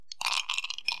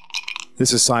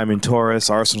This is Simon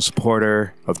Torres, Arsenal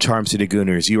supporter of Charm City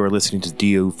Gooners. You are listening to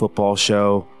the DU Football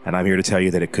Show, and I'm here to tell you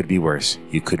that it could be worse.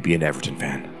 You could be an Everton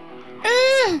fan.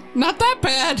 Not that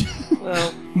bad.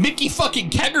 Well, Mickey fucking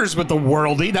Keggers with the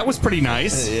worldie. That was pretty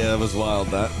nice. yeah, that was wild,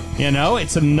 that. You know,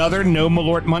 it's another No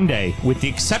Malort Monday, with the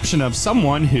exception of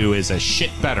someone who is a shit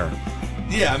better.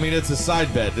 Yeah, I mean, it's a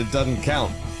side bet. It doesn't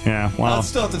count. Yeah, well, I'll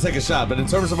still have to take a shot, but in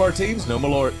terms of our teams, no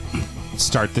Malort.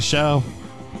 start the show.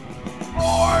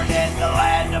 Born in the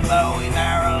land of Bowie,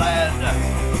 Maryland.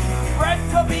 Bred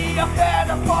to be a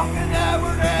fan of fucking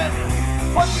Everton.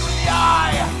 Punch you in the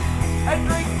eye and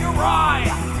drink your rye.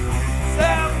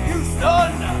 Sam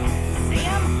Houston.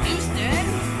 Sam Houston?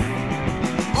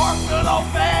 Arsenal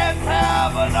fans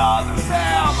have another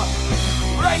Sam.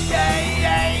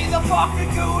 AKA the fucking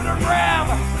Gooner Graham.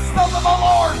 Smell the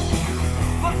Malort.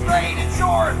 Looks great in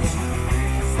shorts.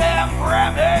 Sam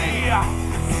Grammy.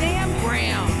 Sam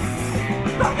Graham.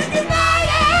 Fucking United!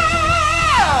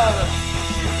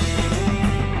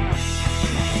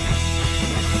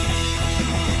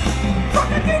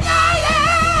 Fucking United!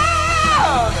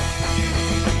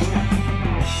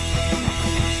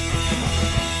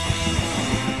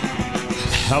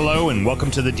 Hello and welcome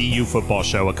to the DU Football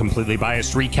Show, a completely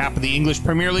biased recap of the English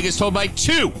Premier League as told by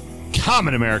two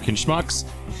common American schmucks.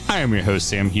 I am your host,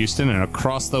 Sam Houston, and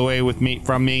across the way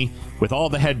from me, with all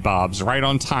the head bobs, right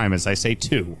on time as I say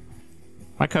two,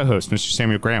 my co-host, Mr.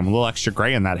 Samuel Graham. A little extra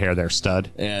gray in that hair there, stud.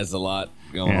 Yeah, there's a lot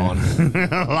going on.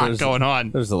 A lot going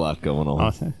on. There's a lot going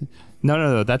on.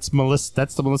 No. That's Melissa.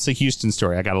 That's the Melissa Houston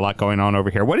story. I got a lot going on over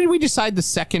here. What did we decide the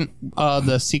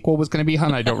sequel was going to be,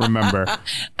 hon? I don't remember.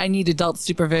 I need adult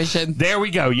supervision. There we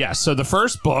go. Yes. So the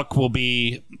first book will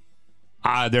be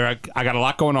I got a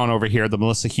lot going on over here. The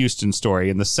Melissa Houston story,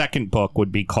 and the second book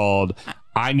would be called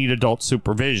I Need Adult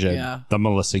Supervision. Yeah. The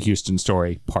Melissa Houston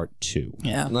story, Part 2.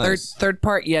 Yeah. Nice. Third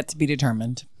part yet to be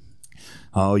determined.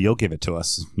 Oh, you'll give it to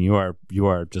us. You are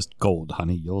just gold,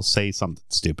 honey. You'll say something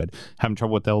stupid. Having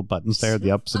trouble with the old buttons there,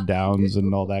 the ups and downs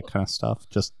and all that kind of stuff.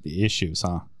 Just the issues,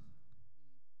 huh?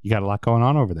 You got a lot going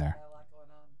on over there.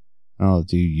 Oh,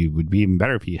 dude, you would be even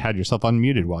better if you had yourself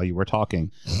unmuted while you were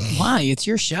talking. Why? It's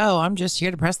your show. I'm just here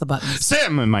to press the buttons.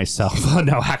 Sam and myself. Oh,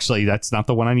 no, actually, that's not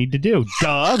the one I need to do.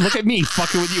 Duh. Look at me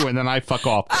fucking with you, and then I fuck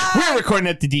off. We're recording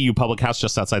at the DU Public House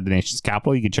just outside the nation's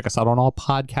capital. You can check us out on all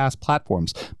podcast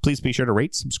platforms. Please be sure to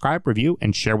rate, subscribe, review,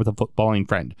 and share with a footballing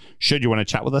friend. Should you want to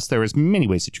chat with us, there is many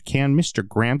ways that you can. Mr.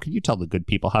 Graham, could you tell the good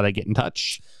people how they get in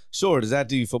touch? Sure, it is at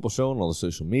DU Football Show on all the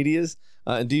social medias.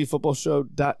 And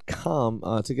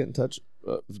DUFootballShow.com to get in touch.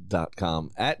 .com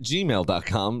at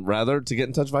gmail.com rather to get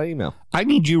in touch via email. I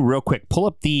need you real quick. Pull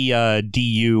up the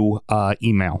DU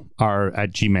email or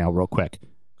at Gmail real quick.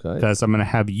 Okay. Because I'm going to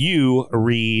have you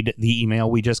read the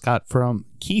email we just got from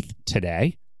Keith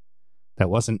today that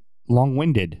wasn't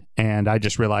long-winded. And I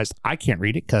just realized I can't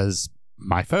read it because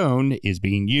my phone is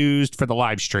being used for the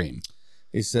live stream.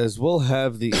 He says, we'll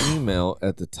have the email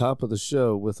at the top of the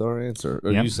show with our answer.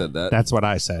 Or Yep. You said that. That's what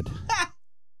I said.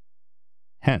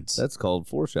 Hence. That's called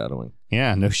foreshadowing.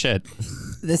 Yeah, no shit.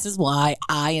 This is why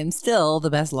I am still the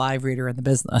best live reader in the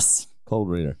business. Cold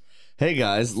reader. Hey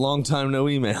guys, long time no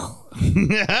email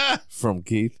from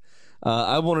Keith.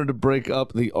 I wanted to break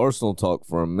up the Arsenal talk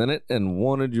for a minute and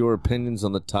wanted your opinions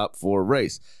on the top 4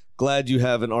 race. Glad you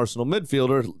have an Arsenal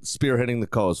midfielder spearheading the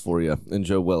cause for you in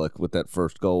Joe Willock with that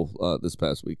first goal this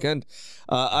past weekend.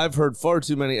 I've heard far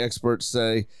too many experts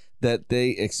say that they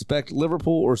expect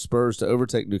Liverpool or Spurs to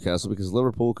overtake Newcastle because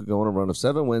Liverpool could go on a run of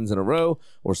 7 wins in a row,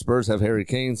 or Spurs have Harry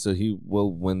Kane, so he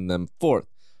will win them 4th.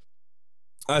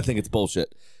 I think it's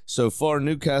bullshit. So far,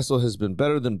 Newcastle has been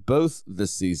better than both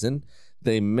this season.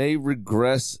 They may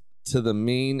regress to the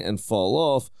mean and fall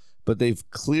off, but they've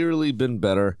clearly been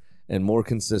better and more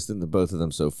consistent than both of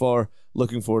them so far.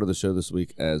 Looking forward to the show this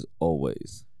week, as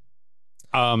always.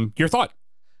 Your thought?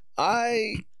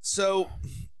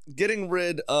 Getting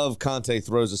rid of Conte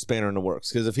throws a spanner in the works,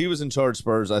 because if he was in charge,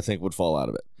 Spurs, I think, would fall out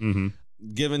of it. Mm-hmm.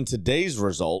 Given today's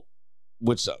result,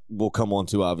 which we'll come on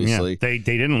to, obviously. Yeah, they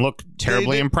didn't look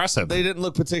terribly impressive. They didn't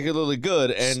look particularly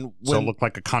good. And so it looked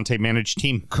like a Conte-managed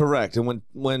team. Correct. And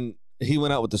when he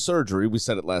went out with the surgery, we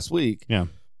said it last week, yeah,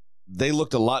 they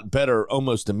looked a lot better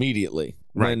almost immediately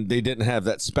when right. they didn't have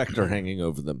that specter hanging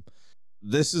over them.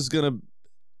 This is going to...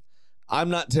 I'm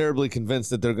not terribly convinced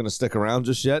that they're going to stick around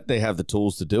just yet. They have the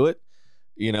tools to do it.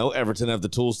 You know, Everton have the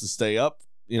tools to stay up.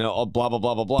 You know, blah, blah,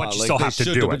 blah, blah, blah. But you still have to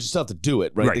do it. But you still have to do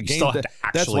it, right? Right. The You game, still have to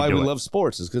that's actually why do we it. love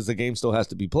sports, is because the game still has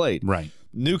to be played. Right.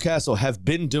 Newcastle have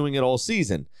been doing it all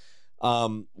season.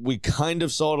 We kind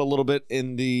of saw it a little bit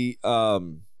in the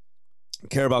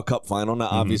Carabao Cup final. Now,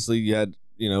 obviously, you had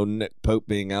Nick Pope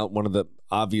being out, one of the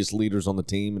obvious leaders on the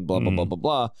team, and blah blah blah blah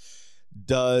blah.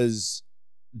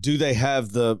 Do they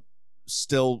have the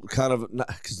still kind of,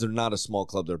 because they're not a small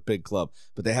club, they're a big club,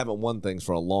 but they haven't won things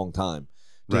for a long time.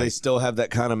 Do they still have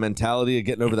that kind of mentality of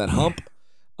getting over that hump?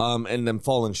 And them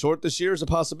falling short this year is a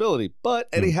possibility. But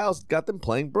Eddie Howe's got them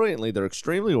playing brilliantly. They're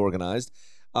extremely organized.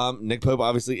 Nick Pope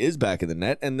obviously is back in the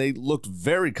net, and they looked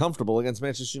very comfortable against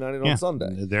Manchester United on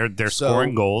Sunday. They're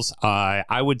scoring goals.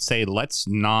 I would say let's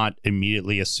not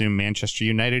immediately assume Manchester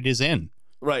United is in.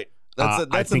 Right.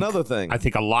 That's another thing. I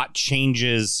think a lot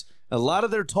changes. A lot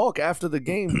of their talk after the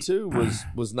game, too,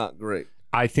 was not great.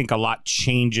 I think a lot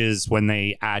changes when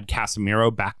they add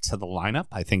Casemiro back to the lineup.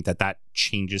 I think that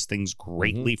changes things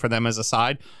greatly for them as a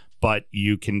side, but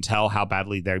you can tell how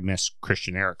badly they miss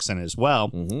Christian Eriksen as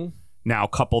well. Now,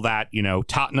 couple that,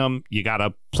 Tottenham, you got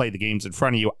to play the games in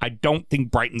front of you. I don't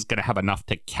think Brighton's going to have enough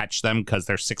to catch them because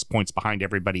they're 6 points behind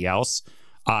everybody else.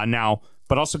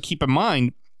 But also keep in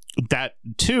mind that,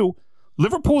 too,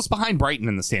 Liverpool's behind Brighton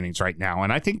in the standings right now.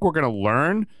 And I think we're going to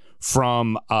learn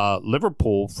from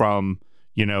Liverpool from,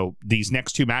 these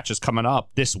next two matches coming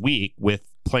up this week with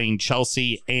playing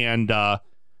Chelsea and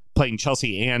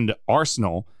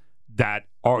Arsenal,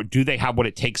 do they have what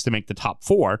it takes to make the top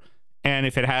four? And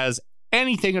if it has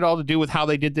anything at all to do with how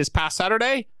they did this past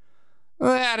Saturday,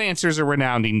 that answer's a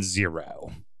resounding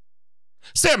 0.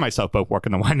 Sam and myself both work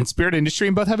in the wine and spirit industry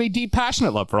and both have a deep,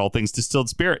 passionate love for all things distilled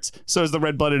spirits. So as the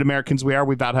red-blooded Americans we are,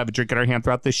 we vow to have a drink in our hand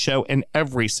throughout this show and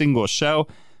every single show.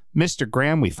 Mr.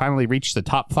 Graham, we finally reached the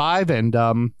top 5, and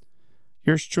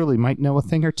yours truly might know a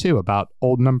thing or two about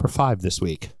old number 5 this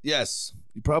week. Yes,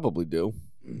 you probably do.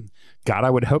 God, I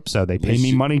would hope so. They pay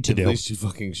me money to do. At least you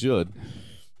fucking should.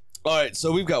 All right,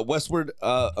 so we've got Westward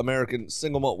American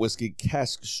Single Malt Whiskey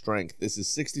Cask Strength. This is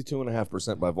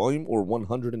 62.5% by volume or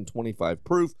 125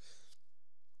 proof.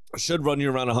 Should run you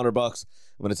around $100. I'm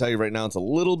going to tell you right now, it's a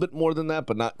little bit more than that,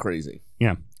 but not crazy.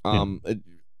 Yeah.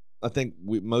 I think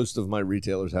most of my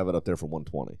retailers have it up there for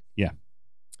 120. Yeah.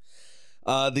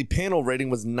 The panel rating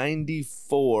was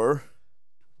 94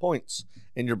 points,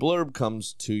 and your blurb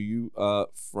comes to you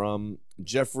from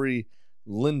Jeffrey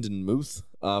Lindenmuth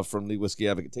from the Whiskey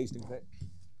Advocate Tasting Pit.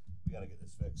 We gotta get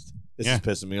this fixed. This is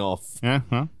pissing me off.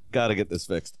 Gotta get this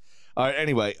fixed. All right,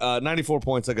 anyway, 94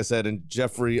 points, like I said, and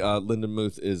Jeffrey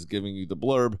Lindenmuth is giving you the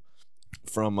blurb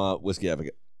from Whiskey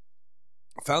Advocate.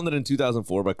 Founded in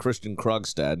 2004 by Christian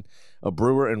Krogstad, a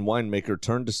brewer and winemaker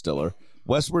turned distiller,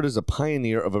 Westward is a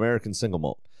pioneer of American single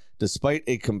malt. Despite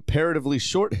a comparatively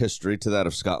short history to that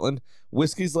of Scotland,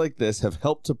 whiskeys like this have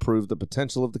helped to prove the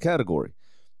potential of the category,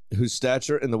 whose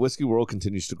stature in the whiskey world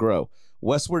continues to grow.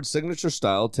 Westward's signature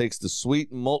style takes the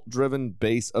sweet, malt-driven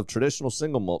base of traditional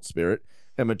single malt spirit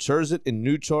and matures it in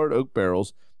new charred oak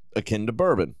barrels akin to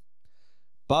bourbon.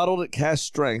 Bottled at cask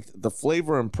strength, the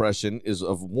flavor impression is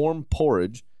of warm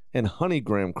porridge and honey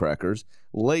graham crackers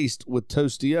laced with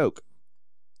toasty oak.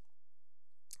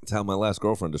 That's how my last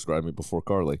girlfriend described me before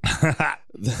Carly.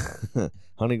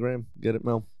 Honey graham, get it,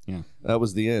 Mel? Yeah. That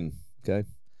was the end, okay?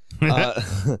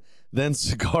 Then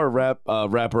cigar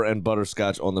wrapper and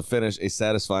butterscotch on the finish, a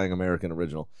satisfying American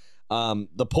original.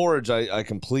 The porridge I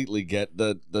completely get.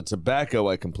 The tobacco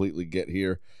I completely get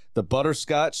here. The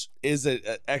butterscotch is an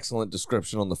excellent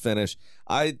description on the finish.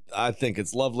 I think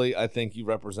it's lovely. I think you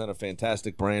represent a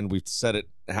fantastic brand. We've said it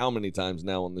how many times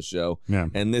now on the show. Yeah.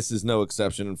 And this is no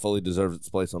exception and fully deserves its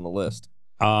place on the list.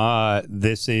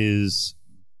 This is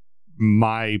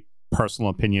my personal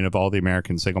opinion of all the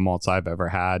American single malts I've ever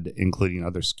had, including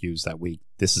other SKUs that week.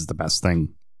 This is the best thing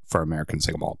for American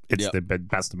single malt. It's the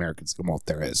best American single malt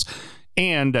there is.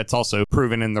 And that's also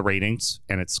proven in the ratings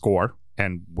and its score,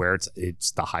 and where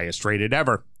it's the highest rated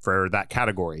ever for that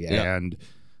category. Yeah. And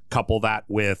couple that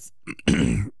with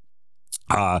being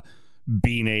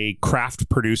a craft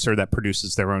producer that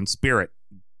produces their own spirit.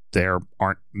 There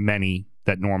aren't many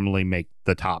that normally make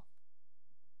the top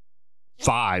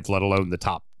 5, let alone the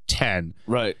top 10.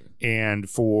 Right. And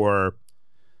for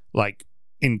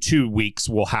in 2 weeks,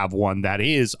 we'll have one that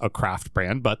is a craft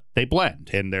brand, but they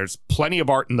blend, and there's plenty of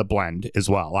art in the blend as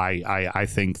well. I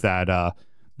think that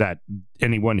that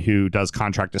anyone who does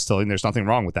contract distilling, there's nothing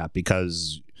wrong with that,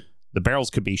 because the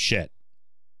barrels could be shit.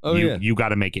 Oh, You got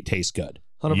to make it taste good.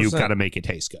 100%. You've got to make it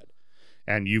taste good.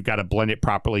 And you've got to blend it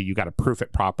properly. You got to proof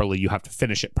it properly. You have to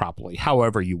finish it properly,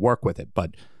 however you work with it.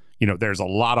 But, there's a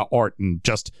lot of art, and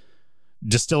just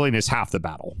distilling is half the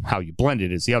battle. How you blend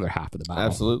it is the other half of the battle.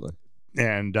 Absolutely.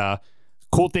 And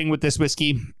cool thing with this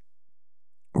whiskey,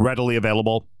 readily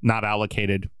available, not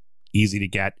allocated, easy to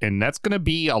get. And that's going to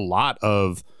be a lot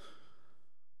of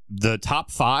the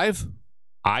top 5.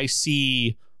 I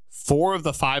see 4 of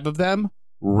the 5 of them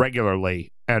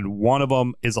regularly, and one of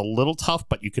them is a little tough,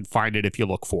 but you can find it if you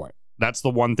look for it. That's the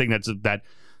one thing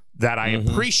that I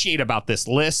appreciate about this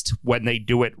list when they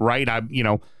do it right.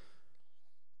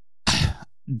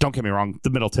 Don't get me wrong, the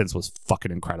Middletons was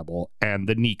fucking incredible, and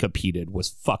the Nika Peated was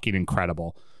fucking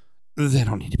incredible. They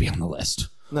don't need to be on the list.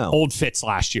 No. Old Fitz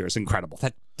last year is incredible.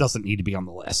 That doesn't need to be on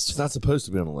the list. It's not supposed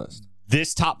to be on the list.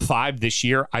 This top 5 this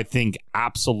year, I think,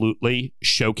 absolutely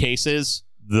showcases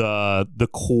the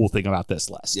cool thing about this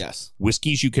list. Yes.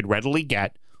 Whiskeys you could readily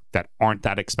get that aren't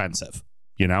that expensive.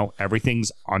 You know,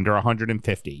 everything's under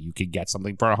 150. You could get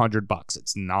something for $100.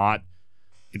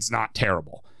 It's not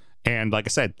terrible. And like I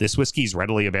said, this whiskey is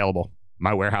readily available.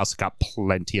 My warehouse got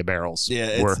plenty of barrels. Yeah,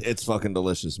 it's fucking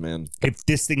delicious, man. If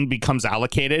this thing becomes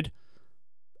allocated,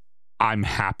 I'm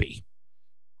happy.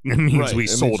 It means we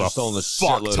sold a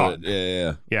fuck ton.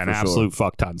 Yeah, an absolute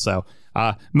fuck ton. So,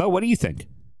 Mo, what do you think?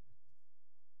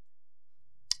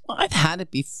 Well, I've had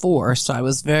it before, so I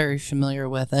was very familiar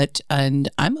with it, and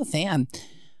I'm a fan.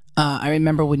 I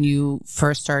remember when you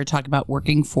first started talking about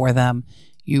working for them,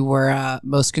 you were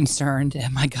most concerned,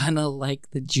 am I going to like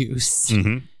the juice?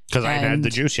 Because I hadn't had the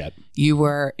juice yet. You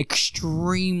were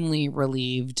extremely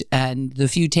relieved, and the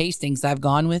few tastings I've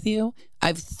gone with you,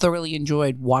 I've thoroughly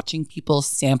enjoyed watching people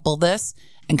sample this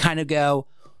and kind of go,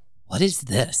 what is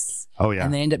this? Oh, yeah.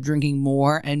 And they end up drinking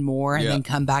more and more and then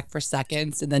come back for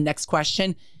seconds. And the next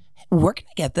question, where can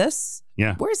I get this?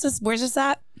 Yeah. Where's this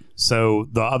at? So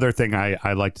the other thing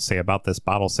I like to say about this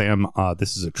bottle, Sam,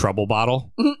 this is a trouble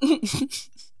bottle.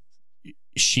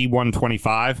 She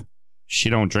 125. She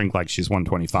don't drink like she's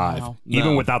 125. No.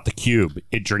 Even without the cube,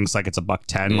 it drinks like it's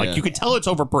 $1.10. Like you can tell it's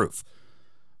overproof.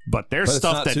 But there's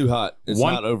stuff not that's too hot. It's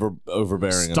not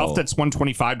overbearing. Stuff that's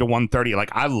 125 to 130.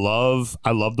 Like I love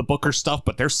the Booker stuff,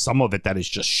 but there's some of it that is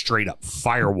just straight up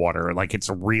firewater. Like it's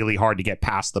really hard to get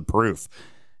past the proof.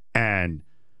 And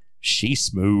she's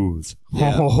smooth.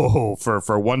 Yeah. Oh, for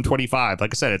 125.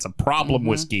 Like I said, it's a problem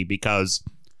whiskey because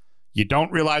you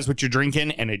don't realize what you're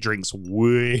drinking, and it drinks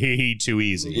way too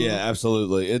easy. Yeah,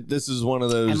 absolutely. This is one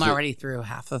of those. I'm already through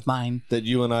half of mine. That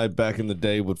you and I back in the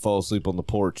day would fall asleep on the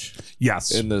porch.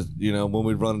 Yes. In the when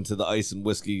we'd run into the ice and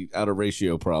whiskey out of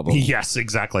ratio problem. Yes,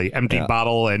 exactly. Empty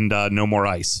bottle and no more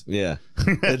ice. Yeah.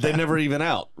 They never even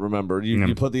out. Remember,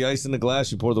 you put the ice in the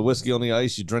glass, you pour the whiskey on the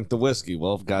ice, you drink the whiskey.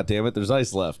 Well, God damn it, there's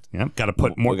ice left. Yep. Got to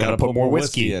put more. Got to put more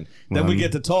whiskey in. Then we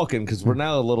get to talking because we're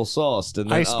now a little sauced,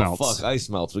 and then ice melts. Ice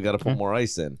melts. We got to put more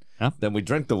ice in. Yep. Then we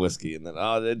drink the whiskey, and then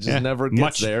it just never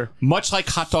gets there. Much like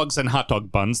hot dogs and hot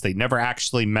dog buns, they never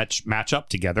actually match up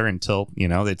together until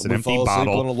it's an empty bottle. We fall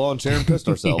asleep on a lawn chair and pissed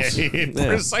ourselves.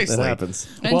 Precisely. That happens.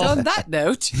 And on that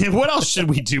note, what else should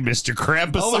we do, Mr.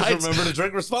 Crab? Always Besides remember to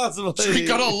drink responsibly. drink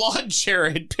on a lawn chair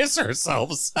and piss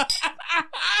ourselves.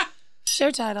 show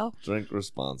title. Drink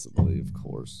responsibly, of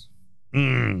course.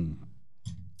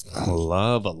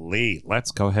 Lovely.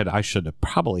 Let's go ahead. I should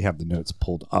probably have the notes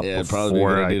pulled up. Yeah, probably be a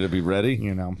good idea to be ready.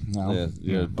 No.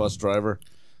 Bus driver.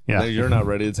 Yeah. No, you're not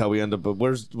ready. That's how we end up. But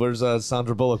where's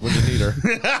Sandra Bullock when you need her?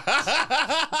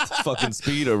 Fucking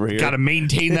speed over here. Got to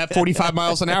maintain that 45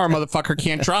 miles an hour, motherfucker.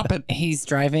 Can't drop it. He's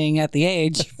driving at the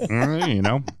age.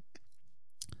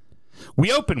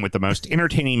 We open with the most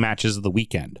entertaining matches of the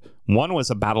weekend. One was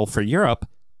a battle for Europe,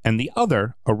 and the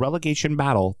other a relegation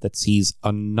battle that sees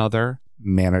another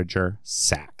manager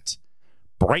sacked.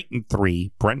 Brighton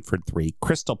 3, Brentford 3,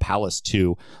 Crystal Palace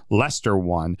 2, Leicester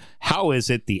 1. How is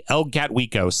it the El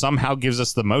Gatwico somehow gives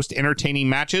us the most entertaining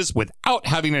matches without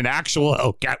having an actual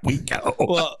El Gatwico?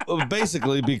 Well,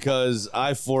 basically because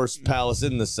I forced Palace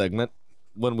in this segment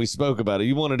when we spoke about it.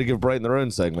 You wanted to give Brighton their own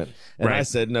segment. And I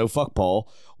said, no, fuck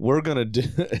Paul. We're going to do...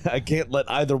 I can't let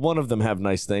either one of them have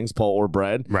nice things, Paul or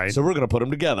Brad. Right. So we're going to put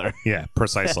them together. Yeah,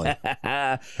 precisely.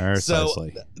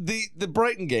 Precisely. So the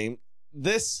Brighton game,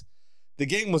 the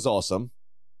game was awesome.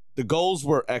 The goals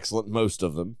were excellent, most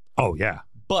of them. Oh, yeah.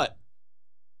 But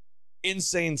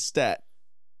insane stat.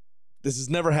 This has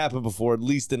never happened before, at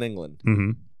least in England.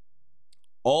 Mm-hmm.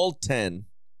 All 10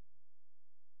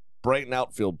 Brighton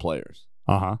outfield players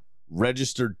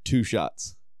registered 2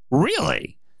 shots.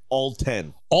 Really? All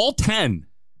 10. All 10.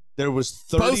 There was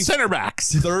Both center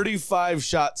backs. 35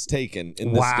 shots taken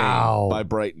in this game by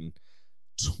Brighton.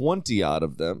 20 out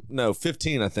of them. No,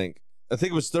 15, I think. I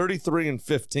think it was 33 and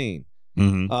 15,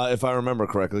 if I remember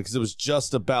correctly, because it was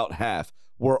just about half.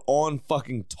 Were on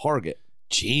fucking target.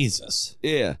 Jesus.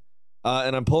 Yeah.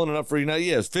 And I'm pulling it up for you now.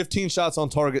 Yeah, it was 15 shots on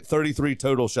target, 33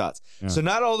 total shots. Yeah. So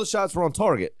not all the shots were on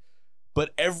target,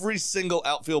 but every single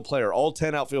outfield player, all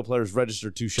 10 outfield players,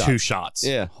 registered 2 shots. 2 shots.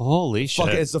 Yeah. Holy shit.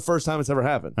 Fuck, it's the first time it's ever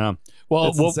happened. Well,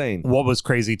 That's insane. What was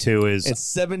crazy too is It's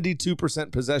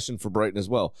 72% possession for Brighton as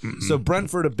well. So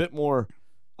Brentford a bit more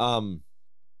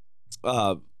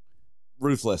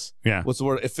ruthless. Yeah. What's the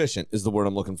word? Efficient is the word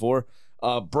I'm looking for.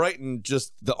 Brighton,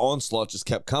 just the onslaught just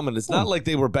kept coming. It's not like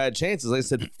they were bad chances. Like I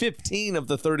said, 15 of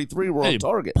the 33 were on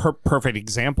target. Perfect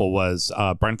example was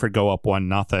Brentford go up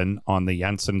 1-0 on the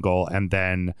Jensen goal, and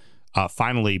then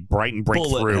finally Brighton break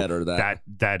Bullet through header,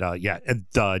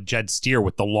 the Jed Steer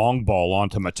with the long ball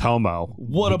onto Matomo.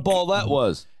 What a ball that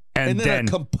was. And then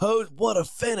a composed, what a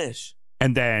finish.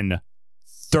 And then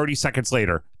 30 seconds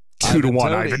later,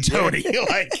 2-1 Ivan Toney.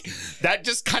 Like, that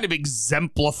just kind of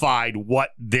exemplified what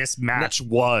this match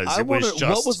was. I wonder,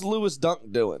 what was Lewis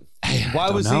Dunk doing? Why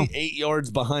was he 8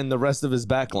 yards behind the rest of his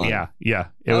back line? Yeah.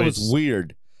 That was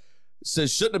weird. So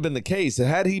it shouldn't have been the case.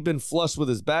 Had he been flush with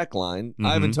his back line,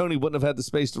 Ivan Toney wouldn't have had the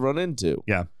space to run into.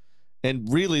 Yeah.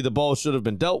 And really, the ball should have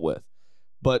been dealt with.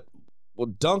 But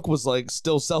Dunk was like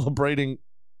still celebrating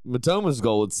Matoma's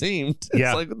goal, it seemed.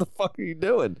 It's like, what the fuck are you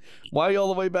doing? Why are you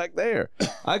all the way back there?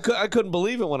 I couldn't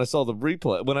believe it when I saw the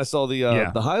replay, when I saw the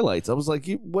highlights. I was like,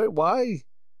 wait, why?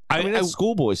 I mean, that's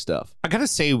schoolboy stuff. I gotta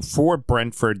say, for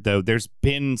Brentford, though, there's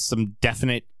been some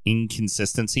definite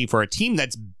inconsistency for a team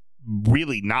that's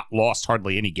really not lost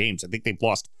hardly any games. I think they've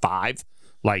lost 5.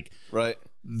 Like, right.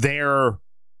 They're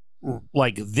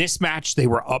like, this match they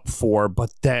were up for,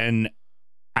 but then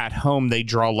at home they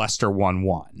draw Leicester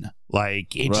 1-1.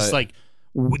 Like, it just like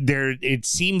there. It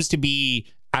seems to be,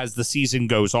 as the season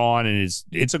goes on, and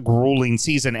it's a grueling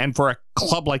season, and for a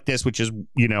club like this, which is,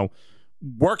 you know,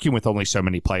 working with only so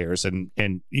many players, and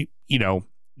you know,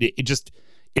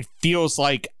 it feels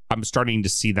like I'm starting to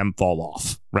see them fall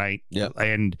off, right? Yeah.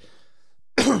 And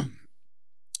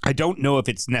I don't know if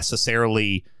it's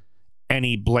necessarily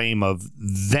any blame of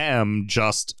them,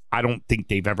 just I don't think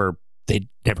they'd never been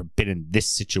in this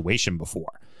situation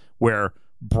before, where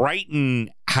Brighton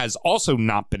has also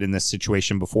not been in this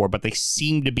situation before, but they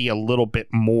seem to be a little bit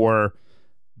more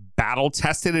battle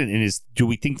tested. And do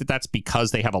we think that that's because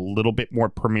they have a little bit more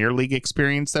Premier League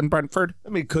experience than Brentford? I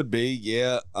mean, could be,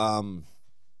 yeah.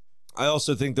 I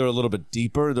also think they're a little bit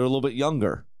deeper. They're a little bit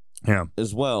younger,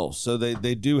 as well. So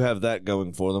they do have that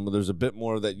going for them. But there's a bit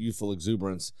more of that youthful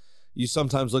exuberance. You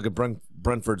sometimes look at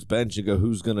Brentford's bench and go,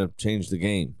 who's going to change the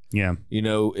game? Yeah. You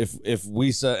know, if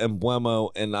Wissa and Mbeumo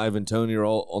and Ivan Toney are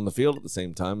all on the field at the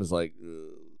same time, it's like,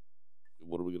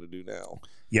 what are we going to do now?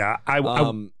 Yeah.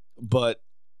 But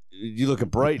you look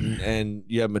at Brighton and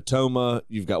you have Matoma,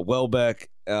 you've got Welbeck,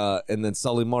 and then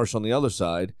Solly Marsh on the other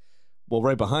side. Well,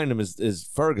 right behind him is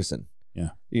Ferguson. Yeah.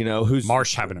 You know, who's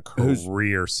Marsh having a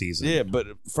career season. Yeah, but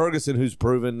Ferguson, who's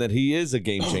proven that he is a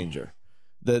game changer.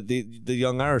 The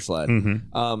young Irish lad.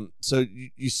 Mm-hmm. So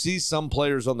you see some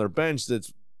players on their bench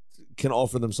that can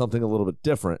offer them something a little bit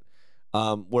different.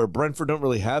 Where Brentford don't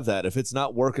really have that. If it's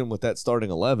not working with that starting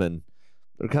 11,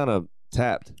 they're kind of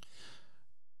tapped.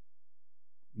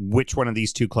 Which one of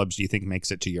these two clubs do you think makes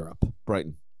it to Europe?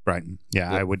 Brighton.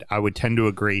 Yeah, Yep. I would tend to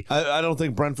agree. I don't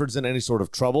think Brentford's in any sort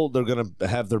of trouble. They're going to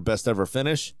have their best ever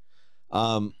finish.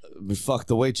 Fuck,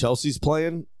 the way Chelsea's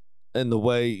playing and the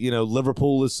way, you know,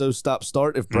 Liverpool is so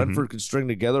stop-start. If Brentford could string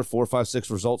together 4, 5, 6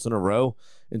 results in a row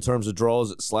in terms of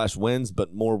draws / wins,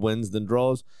 but more wins than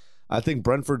draws, I think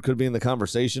Brentford could be in the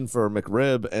conversation for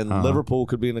McRib, and Liverpool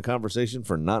could be in the conversation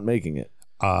for not making it.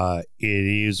 It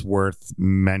is worth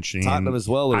mentioning. Tottenham as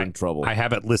well are in trouble. I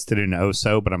have it listed in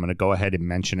OSO, but I'm going to go ahead and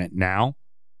mention it now.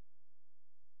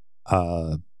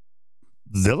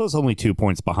 Villa's only 2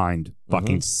 points behind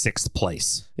fucking 6th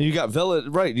place. And you got Villa,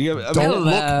 right? You have, Don't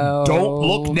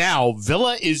look now.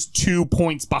 Villa is 2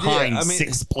 points behind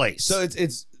 6th place. So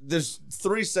it's there's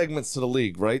 3 segments to the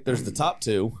league, right? There's the top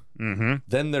 2. Mm-hmm.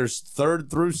 Then there's 3rd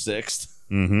through 6th.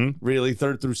 Mm-hmm. Really,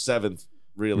 3rd through 7th.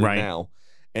 Really now,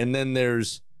 and then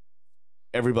there's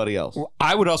everybody else.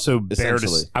 I would also bear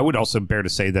to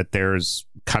say that there's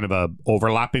kind of a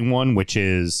overlapping one, which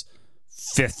is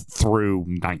 5th through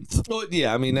 9th. Well,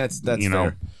 yeah, I mean that's you fair.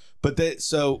 know. But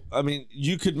I mean,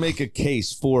 you could make a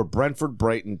case for Brentford,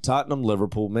 Brighton, Tottenham,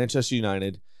 Liverpool, Manchester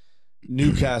United,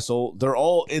 Newcastle. They're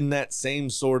all in that same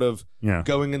sort of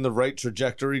going in the right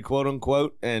trajectory, quote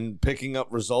unquote, and picking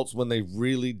up results when they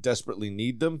really desperately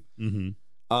need them.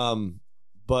 Mm-hmm.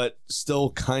 But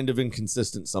still kind of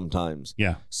inconsistent sometimes.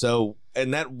 Yeah. So,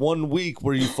 and that 1 week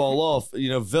where you fall off, you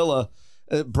know, Villa,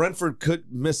 Brentford could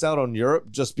miss out on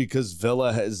Europe just because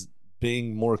Villa has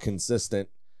being more consistent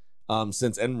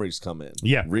since Emery's come in.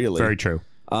 Yeah, really. Very true.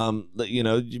 You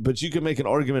know, but you can make an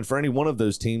argument for any one of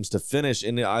those teams to finish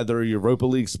in either a Europa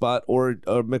League spot or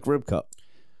a McRib Cup.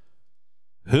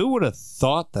 Who would have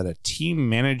thought that a team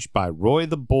managed by Roy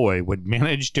the Boy would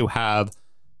manage to have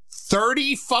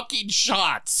 30 fucking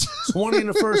shots? 20 in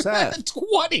the first half.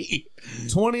 20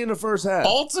 in the first half.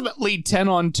 Ultimately 10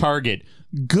 on target.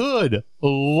 Good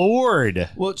Lord.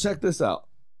 Well, check this out.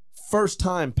 First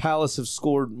time Palace have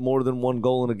scored more than one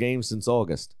goal in a game since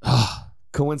August.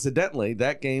 Coincidentally,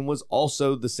 that game was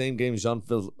also the same game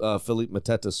Jean-Philippe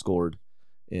Mateta scored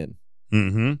in.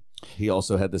 Mm-hmm. He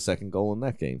also had the second goal in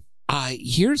that game.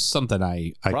 Here's something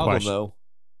I Problem, question. though,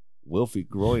 Wilfie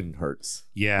groin hurts.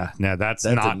 Yeah, no, That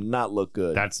did not look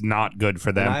good. That's not good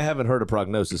for them. And I haven't heard a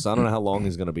prognosis. I don't know how long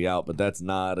he's going to be out, but that's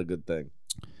not a good thing.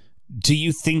 Do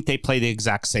you think they play the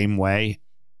exact same way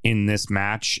in this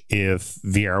match if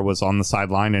Vieira was on the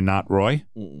sideline and not Roy?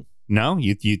 Mm-mm. No?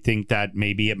 You think that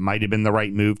maybe it might have been the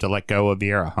right move to let go of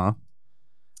Vieira, huh?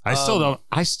 I still don't.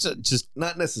 I still just.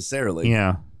 Not necessarily.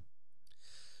 Yeah.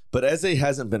 But Eze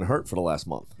hasn't been hurt for the last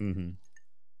month. Mm-hmm.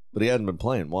 But he hasn't been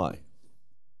playing. Why?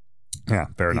 Yeah,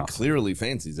 fair He enough. clearly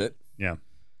fancies it. Yeah.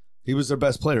 He was their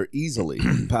best player, easily.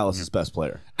 Palace's best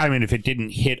player. I mean, if it didn't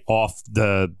hit off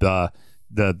the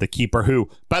keeper, who,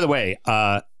 by the way,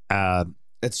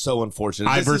 It's so unfortunate.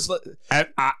 Iverson.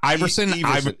 Everson.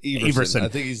 I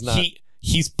think he's not.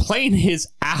 He's playing his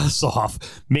ass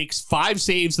off, makes 5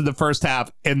 saves in the first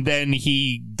half, and then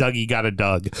Dougie got a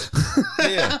Doug.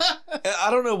 Yeah. I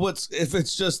don't know if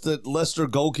it's just that Leicester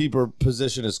goalkeeper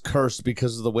position is cursed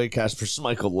because of the way Kasper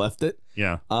Schmeichel left it.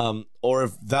 Yeah. Or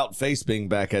if Wout Face being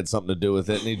back had something to do with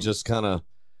it, and he just kind of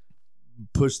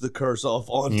pushed the curse off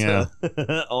onto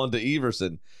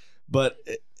Everson. But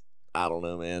I don't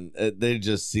know, man. They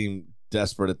just seem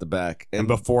desperate at the back. And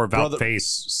before Wout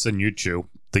Face, Sanucci,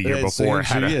 the year before,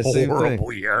 had a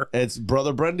horrible year. It's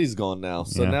Brother Brendy's gone now.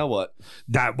 So now what?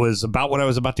 That was about what I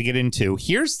was about to get into.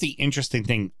 Here's the interesting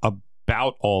thing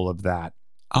about all of that.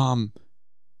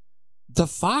 The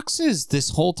Foxes this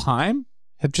whole time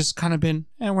have just kind of been,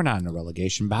 we're not in a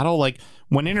relegation battle. Like,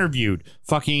 when interviewed,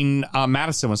 fucking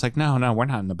Madison was like, no, we're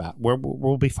not in the battle.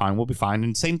 We'll be fine. We'll be fine.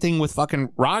 And same thing with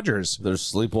fucking Rodgers. They're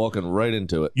sleepwalking right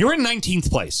into it. You're in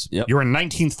 19th place. Yep. You're in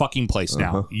 19th fucking place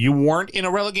now. You weren't in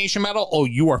a relegation battle. Oh,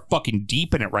 you are fucking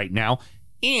deep in it right now.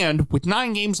 And with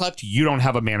 9 games left, you don't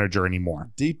have a manager anymore.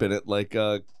 Deep in it, like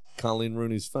Colleen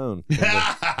Rooney's phone in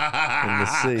the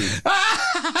sea.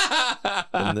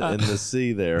 In the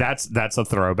sea there. That's a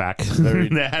throwback.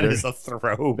 That is a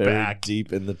throwback. Very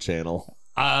deep in the channel.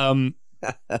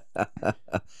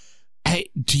 Hey,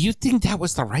 do you think that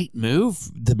was the right move?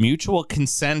 The mutual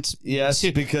consent? Yes,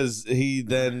 because he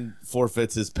then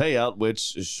forfeits his payout,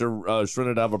 which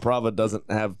Srinivasa Prava doesn't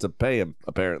have to pay him,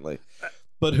 apparently.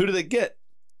 But who do they get?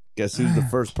 Guess who's the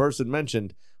first person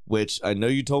mentioned, which I know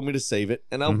you told me to save it,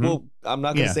 and I'm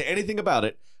not going to say anything about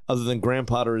it other than Graham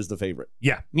Potter is the favorite.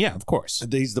 Yeah, of course.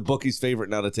 He's the bookie's favorite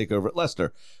now to take over at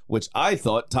Leicester, which I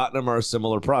thought Tottenham are a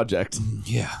similar project.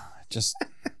 Yeah, just...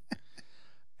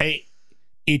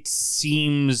 It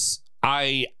seems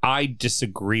I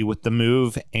disagree with the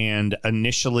move, and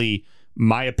initially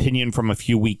my opinion from a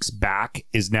few weeks back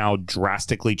is now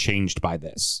drastically changed by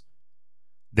this.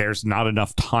 There's not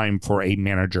enough time for a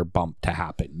manager bump to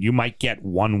happen. You might get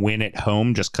 1 win at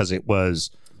home just because it was...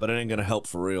 But it ain't going to help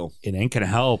for real. It ain't going to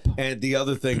help. And the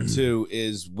other thing, too,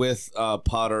 is with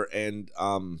Potter and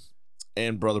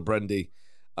Brother Brendy,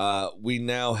 we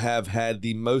now have had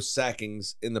the most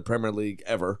sackings in the Premier League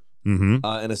ever in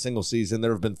a single season.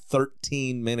 There have been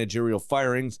 13 managerial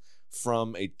firings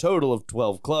from a total of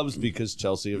 12 clubs because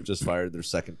Chelsea have just fired their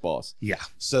second boss. Yeah.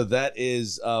 So that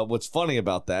is what's funny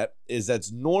about that is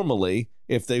that's normally,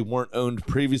 if they weren't owned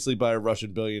previously by a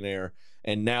Russian billionaire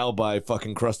and now by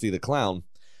fucking Krusty the Clown,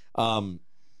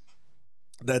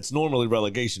 that's normally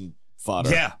relegation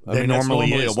fodder. Yeah, it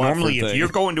normally is. Normally, if you're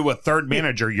going to a third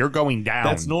manager, you're going down.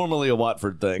 That's normally a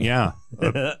Watford thing. Yeah.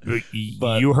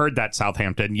 But you heard that,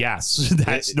 Southampton. Yes,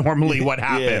 that's normally what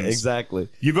happens. Yeah, exactly.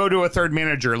 You go to a third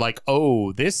manager like,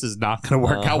 oh, this is not going to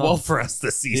work out well for us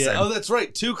this season. Yeah. Oh, that's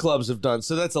right. 2 clubs have done.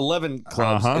 So that's 11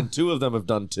 clubs, and 2 of them have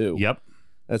done 2. Yep.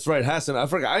 That's right, Hassan. I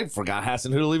forgot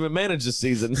Hassan Hoodle even managed this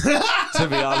season. To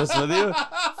be honest with you,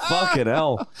 fucking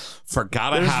hell,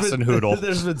 forgot a Hassan Hoodle.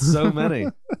 There's been so many.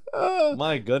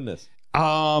 My goodness.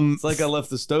 It's like I left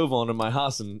the stove on in my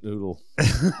Hassan Hoodle.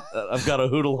 I've got a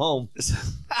Hoodle home.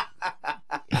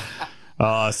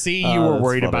 See, you were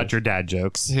worried about your dad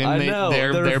jokes. And I know.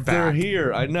 They're back. They're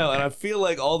here. I know. And I feel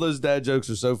like all those dad jokes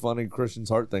are so funny. Christian's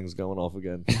heart thing's going off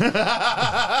again.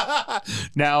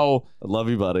 Now, I love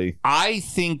you, buddy. I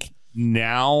think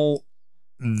now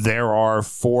there are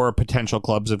 4 potential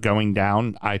clubs of going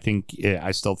down. I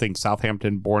still think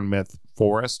Southampton, Bournemouth,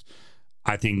 Forest.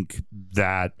 I think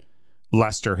that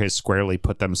Leicester has squarely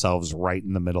put themselves right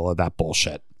in the middle of that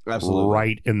bullshit. Absolutely.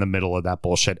 Right in the middle of that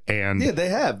bullshit. And Yeah, they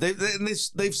have. They've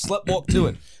sleptwalked to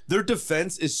it. Their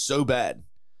defense is so bad.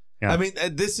 Yeah. I mean,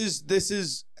 this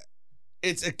is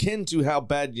it's akin to how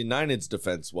bad United's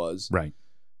defense was. right.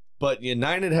 But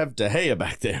United have De Gea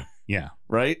back there, Yeah.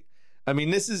 right? I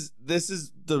mean, this is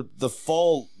the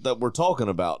fall that we're talking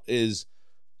about. Is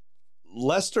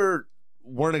Leicester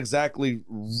weren't exactly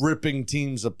ripping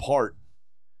teams apart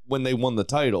when they won the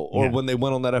title or when they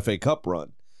went on that FA Cup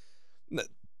run.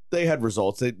 They had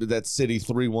results. That City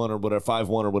 3-1 or whatever, 5-1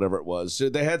 or whatever it was. So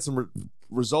they had some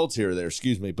results here or there,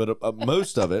 excuse me. But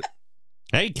most of it.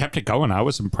 Hey, kept it going. I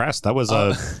was impressed. That was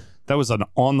an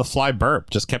on-the-fly burp.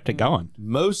 Just kept it going.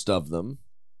 Most of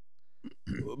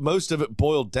it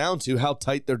boiled down to how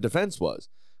tight their defense was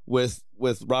with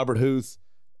Robert Huth,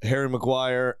 Harry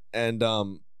Maguire, and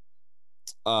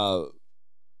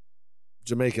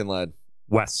Jamaican lad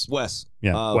Wes. Wes.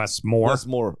 Yeah. Wes Moore.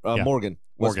 Yeah. Morgan.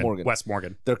 Wes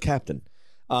Morgan. Their captain.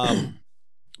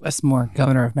 Wes Moore,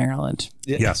 governor of Maryland.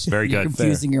 Yes, very You're good.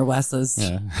 confusing your Wes's.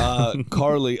 Yeah.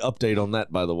 Carly, update on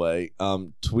that, by the way,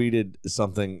 tweeted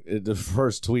something. The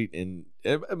first tweet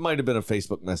it might have been a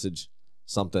Facebook message,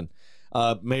 something.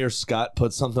 Mayor Scott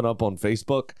put something up on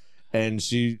Facebook, and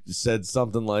she said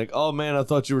something like, "Oh man, I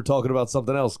thought you were talking about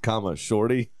something else, comma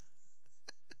Shorty."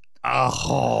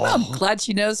 Oh, I'm glad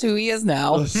she knows who he is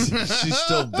now. She's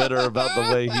still bitter about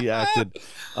the way he acted.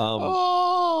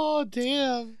 oh,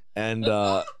 damn. And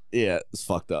yeah, it's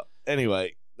fucked up.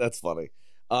 Anyway, that's funny.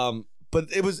 But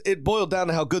it boiled down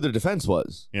to how good their defense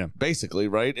was. Yeah. Basically,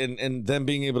 right? And them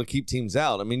being able to keep teams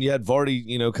out. I mean, you had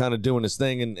Vardy, kind of doing his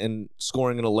thing and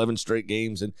scoring in 11 straight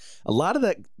games. And a lot of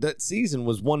that season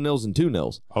was 1-0s and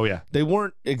 2-0s. Oh, yeah. They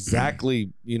weren't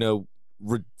exactly,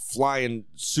 flying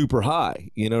super high.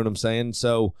 You know what I'm saying?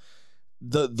 So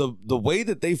the way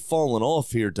that they've fallen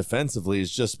off here defensively has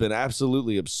just been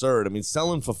absolutely absurd. I mean,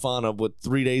 selling Fofana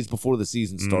 3 days before the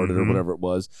season started or whatever it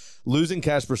was, losing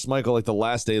Kasper Schmeichel like the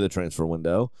last day of the transfer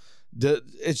window.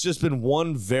 It's just been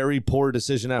one very poor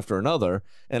decision after another,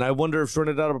 and I wonder if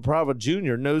Trinidad Brava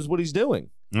Jr. knows what he's doing.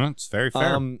 It's very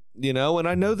fair. And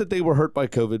I know that they were hurt by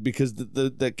COVID because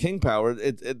the King Power,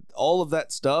 all of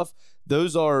that stuff,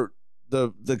 those are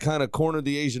the kind of corner of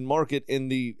the Asian market in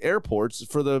the airports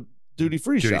for the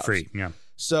duty-free shops. Duty-free, yeah.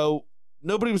 So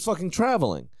nobody was fucking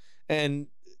traveling. And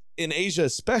in Asia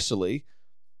especially,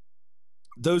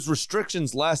 those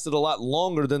restrictions lasted a lot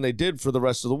longer than they did for the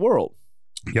rest of the world.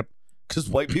 Yep. Because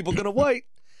white people gonna white.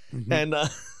 And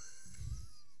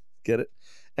get it?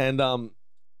 And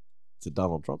it's a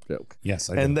Donald Trump joke. Yes,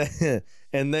 I do.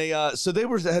 So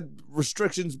they had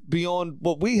restrictions beyond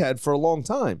what we had for a long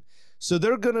time. So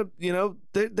they're gonna,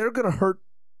 they're gonna hurt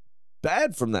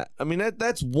bad from that. I mean,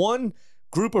 that's one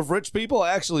group of rich people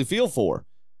I actually feel for.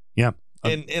 Yeah.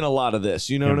 In a lot of this,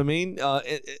 you know what I mean?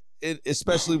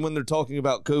 Especially when they're talking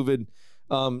about COVID,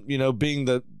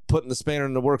 being putting the spanner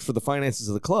in the works for the finances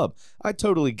of the club. I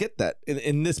totally get that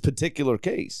in this particular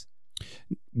case.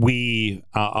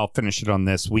 I'll finish it on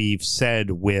this. We've said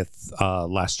with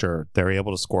Leicester, they're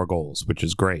able to score goals, which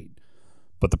is great.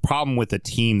 But the problem with a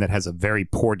team that has a very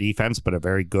poor defense but a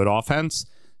very good offense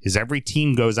is every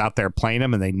team goes out there playing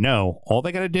them and they know all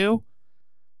they got to do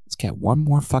is get one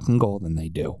more fucking goal than they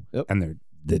do. Yep. And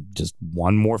they're just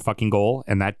one more fucking goal,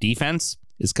 and that defense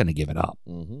is going to give it up.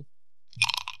 Mm-hmm.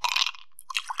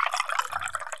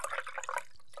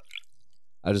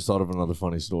 I just thought of another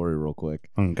funny story real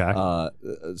quick. Okay.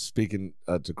 Speaking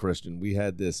to Christian, we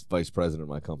had this vice president of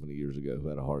my company years ago who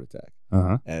had a heart attack.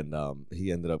 Uh-huh. And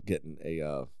he ended up getting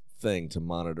a thing to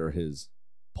monitor his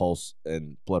pulse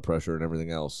and blood pressure and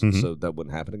everything else so that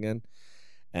wouldn't happen again.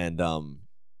 And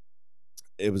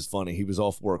it was funny. He was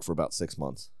off work for about 6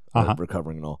 months,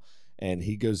 recovering and all. And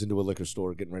he goes into a liquor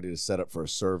store getting ready to set up for a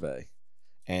survey.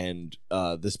 And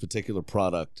this particular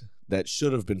product that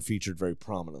should have been featured very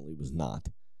prominently was not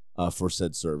for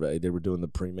said survey. They were doing the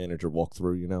pre-manager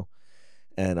walkthrough,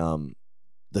 and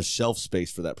the shelf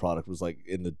space for that product was like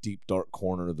in the deep dark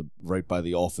corner, right by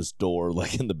the office door,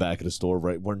 like in the back of the store,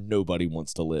 right where nobody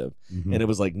wants to live. Mm-hmm. And it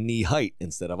was like knee height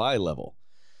instead of eye level.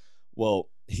 Well,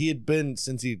 he had been,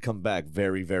 since he had come back,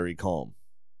 very, very calm.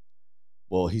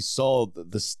 Well, he saw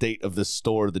the state of the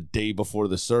store the day before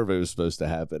the survey was supposed to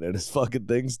happen, and his fucking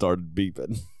thing started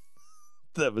beeping.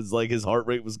 That was like his heart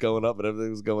rate was going up and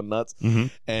everything was going nuts. Mm-hmm.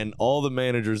 And all the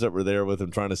managers that were there with him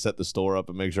trying to set the store up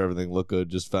and make sure everything looked good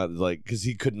just found, because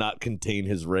he could not contain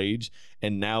his rage.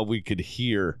 And now we could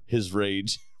hear his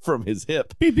rage from his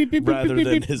hip Beep, beep, beep, beep, rather beep,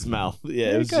 than beep. his mouth.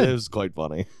 Yeah, Very it good. was quite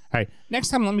funny. All right. Next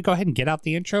time, let me go ahead and get out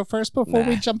the intro first before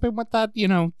we Nah. jump in with that,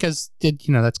 because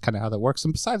that's kind of how that works.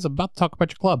 And besides, I'm about to talk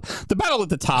about your club. The battle at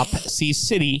the top sees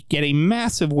City get a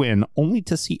massive win, only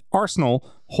to see Arsenal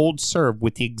hold serve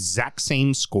with the exact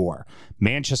same score.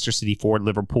 Manchester City 4,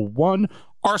 Liverpool 1,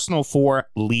 Arsenal 4,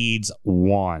 Leeds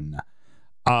 1.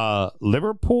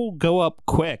 Liverpool go up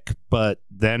quick, but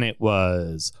then it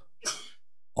was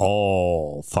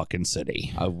all fucking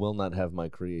City. I will not have my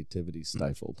creativity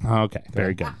stifled. Okay,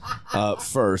 very good.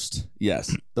 First,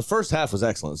 yes. The first half was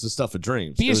excellent. It's the stuff of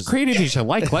dreams. Be It as was- creative as you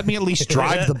like. Let me at least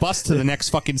drive the bus to the next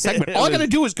fucking segment. All I gotta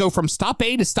do is go from stop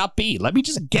A to stop B. Let me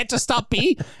just get to stop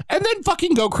B and then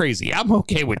fucking go crazy. I'm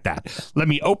okay with that. Let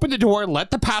me open the door,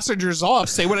 let the passengers off,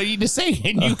 say what I need to say,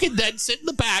 and you can then sit in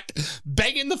the back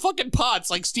banging the fucking pots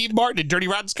like Steve Martin and Dirty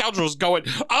Rotten Scoundrels going,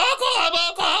 Oklahoma,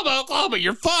 Oklahoma, Oklahoma.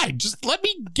 You're fine. Just let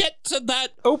me get to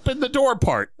that open the door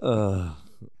part.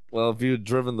 Well, if you had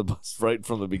driven the bus right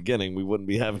from the beginning, we wouldn't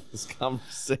be having this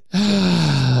conversation.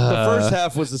 The first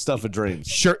half was the stuff of dreams.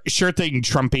 Sure thing,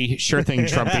 Trumpy. Sure thing,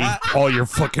 Trumpy. All your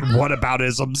fucking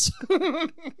whataboutisms.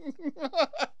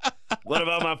 What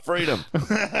about my freedom?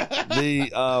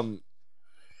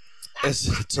 It's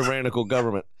a tyrannical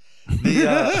government.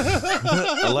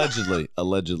 Allegedly,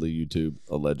 YouTube,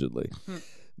 allegedly.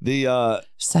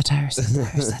 Satire.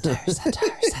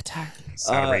 Satire.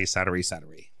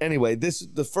 Anyway,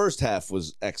 the first half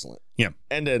was excellent. Yeah.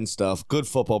 End-to-end stuff. Good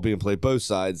football being played, both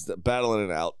sides, battling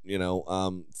it out,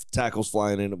 tackles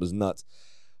flying in. It was nuts.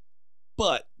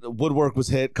 But the woodwork was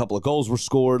hit. A couple of goals were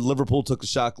scored. Liverpool took a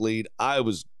shock lead. I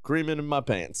was screaming in my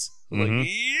pants. Like,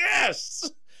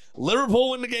 yes!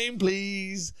 Liverpool win the game,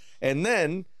 please. And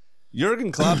then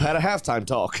Jurgen Klopp had a halftime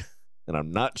talk. And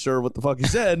I'm not sure what the fuck he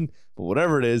said, but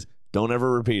whatever it is, don't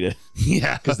ever repeat it.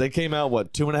 Yeah. Because they came out,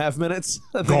 2.5 minutes?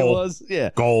 I think Goal. it was. Yeah.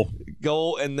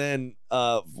 Goal. And then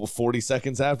 40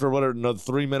 seconds after, whatever, another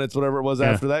 3 minutes, whatever it was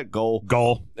after that, goal.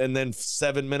 And then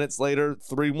 7 minutes later,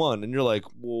 3-1. And you're like,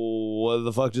 well, what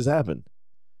the fuck just happened?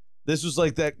 This was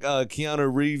like that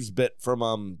Keanu Reeves bit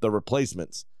from The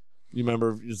Replacements. You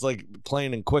remember? It's like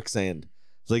playing in quicksand.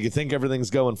 It's like you think everything's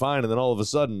going fine, and then all of a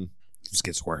sudden, It just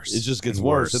gets worse. it just gets And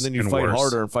worse. And then you fight worse.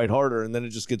 harder and fight harder, and then it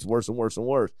just gets worse and worse and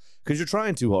worse because you're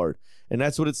trying too hard. And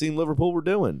that's what it seemed Liverpool were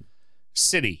doing.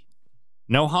 City.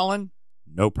 No Holland.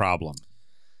 No problem.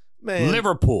 Man.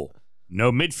 Liverpool.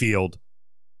 No midfield.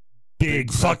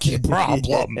 Big fucking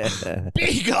problem. Yeah.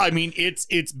 Big. I mean,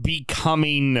 it's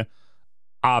becoming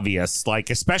obvious. Like,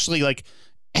 especially like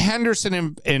Henderson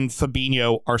and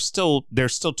Fabinho they're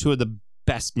still two of the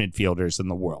best midfielders in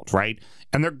the world, right?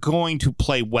 And they're going to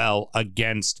play well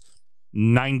against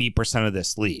 90% of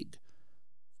this league.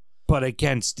 But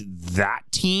against that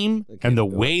team and the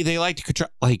way they like to control,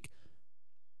 like,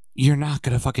 you're not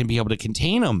going to fucking be able to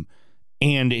contain them.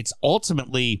 And it's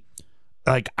ultimately,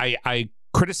 like, I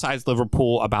criticized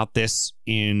Liverpool about this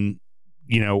during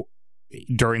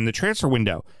the transfer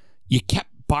window. You kept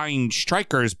buying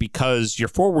strikers because your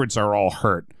forwards are all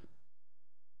hurt.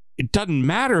 It doesn't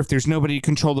matter if there's nobody to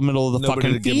control the middle of the Nobody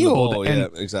to fucking give them the field. ball. And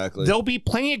Yeah, exactly. there'll be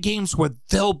plenty of games where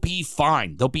they'll be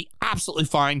fine. They'll be absolutely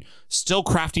fine. Still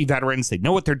crafty veterans. They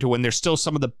know what they're doing. They're still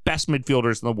some of the best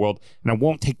midfielders in the world, and I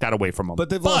won't take that away from them. But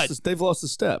they've lost a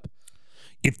step.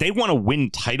 If they want to win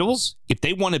titles, if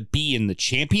they want to be in the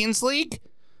Champions League,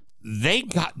 they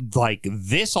got, like,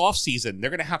 this offseason, they're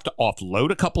going to have to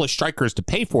offload a couple of strikers to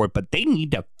pay for it, but they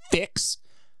need to fix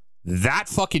that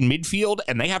fucking midfield,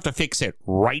 and they have to fix it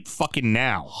right fucking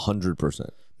now. 100%.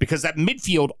 Because that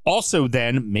midfield also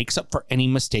then makes up for any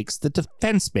mistakes the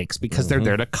defense makes because they're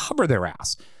there to cover their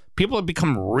ass. People have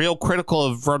become real critical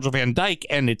of Virgil van Dijk,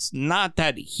 and it's not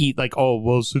that he, like, oh,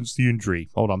 well, since the injury.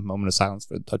 Hold on, moment of silence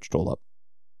for the touch tool up.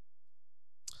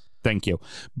 Thank you.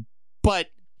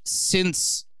 But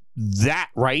since that,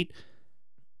 right,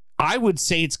 I would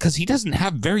say it's because he doesn't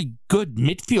have very good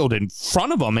midfield in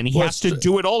front of him, and he has to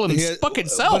do it all fucking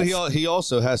self. But he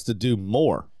also has to do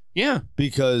more Yeah.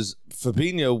 because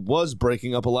Fabinho was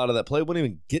breaking up a lot of that play. Wouldn't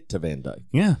even get to Van Dijk.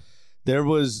 Yeah. There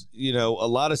was, a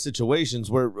lot of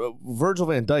situations where Virgil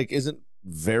van Dijk isn't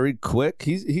very quick.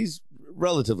 He's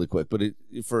relatively quick, but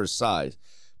for his size.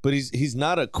 But he's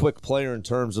not a quick player in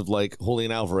terms of like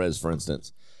Julian Alvarez, for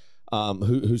instance,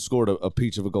 who scored a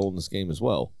peach of a goal in this game as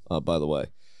well, by the way.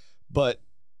 But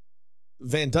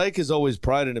Van Dijk has always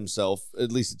prided himself, at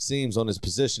least it seems, on his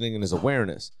positioning and his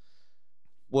awareness.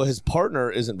 Well, his partner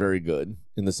isn't very good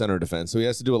in the center defense, so he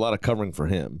has to do a lot of covering for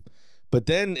him. But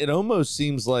then it almost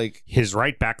seems like His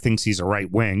right back thinks he's a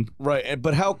right wing. right,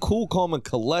 but how cool, calm, and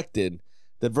collected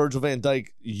that Virgil van Dijk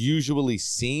usually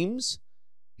seems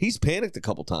he's panicked a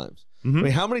couple times. Mhm. I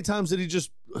mean, how many times did he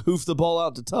just hoof the ball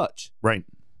out to touch Right.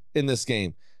 in this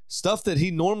game? Stuff that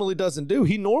he normally doesn't do.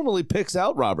 He normally picks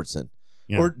out Robertson.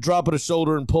 Yeah. Or drop it a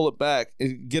shoulder and pull it back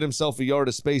and get himself a yard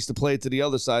of space to play it to the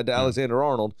other side to Alexander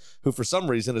Arnold, who for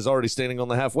some reason is already standing on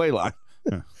the halfway line.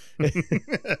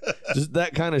 Just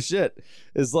that kind of shit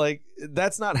is like,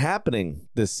 that's not happening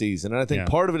this season. And I think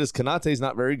part of it is Konate's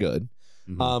not very good.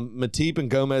 Matip and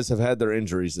Gomez have had their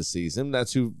injuries this season.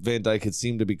 That's who Van Dijk had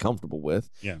seemed to be comfortable with.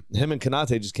 Yeah. Him and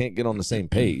Konate just can't get on the same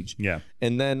page. Yeah.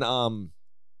 And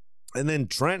then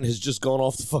Trent has just gone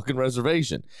off the fucking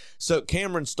reservation. So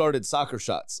Cameron started Soccer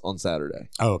Shots on Saturday.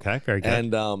 Oh, okay. Very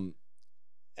good.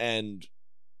 And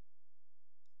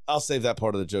I'll save that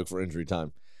part of the joke for injury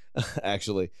time,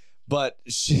 actually. But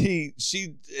she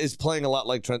is playing a lot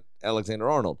like Trent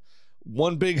Alexander-Arnold.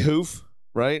 One big hoof,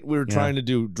 right? We were trying to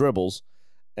do dribbles,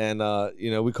 and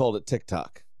we called it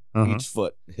tick-tock. Each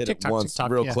foot hit Tick-tock, it once,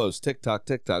 tick-tock, real yeah. close. Tick-tock,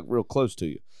 tick-tock, real close to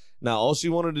you. Now, all she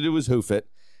wanted to do was hoof it.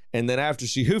 And then after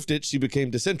she hoofed it, she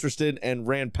became disinterested and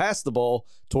ran past the ball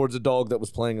towards a dog that was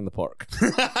playing in the park.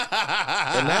 And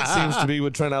that seems to be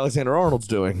what Trent Alexander-Arnold's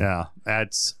doing. Yeah.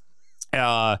 That's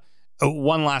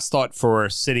one last thought for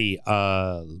City.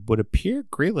 Would appear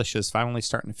Grealish is finally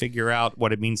starting to figure out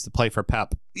what it means to play for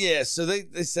Pep. Yeah, so they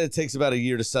said it takes about a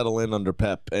year to settle in under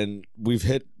Pep. And we've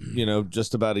hit,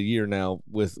 just about a year now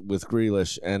with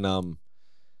Grealish. And a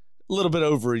little bit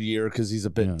over a year because he's a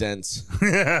bit dense.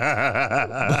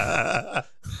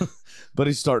 But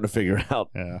he's starting to figure out.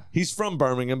 Yeah. He's from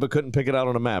Birmingham, but couldn't pick it out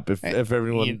on a map if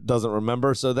everyone doesn't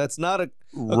remember. So that's not a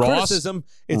criticism.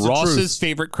 It's Ross's a truth.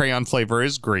 favorite crayon flavor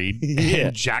is green. Yeah.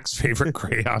 And Jack's favorite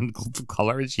crayon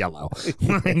color is yellow.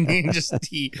 I mean,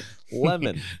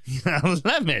 Lemon.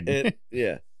 Lemon.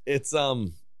 It's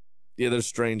they're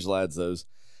strange lads, those.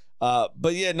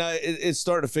 But yeah, no, it's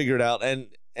starting to figure it out,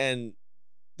 and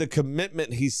the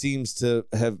commitment he seems to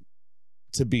have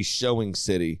to be showing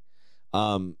City,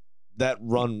 that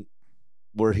run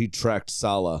where he tracked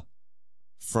Salah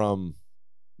from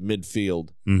midfield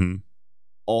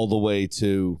all the way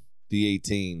to the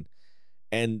 18,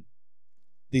 and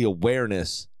the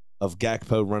awareness of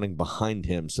Gakpo running behind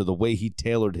him. So the way he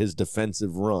tailored his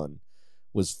defensive run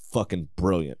was fucking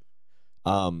brilliant.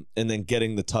 And then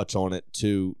getting the touch on it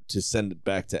to send it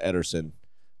back to Ederson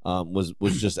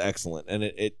was just excellent. And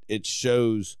it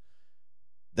shows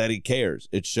that he cares.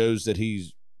 It shows that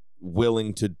he's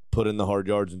willing to put in the hard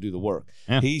yards and do the work.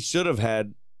 Yeah. He should have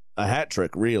had a hat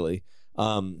trick, really.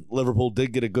 Liverpool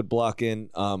did get a good block in,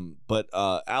 but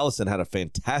Alisson had a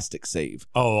fantastic save.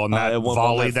 Oh, on that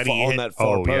volley that he hit on that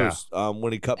far post. Yeah.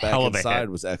 When he cut back inside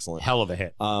was excellent. Hell of a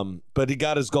hit. But he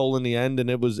got his goal in the end, and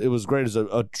it was great as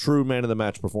a true man of the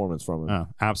match performance from him. Oh,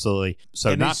 absolutely.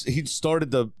 So he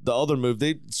started the other move.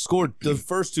 They scored the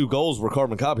first two goals were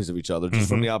carbon copies of each other, just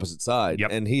from the opposite side.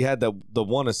 Yep. And he had the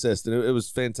one assist, and it was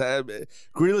fantastic.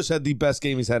 Grealish had the best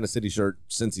game he's had in a City shirt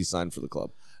since he signed for the club.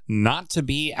 Not to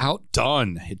be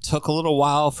outdone. It took a little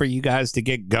while for you guys to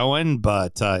get going,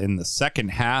 but in the second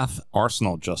half,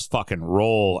 Arsenal just fucking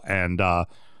roll. And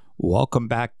welcome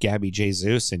back, Gabby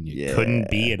Jesus. And you couldn't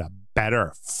be at a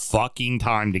better fucking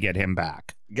time to get him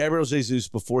back. Gabriel Jesus,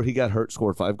 before he got hurt,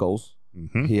 scored 5 goals.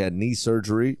 He had knee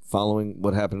surgery following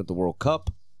what happened at the World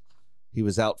Cup. He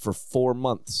was out for 4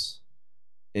 months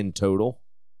in total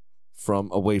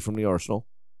away from the Arsenal.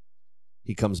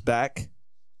 He comes back.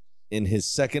 In his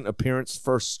second appearance,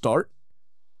 first start,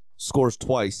 scores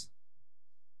twice.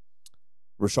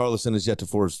 Richarlison is yet to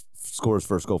score his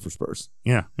first goal for Spurs.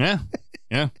 Yeah.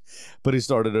 But he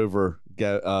started over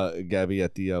Gabby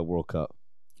at the World Cup.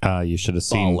 You should have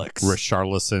seen Bollocks.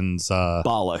 Richarlison's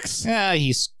bollocks. Yeah,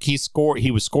 he scored.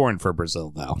 He was scoring for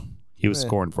Brazil though. He was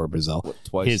scoring for Brazil. What,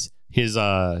 twice? He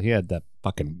had that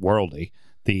fucking worldie.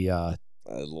 A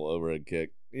little overhead kick.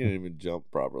 He didn't even jump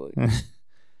properly.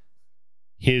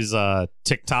 His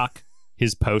TikTok,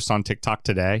 his post on TikTok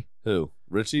today. Who?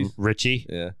 Richie?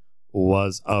 Yeah.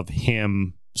 Was of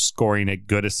him scoring at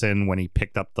Goodison when he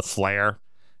picked up the flare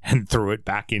and threw it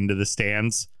back into the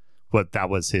stands. But that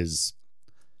was his.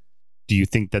 Do you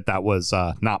think that was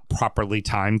not properly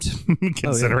timed,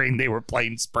 considering they were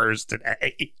playing Spurs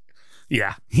today?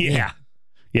 Yeah.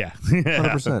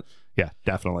 100%. Yeah,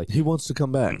 definitely. He wants to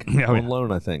come back on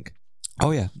loan, I think.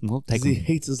 Oh, yeah. We'll take him. He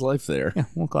hates his life there. Yeah,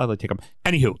 we'll gladly take him.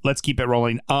 Anywho, let's keep it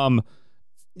rolling.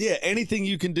 Yeah, anything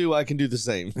you can do, I can do the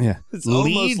same. Yeah. It's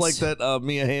almost like that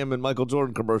Mia Hamm and Michael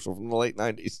Jordan commercial from the late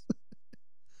 90s.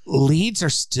 Leeds are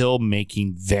still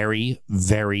making very,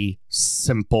 very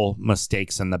simple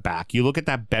mistakes in the back. You look at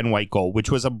that Ben White goal,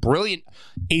 which was a brilliant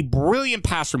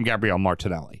pass from Gabriel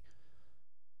Martinelli.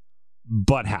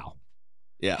 But how?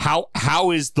 Yeah.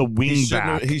 How is the wing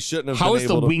back? He shouldn't have. How been is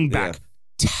the able to- wing back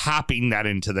tapping that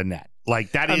into the net?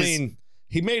 Like that is. I mean,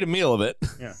 he made a meal of it.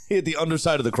 Yeah. He hit the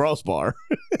underside of the crossbar,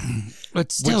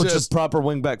 but still, which is just proper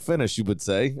wing back finish, you would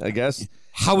say. I guess.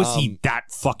 how is he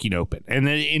that fucking open?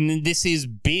 And this has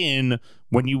been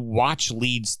when you watch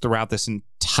Leeds throughout this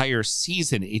entire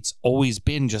season. It's always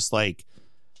been just like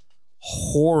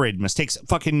horrid mistakes.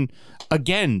 Fucking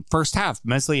again, first half,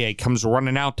 Meslier comes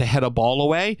running out to head a ball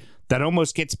away that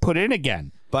almost gets put in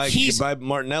again. By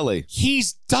Martinelli.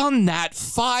 He's done that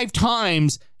 5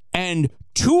 times, and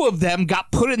 2 of them got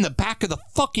put in the back of the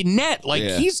fucking net. Like,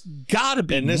 Yeah. he's got to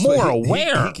be And this more was-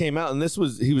 aware. He came out, and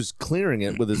he was clearing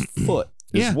it with his foot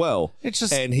Yeah. as well. It's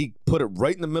just- and he put it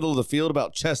right in the middle of the field,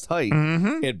 about chest height.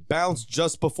 Mhm. It bounced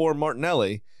just before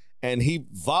Martinelli, and he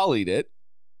volleyed it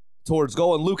towards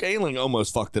goal. And Luke Ayling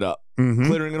almost fucked it up, Mhm.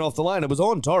 clearing it off the line. It was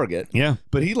on target, Yeah.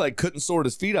 but he couldn't sort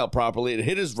his feet out properly. It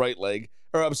hit his right leg,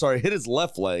 or I'm sorry, hit his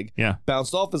left leg. Yeah.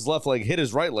 Bounced off his left leg, hit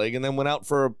his right leg, and then went out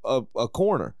for a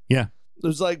corner. Yeah. It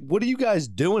was like, what are you guys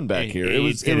doing back here? It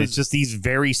was just these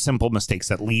very simple mistakes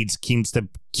that Leeds seems to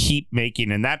keep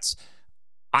making. And that's,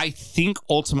 I think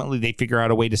ultimately they figure out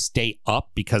a way to stay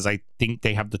up because I think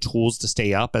they have the tools to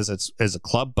stay up as a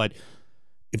club. But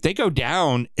if they go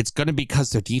down, it's going to be because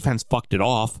their defense fucked it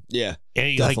off. Yeah,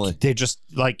 And, definitely. Like, they're just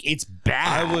like, it's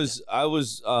bad. I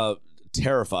was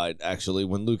terrified actually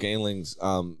when Luke Ayling's,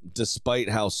 despite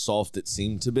how soft it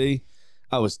seemed to be,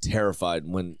 I was terrified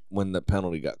when the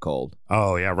penalty got called.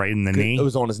 Oh, yeah, right in the knee. It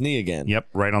was on his knee again. Yep,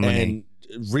 right on the knee.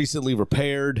 And recently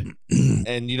repaired,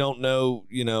 and you don't know,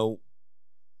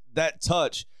 that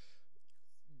touch.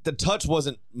 The touch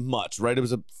wasn't much, right? It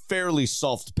was a fairly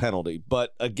soft penalty,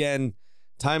 but again,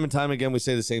 time and time again, we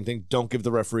say the same thing. Don't give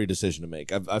the referee a decision to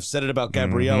make. I've said it about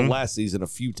Gabriel last season a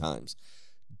few times.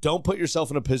 Don't put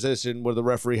yourself in a position where the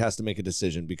referee has to make a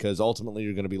decision because ultimately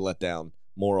you're going to be let down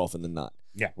more often than not.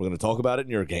 Yeah. We're going to talk about it in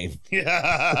your game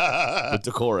Yeah. with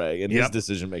Decore and his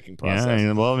decision-making process.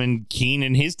 Yeah, well, I mean, Keane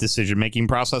and his decision-making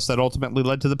process that ultimately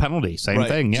led to the penalty. Same Right.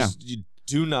 thing, yeah. Just, you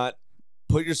do not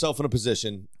put yourself in a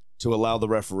position to allow the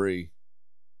referee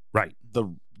Right.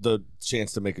 the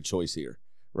chance to make a choice here,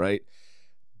 right?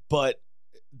 But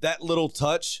that little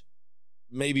touch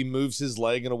maybe moves his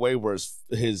leg in a way where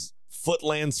his foot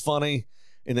lands funny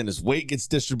and then his weight gets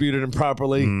distributed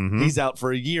improperly. Mhm. He's out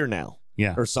for a year now.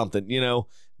 Yeah. Or something,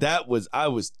 I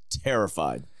was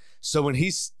terrified. So when he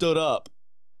stood up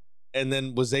and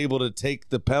then was able to take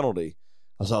the penalty,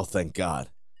 I was, oh, thank God.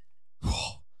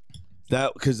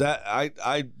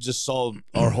 I just saw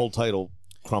our whole title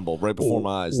crumble right before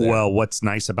my eyes there. Well, what's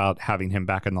nice about having him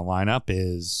back in the lineup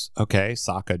is, okay,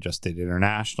 Saka just did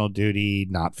international duty,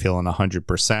 not feeling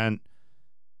 100%.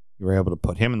 You were able to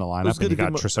put him in the lineup, and you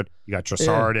got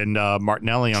Trossard and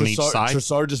Martinelli on each side.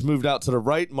 Trossard just moved out to the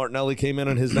right. Martinelli came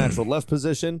in his natural left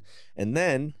position, and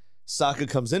then Saka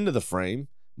comes into the frame.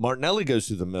 Martinelli goes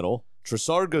through the middle.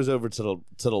 Trossard goes over to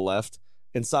the left,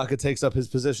 and Saka takes up his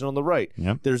position on the right.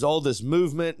 Yep. There's all this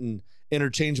movement and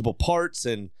interchangeable parts,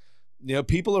 and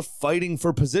people are fighting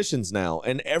for positions now,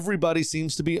 and everybody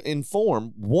seems to be in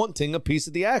form, wanting a piece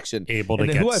of the action. Able to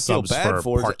And get who I feel subs bad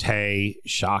for is- Partey,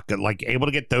 Shaka, like able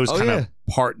to get those Oh, kind yeah.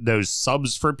 of those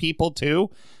subs for people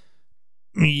too.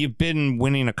 I mean, you've been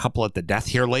winning a couple at the death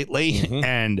here lately, Mhm.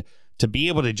 and to be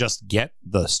able to just get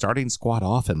the starting squad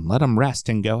off and let them rest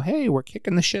and go, hey, we're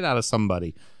kicking the shit out of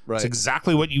somebody. Right. It's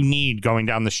exactly what you need going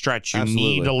down the stretch. You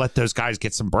Absolutely. need to let those guys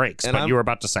get some breaks. And But you were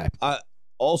about to say,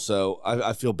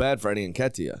 I feel bad for Eddie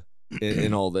Nketiah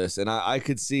in all this, and I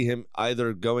could see him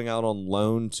either going out on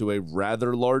loan to a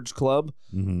rather large club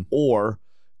or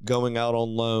going out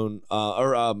on loan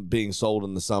or being sold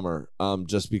in the summer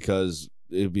just because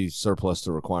it'd be surplus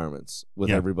to requirements with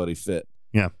Yeah. everybody fit.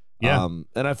 Yeah. And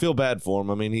I feel bad for him.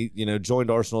 I mean, he joined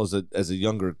Arsenal as a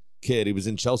younger kid. He was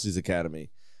in Chelsea's academy,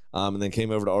 and then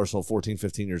came over to Arsenal 14,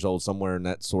 15 years old, somewhere in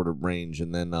that sort of range,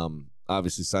 and then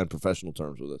obviously signed professional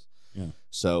terms with us. Yeah.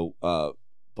 So,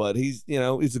 but he's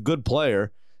a good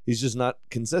player. He's just not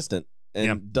consistent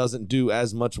and doesn't do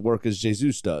as much work as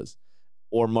Jesus does,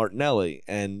 or Martinelli.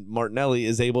 And Martinelli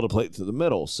is able to play through the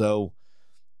middle, so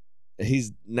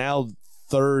he's now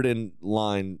third in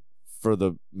line for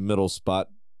the middle spot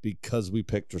because we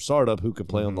picked Trossard up, who can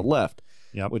play on the left.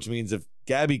 Yep. Which means if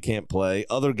Gabby can't play,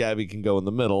 other Gabby can go in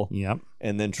the middle. Yep.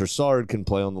 And then Trossard can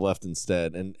play on the left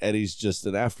instead. And Eddie's just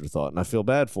an afterthought. And I feel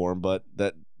bad for him, but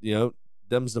that,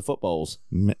 them's the footballs.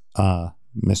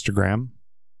 Mr. Graham,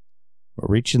 we're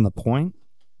reaching the point.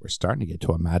 We're starting to get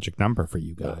to a magic number for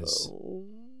you guys.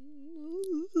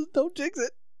 Don't jinx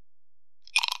it.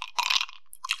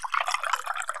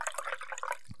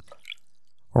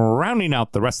 Rounding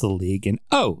out the rest of the league, and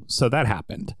so that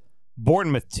happened.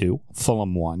 Bournemouth 2,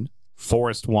 Fulham 1,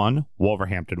 Forest 1,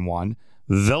 Wolverhampton 1,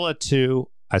 Villa 2.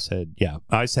 I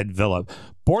said Villa.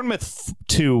 Bournemouth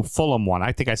 2, Fulham 1.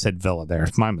 I think I said Villa there.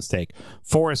 It's my mistake.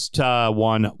 Forest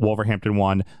 1, Wolverhampton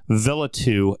 1, Villa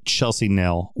 2, Chelsea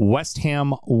 0, West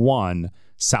Ham 1,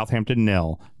 Southampton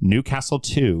 0, Newcastle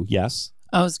 2. Yes.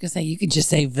 I was going to say, you could just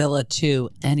say Villa 2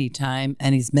 anytime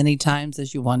and as many times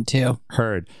as you want to.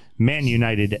 Heard. Man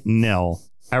United 0,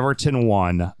 Everton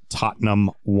 1,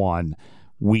 Tottenham 1.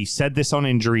 We said this on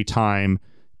Injury Time.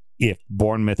 If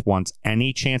Bournemouth wants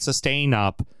any chance of staying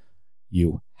up,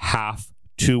 you have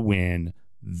to win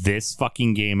this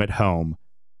fucking game at home.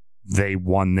 They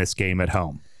won this game at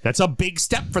home. That's a big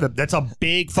step for them. That's a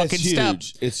big fucking step.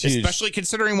 It's huge. Especially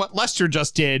considering what Leicester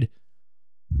just did.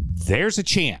 There's a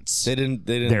chance. They didn't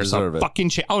There's deserve a it. fucking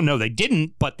chance. Oh, no, they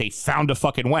didn't, but they found a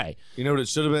fucking way. You know what it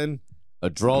should have been? A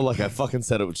draw like I fucking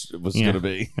said it was going to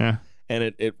be. Yeah.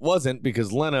 And it wasn't,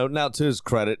 because Leno, now to his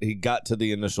credit, he got to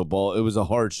the initial ball. It was a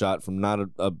hard shot from not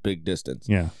a big distance.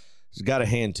 Yeah. He's got a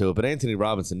hand to it, but Anthony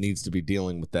Robinson needs to be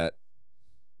dealing with that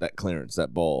clearance,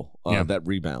 that ball, that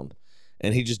rebound.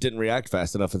 And he just didn't react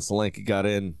fast enough, and Solanke got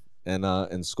in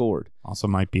and scored. Also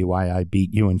might be why I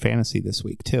beat you in fantasy this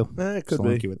week, too. It could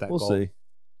Solanke be. with that We'll goal. see.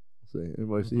 We'll see.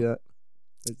 Everybody see that?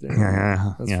 Right there.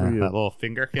 Yeah, That's for you. that little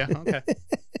finger. Yeah, okay.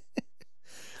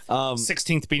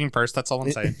 16th beating first, that's all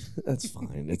I'm saying. That's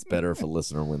fine. It's better if a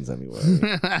listener wins anyway.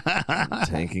 I'm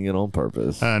tanking it on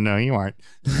purpose. No, you aren't.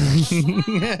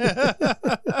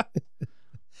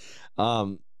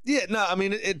 Yeah, no, I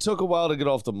mean, it took a while to get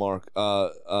off the mark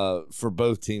for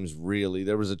both teams, really.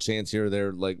 There was a chance here or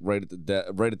there, like right at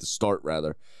the start,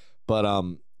 rather. But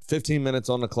 15 minutes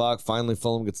on the clock, finally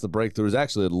Fulham gets the breakthrough. It was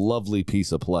actually a lovely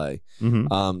piece of play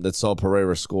that saw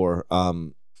Pereira score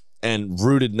and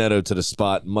rooted Neto to the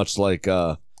spot, much like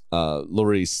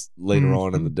Lloris later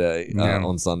on in the day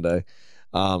on Sunday,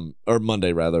 or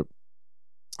Monday, rather.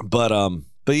 But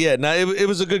yeah, no, it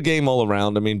was a good game all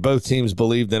around. I mean, both teams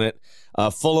believed in it.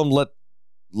 Fulham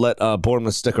let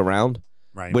Bournemouth stick around,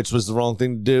 Right. which was the wrong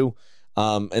thing to do.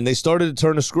 And they started to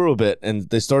turn the screw a bit, and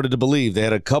they started to believe. They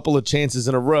had a couple of chances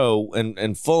in a row,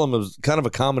 and Fulham was kind of a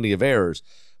comedy of errors,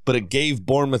 but it gave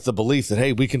Bournemouth the belief that,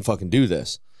 hey, we can fucking do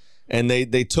this. And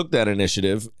they took that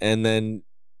initiative and then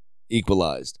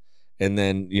equalized. And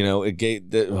then, it gave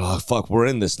we're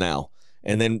in this now.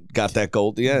 And then got that goal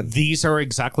at the end. These are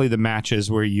exactly the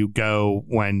matches where you go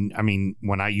when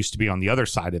I used to be on the other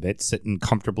side of it, sitting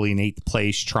comfortably in 8th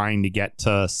place, trying to get to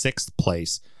 6th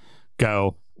place,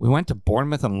 go, we went to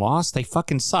Bournemouth and lost. They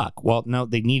fucking suck. Well, no,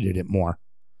 they needed it more.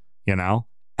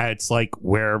 It's like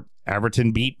where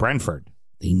Everton beat Brentford.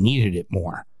 They needed it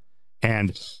more.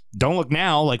 And don't look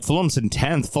now, like Fulham's in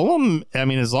 10th. Fulham,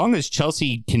 as long as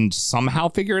Chelsea can somehow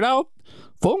figure it out,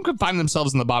 Fulham could find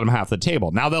themselves in the bottom half of the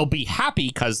table. Now they'll be happy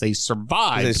because they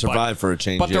survived. They survived for a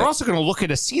change. But they're also going to look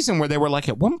at a season where they were like,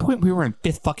 at one point we were in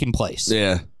 5th fucking place.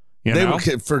 Yeah. They were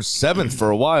for 7th for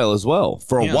a while as well.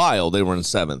 For a while they were in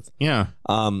 7th. Yeah.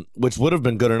 Which would have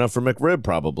been good enough for McRib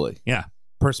probably. Yeah.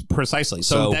 Precisely.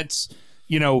 So that's,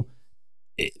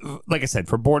 like I said,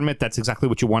 for Bournemouth, that's exactly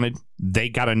what you wanted. They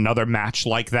got another match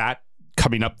like that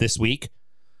coming up this week.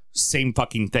 Same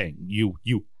fucking thing. You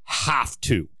have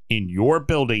to. In your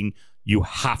building, you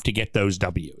have to get those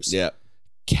W's. Yeah.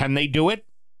 Can they do it?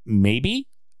 Maybe.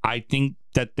 I think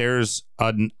that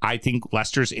I think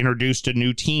Leicester's introduced a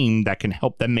new team that can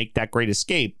help them make that great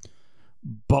escape.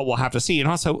 But we'll have to see. And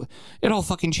also, it all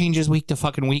fucking changes week to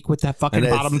fucking week with that fucking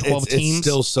bottom 12 teams. It's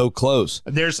still so close.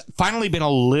 There's finally been a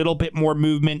little bit more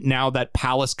movement now that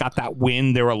Palace got that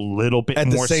win. They're a little bit At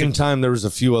more. At the same time, there was a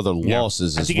few other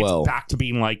losses as well. I think it's back to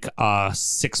being like a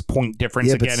 6-point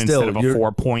difference again instead of a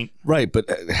 4-point. Right, but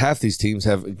half these teams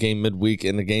have a game midweek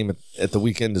and a game at the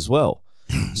weekend as well.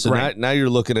 So right. now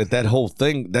you're looking at that whole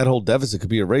thing. That whole deficit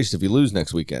could be erased if you lose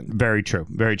next weekend. Very true.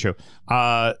 Very true.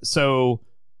 So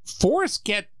Forest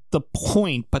get the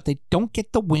point, but they don't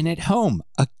get the win at home.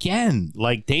 Again,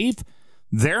 like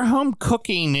their home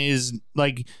cooking is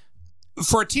like,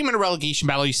 for a team in a relegation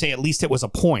battle, you say at least it was a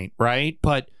point, right?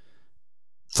 But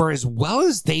for as well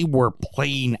as they were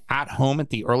playing at home at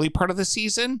the early part of the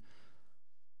season,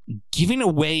 giving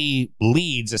away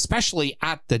leads, especially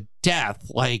at the death,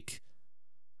 like,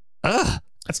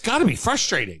 that's got to be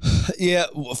frustrating. Yeah,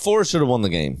 Forest should have won the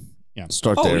game. Yeah.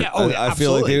 Start there. Yeah. I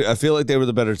feel like they were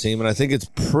the better team, and I think it's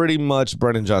pretty much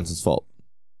Brennan Johnson's fault.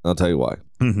 I'll tell you why.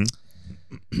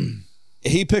 Mm-hmm.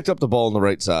 He picked up the ball on the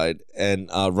right side and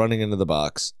running into the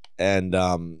box and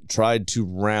tried to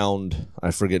round.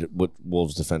 I forget what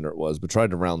Wolves defender it was, but tried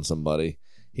to round somebody.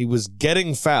 He was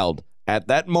getting fouled at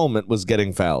that moment was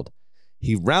getting fouled.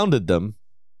 He rounded them,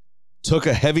 took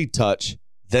a heavy touch,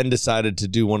 then decided to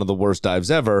do one of the worst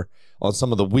dives ever on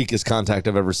some of the weakest contact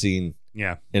I've ever seen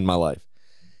in my life.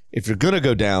 If you're going to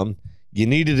go down, you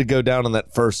needed to go down on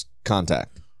that first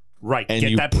contact. Right. And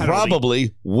get you that penalty.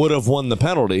 probably would have won the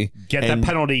penalty. Get that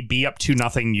penalty, be up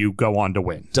 2-0, you go on to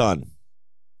win. Done.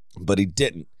 But he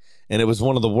didn't. And it was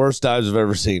one of the worst dives I've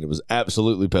ever seen. It was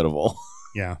absolutely pitiful.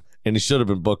 Yeah. And he should have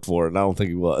been booked for it, and I don't think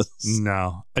he was.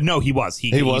 No. No, he was.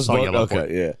 He was saw booked? yellow for it.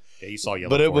 Okay, yeah. Yeah, he saw yellow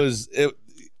But for it.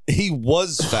 He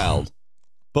was fouled,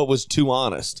 but was too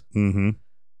honest. Mm-hmm.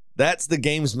 That's the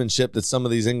gamesmanship that some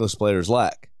of these English players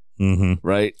lack. Mm-hmm.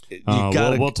 Right?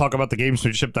 We'll talk about the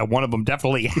gamesmanship that one of them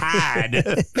definitely had.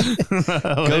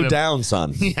 Go down,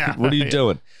 son. Yeah. What are you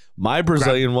doing? My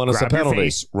Brazilian won us a grab penalty. your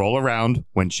face, roll around.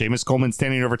 When Seamus Coleman's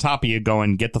standing over top of you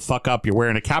going, get the fuck up. You're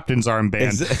wearing a captain's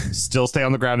armband. Still stay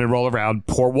on the ground and roll around.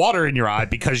 Pour water in your eye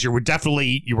because you were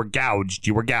gouged.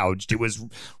 You were gouged. It was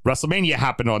WrestleMania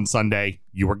happened on Sunday.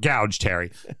 You were gouged,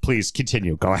 Harry. Please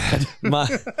continue. Go ahead.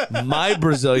 My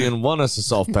Brazilian won us a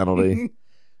soft penalty.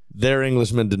 Their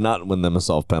Englishman did not win them a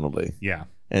soft penalty. Yeah.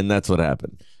 And that's what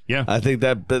happened. Yeah. I think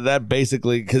that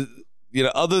basically, because,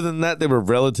 other than that, they were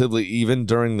relatively even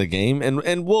during the game.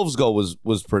 And Wolves' goal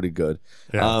was pretty good.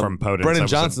 Yeah, from Podence. Brennan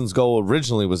Johnson's goal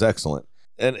originally was excellent.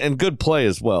 And good play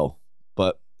as well.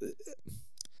 But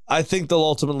I think they'll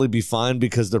ultimately be fine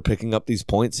because they're picking up these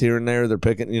points here and there. They're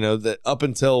picking, that up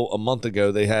until a month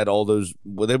ago, they had all those.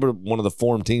 Well, they were one of the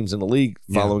form teams in the league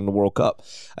following the World Cup.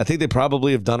 I think they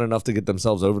probably have done enough to get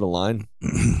themselves over the line.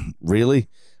 Really?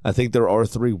 I think there are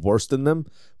 3 worse than them,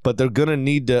 but they're going to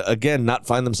need to, again, not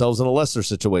find themselves in a lesser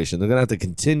situation. They're going to have to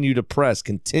continue to press,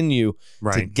 continue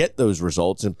to get those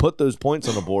results and put those points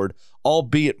on the board,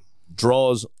 albeit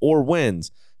draws or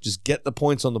wins. Just get the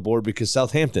points on the board because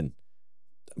Southampton,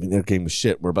 their game was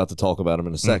shit. We're about to talk about them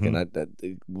in a second.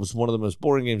 It was one of the most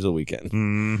boring games of the weekend.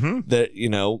 Mm-hmm. That,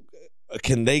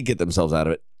 can they get themselves out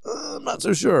of it? I'm not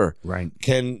so sure. Right.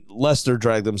 Can Leicester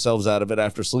drag themselves out of it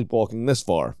after sleepwalking this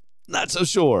far? Not so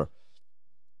sure.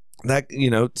 That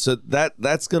so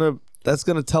that's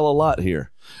gonna tell a lot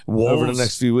here over the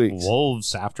next few weeks.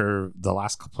 Wolves, after the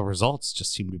last couple of results,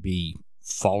 just seem to be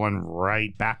falling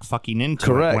right back fucking into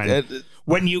Correct. it.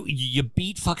 When you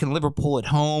beat fucking Liverpool at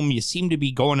home, you seem to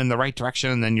be going in the right direction,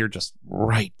 and then you're just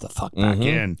right the fuck back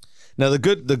in. Now the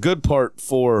good part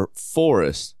for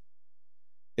Forest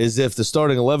is if the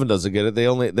starting 11 doesn't get it,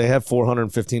 they have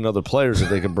 415 other players that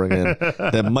they can bring in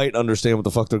that might understand what the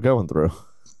fuck they're going through.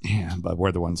 Yeah, but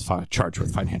we're the ones charged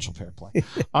with financial fair play.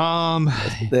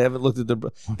 They haven't looked at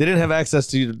they didn't have access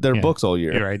to their books all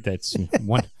year. You're right. That's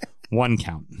one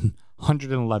count.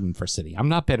 111 for City. I'm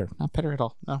not bitter. Not bitter at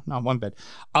all. No, not one bit.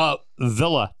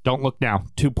 Villa, don't look now.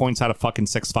 2 points out of fucking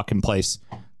 6th fucking place.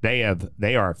 They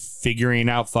are figuring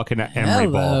out fucking Emery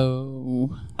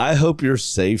ball. I hope you're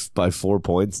safe by 4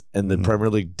 points and then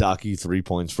Premier League dock you 3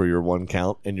 points for your 1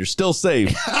 count and you're still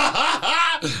safe.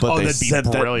 But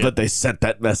they sent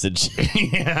that message. Because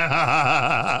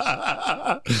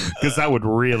that would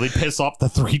really piss off the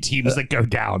 3 teams that go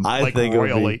down. I think royally.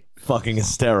 it would be fucking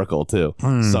hysterical too.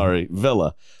 Sorry,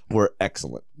 Villa were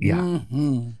excellent. Yeah.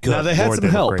 Now they had some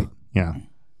help. Great. Yeah.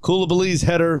 Koulibaly's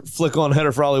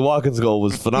flick-on-header for Ollie Watkins' goal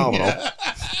was phenomenal.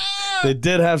 They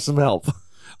did have some help.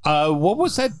 What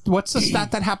was that? What's the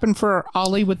stat that happened for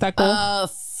Ollie with that goal?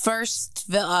 First,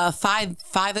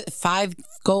 5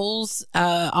 goals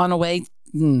on away.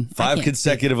 5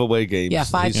 consecutive away games. Yeah,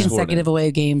 5 consecutive away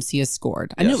games he has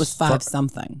scored. I knew it was 5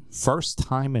 something. First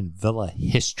time in Villa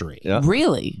history. Yeah.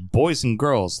 Really? Boys and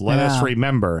girls, let us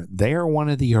remember, they are one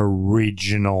of the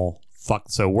original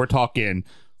So we're talking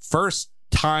first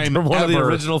time One ever. of the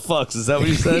original fucks. Is that what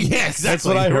you said? Yeah, exactly. That's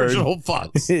what I heard. Original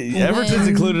fucks. Everton's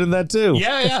included in that too.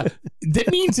 Yeah. That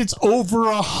means it's over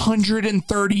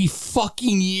 130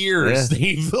 fucking years. Yeah.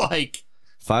 They've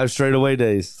 5 straight away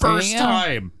days. first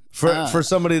time. For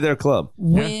somebody their club.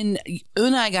 When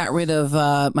Unai got rid of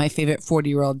my favorite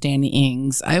 40-year-old Danny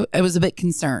Ings, I was a bit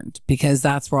concerned because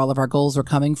that's where all of our goals were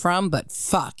coming from. But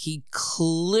fuck, he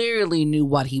clearly knew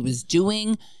what he was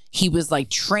doing. He was like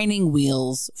training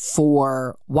wheels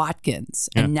for Watkins.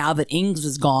 And now that Ings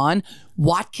was gone,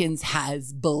 Watkins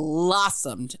has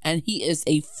blossomed and he is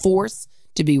a force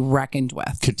to be reckoned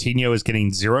with. Coutinho is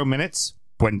getting 0 minutes.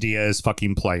 Buendia is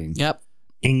fucking playing. Yep.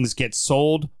 Ings gets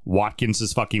sold. Watkins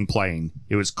is fucking playing.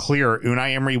 It was clear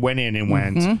Unai Emery went in and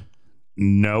went,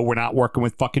 no, we're not working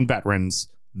with fucking veterans.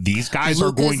 These guys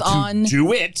are going to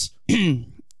do it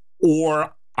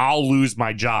or I'll lose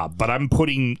my job. But I'm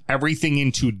putting everything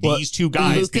into these 2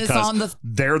 guys because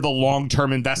they're the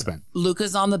long-term investment.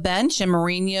 Luka's on the bench and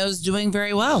Mourinho's doing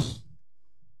very well.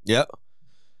 Yep.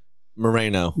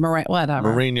 Moreno.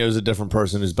 Whatever. Mourinho's a different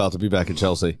person who's about to be back at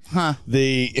Chelsea. Huh.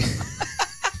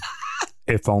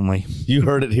 If only. You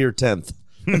heard it here 10th.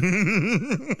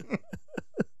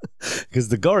 Because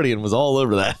the Guardian was all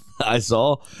over that. I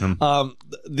saw.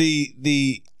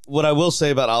 What I will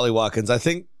say about Ollie Watkins, I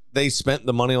think they spent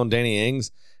the money on Danny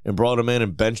Ings and brought him in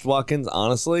and benched Watkins.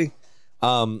 Honestly,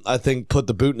 I think put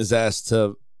the boot in his ass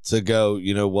to go.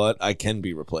 You know what? I can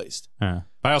be replaced.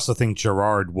 I also think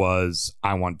Gerard was,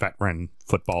 I want veteran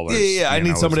footballers. Yeah. I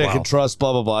need somebody I can trust.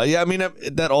 Blah blah blah. Yeah, I mean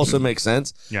that also makes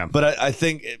sense. Yeah, but I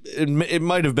think it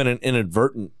might have been an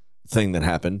inadvertent thing that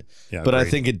happened. Yeah, but agreed. I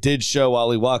think it did show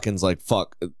Ollie Watkins like,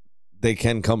 fuck, they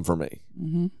can come for me.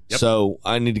 Mm-hmm. Yep. So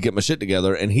I need to get my shit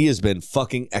together, and he has been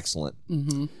fucking excellent.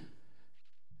 Mm-hmm.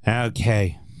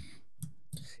 Okay.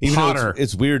 Even Potter. though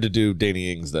it's weird to do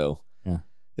Danny Ings, though. Yeah.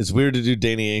 It's weird to do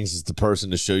Danny Ings as the person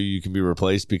to show you can be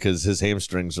replaced because his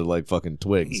hamstrings are like fucking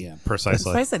twigs. Yeah, That's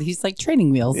precisely. why I said he's like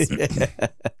training wheels.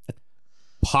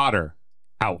 Potter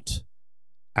out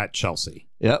at Chelsea.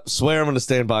 Yep. Swear I'm going to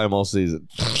stand by him all season.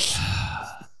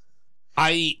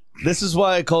 This is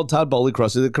why I called Todd Bowley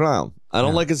Krusty the Clown. I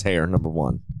don't like his hair, number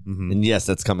one. Mhm. And yes,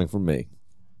 that's coming from me.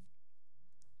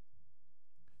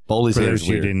 Bowley's For hair those is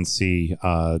who weird. didn't see,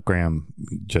 Graham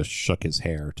just shook his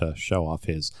hair to show off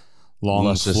his long,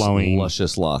 Luscious, flowing,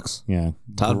 luscious locks. yeah,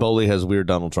 Todd Bowley has weird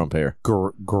Donald Trump hair.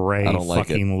 gray, I don't like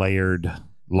fucking layered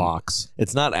locks.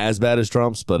 It's not as bad as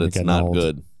Trump's, but You're it's getting not old.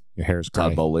 good. Your hair's gray.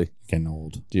 Todd Bowley. You're getting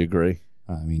old. Do you agree?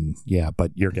 I mean, yeah,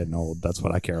 but you're getting old. That's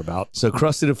what I care about. So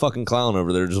Krusty the fucking clown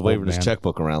over there just waving his man.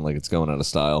 checkbook around like it's going out of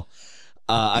style.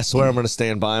 I swear I'm going to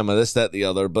stand by him. This, that, the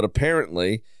other. But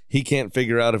apparently he can't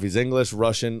figure out if he's English,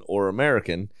 Russian, or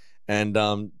American,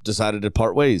 and decided to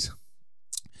part ways.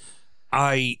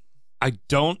 I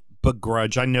don't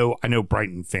begrudge. I know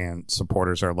Brighton fan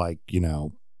supporters are like,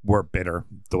 we're bitter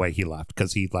the way he left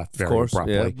because he left very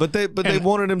abruptly. Yeah. But they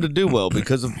wanted him to do well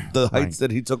because of the heights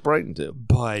that he took Brighton to.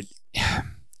 But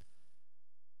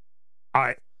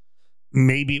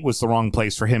maybe it was the wrong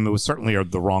place for him. It was certainly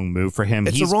the wrong move for him.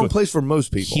 It's the wrong place for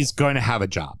most people. He's going to have a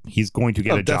job. He's going to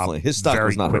get a definitely. job. His stock very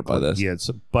was not hurt by quickly. this.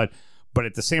 Yeah, but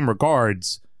at the same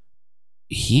regards,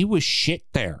 he was shit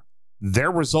there.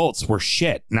 Their results were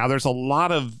shit. Now there's a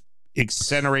lot of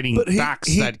exonerating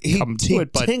facts that come to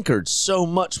it, but tinkered so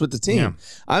much with the team. Yeah.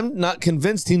 I'm not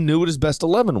convinced he knew what his best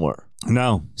 11 were.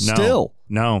 no, not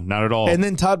at all. And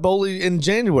then Todd Bowley in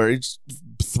January just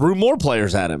threw more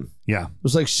players at him. yeah, It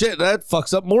was like, shit, that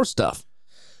fucks up more stuff.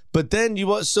 But then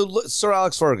Sir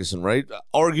Alex Ferguson, right?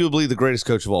 Arguably the greatest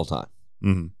coach of all time.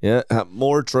 hmm Yeah, have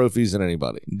more trophies than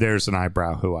anybody. there's an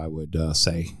eyebrow who I would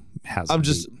say has. I'm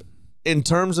just, in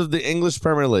terms of the English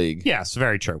Premier League, yes,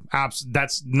 very true.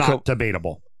 That's not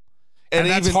debatable. And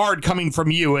that's even, hard coming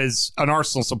from you as an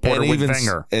Arsenal supporter with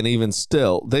Wenger. And even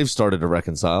still, they've started to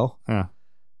reconcile. Yeah.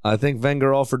 I think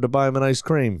Wenger offered to buy him an ice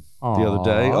cream the other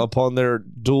day Aw. upon their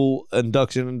dual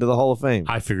induction into the Hall of Fame.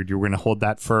 I figured you were going to hold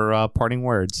that for parting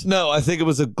words. No, I think it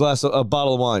was a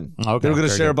bottle of wine. Okay, they were going to very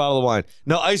share a good. bottle of wine.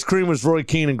 No, ice cream was Roy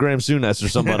Keane and Graham Souness or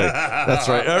somebody. That's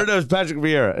right. Or no, it was Patrick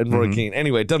Vieira and Roy Keane.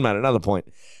 Anyway, it doesn't matter. Another point.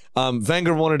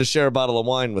 Wenger wanted to share a bottle of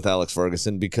wine with Alex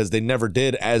Ferguson because they never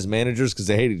did as managers because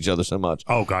they hated each other so much.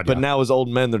 Oh, God, But yeah. now as old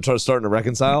men, they're starting to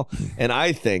reconcile. And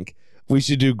I think we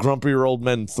should do Grumpier Old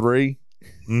Men 3.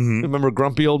 Mhm. Remember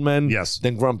Grumpy Old Men? Yes.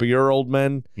 Then Grumpier Old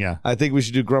Men? Yeah. I think we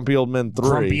should do Grumpy Old Men 3.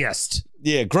 Grumpiest.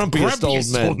 Yeah, grumpiest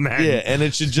old men. Yeah, and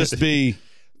it should just be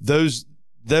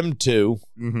them two,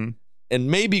 Mm-hmm. and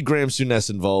maybe Graham Souness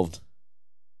involved,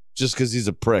 just because he's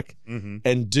a prick, Mm-hmm.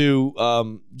 and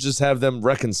just have them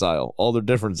reconcile all their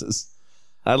differences.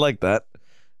 I like that.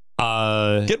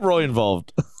 Get Roy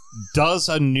involved. Does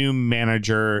a new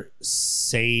manager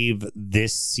save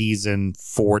this season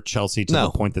for Chelsea to No,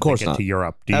 the point that of course they get not. to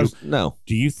Europe? No.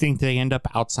 Do you think they end up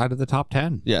outside of the top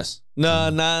 10? Yes.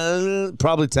 No.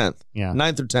 Probably 10th. Yeah.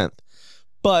 9th or 10th.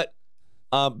 But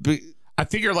I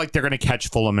figure like they're going to catch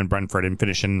Fulham and Brentford and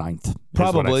finish in 9th.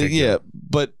 probably, yeah.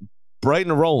 But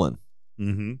Brighton are rolling.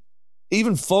 Mm-hmm.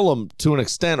 Even Fulham, to an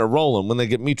extent, are rolling when they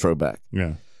get Mitro back.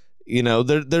 Yeah. You know,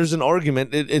 there's an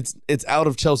argument. It's out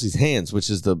of Chelsea's hands, which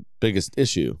is the biggest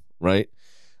issue, right?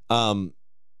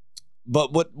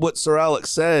 But what Sir Alex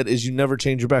said is you never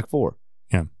change your back four.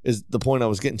 Yeah. Is the point I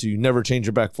was getting to. You never change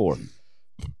your back four.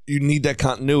 You need that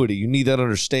continuity. You need that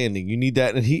understanding. You need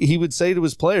that. And he would say to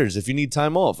his players, if you need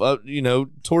time off,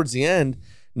 towards the end,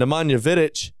 Nemanja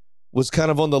Vidic was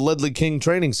kind of on the Ledley King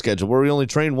training schedule where he only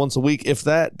trained once a week, if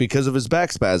that, because of his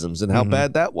back spasms and how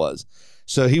bad that was.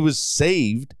 So he was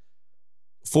saved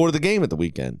for the game at the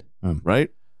weekend, right?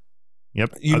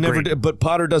 Yep. You never Agreed. did, but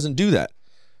Potter doesn't do that.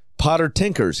 Potter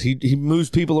tinkers. He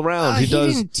moves people around. He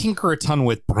didn't tinker a ton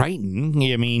with Brighton.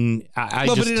 I mean,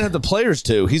 but he didn't have the players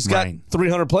to. He's got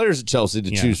 300 players at Chelsea to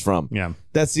choose from. Yeah.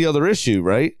 That's the other issue,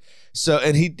 right? So,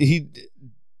 and he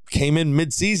came in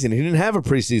mid-season. He didn't have a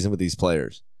preseason with these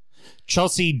players.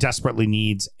 Chelsea desperately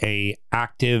needs a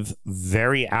active,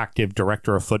 very active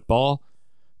director of football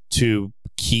to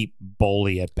keep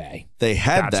Bowley at bay.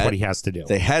 That's what he has to do.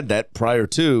 They had that prior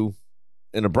to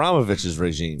in Abramovich's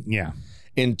regime. Yeah.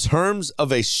 In terms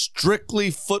of a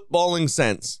strictly footballing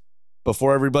sense,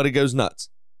 before everybody goes nuts,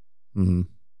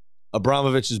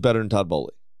 Abramovich is better than Todd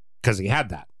Bowley. Because he had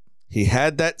that. He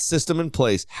had that system in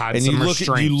place. And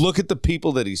you look at the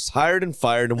people that he's hired and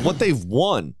fired and what they've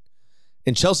won.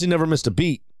 And Chelsea never missed a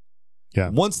beat. Yeah.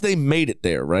 Once they made it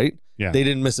there, right? Yeah. They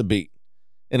didn't miss a beat.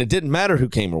 And it didn't matter who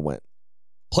came or went.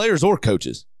 Players or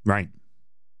coaches. Right.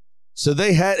 So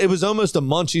it was almost a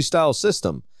Monchi style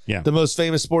system. Yeah. The most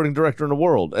famous sporting director in the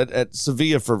world at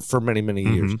Sevilla for many, many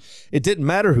years. It didn't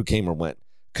matter who came or went,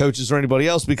 coaches or anybody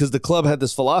else, because the club had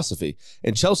this philosophy.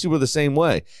 And Chelsea were the same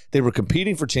way. They were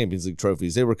competing for Champions League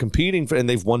trophies. They were competing for, and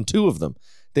they've won 2 of them.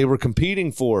 They were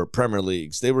competing for Premier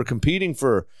Leagues. They were competing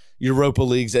for Europa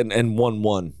Leagues and won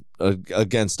 1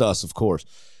 against us, of course.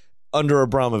 Under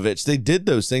Abramovich, they did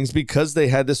those things because they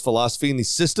had this philosophy and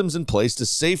these systems in place to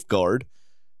safeguard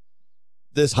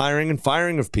this hiring and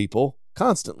firing of people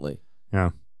constantly.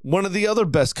 Yeah. One of the other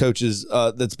best coaches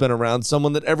that's been around,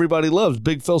 someone that everybody loves,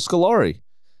 Big Phil Scolari.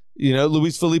 You know,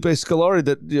 Luis Felipe Scolari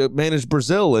that managed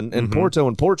Brazil and Porto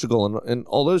and Portugal and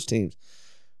all those teams.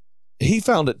 He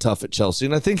found it tough at Chelsea,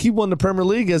 and I think he won the Premier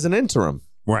League as an interim.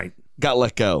 Right. Got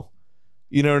let go.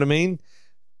 You know what I mean?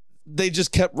 They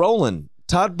just kept rolling.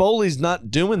 Todd Bowley's not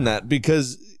doing that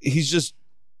because he's just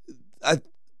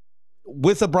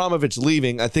with Abramovich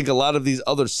leaving, I think a lot of these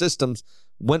other systems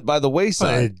went by the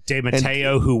wayside. De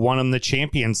Matteo, who won him the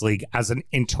Champions League as an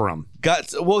interim. Got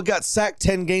sacked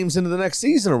 10 games into the next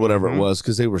season or whatever it was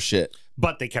because they were shit.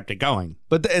 But they kept it going.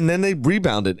 And then they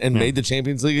rebounded and made the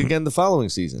Champions League again the following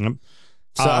season. Yep.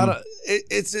 So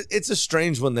it's a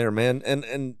strange one there, man.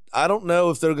 And I don't know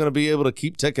if they're going to be able to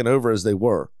keep ticking over as they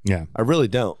were. Yeah. I really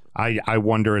don't. I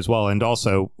wonder as well. And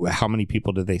also, how many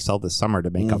people did they sell this summer to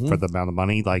make up for the amount of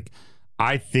money? Like,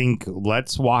 I think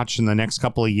let's watch in the next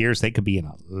couple of years. They could be in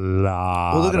a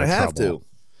lot. Well, they're going to have trouble.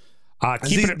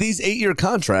 to. These 8-year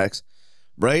contracts,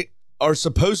 right, are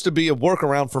supposed to be a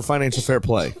workaround for financial fair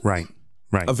play. Right.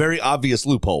 A very obvious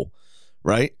loophole,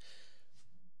 right?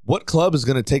 What club is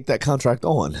going to take that contract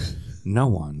on? No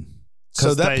one.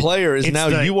 So that player is now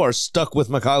you are stuck with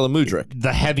Mikhailo Mudryk.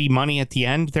 The heavy money at the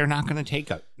end, they're not going to take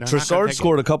it. Trossard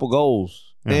scored a couple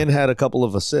goals and had a couple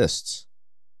of assists.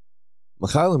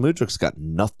 Mikhailo Mudryk's got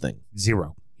nothing.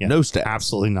 0. Yeah. No stats.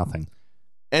 Absolutely nothing.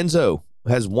 Enzo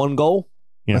has 1 goal,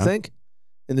 I think,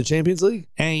 in the Champions League.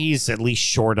 And he's at least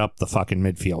shored up the fucking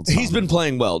midfield. He's been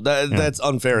playing well. That's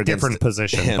unfair against different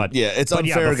position, him. but it's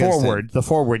unfair against him. The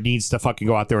forward needs to fucking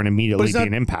go out there and immediately be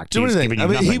an impact. Do anything. I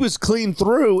mean, he was clean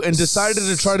through and decided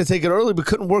to try to take it early, but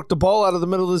couldn't work the ball out of the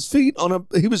middle of his feet.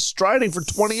 He was striding for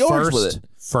 20 yards with it.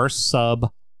 First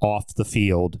sub off the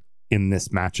field in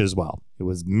this match as well. It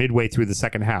was midway through the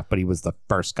second half, but he was the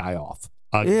first guy off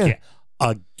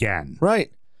again.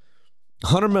 Right.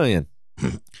 100 million.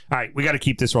 All right, we got to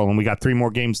keep this rolling. We got 3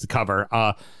 more games to cover.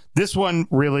 This one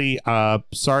really,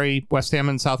 sorry, West Ham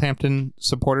and Southampton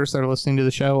supporters that are listening to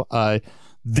the show.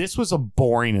 This was a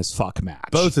boring as fuck match.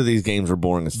 Both of these games were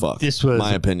boring as fuck. This was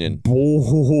my opinion.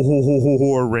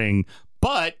 Boring.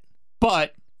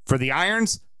 But for the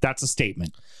Irons, that's a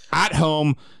statement. At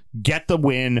home, get the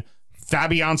win.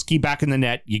 Fabianski back in the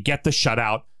net. You get the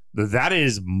shutout. That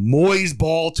is Moyes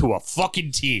ball to a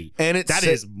fucking T. And that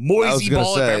is Moisey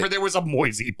ball if ever there was a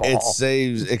Moisey ball.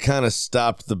 It kind of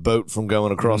stopped the boat from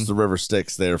going across the river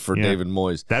Styx there for David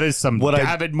Moyes. That is some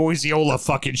David Moiseola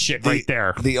fucking shit right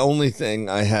there. The only thing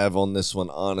I have on this one,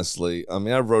 honestly, I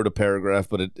mean, I wrote a paragraph,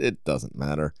 but it doesn't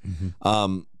matter.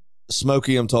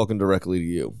 Smokey, I'm talking directly to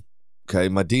you. Okay,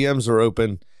 my DMs are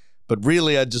open. But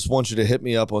really, I just want you to hit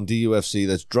me up on DUFC.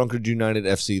 That's Drunkard United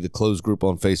FC, the closed group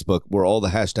on Facebook, where all the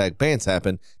hashtag bans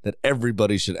happen that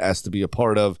everybody should ask to be a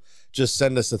part of. Just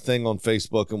send us a thing on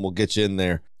Facebook, and we'll get you in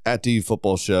there at DU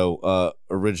Football Show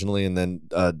originally, and then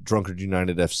Drunkard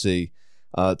United FC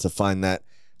to find that.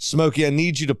 Smokey, I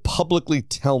need you to publicly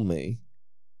tell me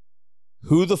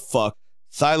who the fuck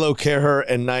Thilo Kehrer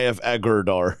and Nayef Aguerd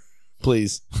are,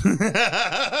 please.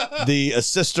 The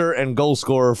assister and goal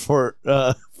scorer for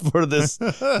this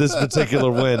particular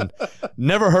win.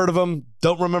 Never heard of them.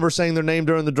 Don't remember saying their name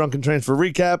during the Drunken Transfer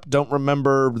recap. Don't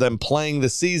remember them playing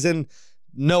this season.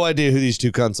 No idea who these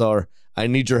two cunts are. I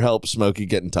need your help, Smokey.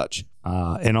 Get in touch.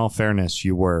 In all fairness,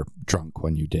 you were drunk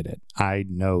when you did it. I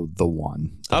know the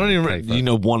one. I don't even. You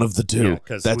know, one of the two.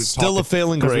 Yeah, That's still a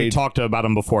failing We grade. talked about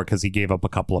him before because he gave up a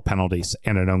couple of penalties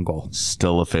and an own goal.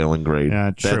 Still a failing grade.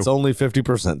 Yeah, true. That's only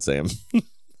 50%, Sam.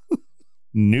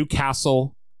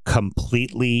 Newcastle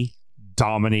completely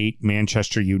dominate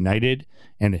Manchester United,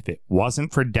 and if it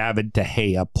wasn't for David De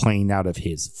Gea playing out of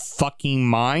his fucking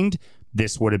mind,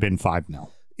 this would have been 5-0.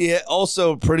 Yeah,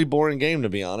 also a pretty boring game, to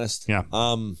be honest. Yeah.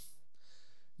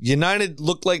 United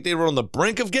looked like they were on the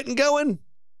brink of getting going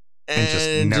And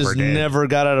just never never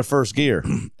did. got out of first gear,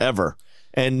 ever.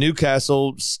 And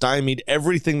Newcastle stymied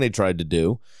everything they tried to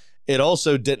do. It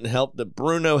also didn't help that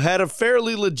Bruno had a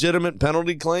fairly legitimate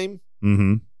penalty claim,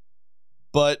 Mm-hmm.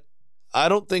 but I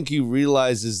don't think he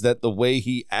realizes that the way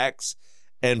he acts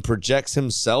and projects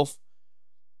himself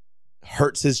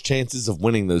hurts his chances of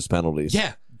winning those penalties.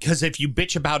 Yeah, because if you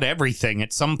bitch about everything,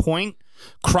 at some point,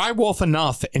 cry wolf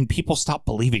enough and people stop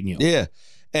believing you. Yeah.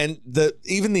 And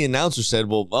even the announcer said,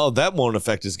 well, that won't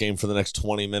affect his game for the next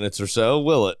 20 minutes or so,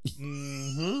 will it?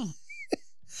 Mm-hmm.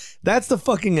 That's the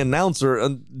fucking announcer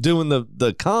doing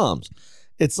the comms.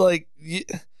 It's like,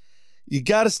 you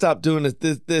got to stop doing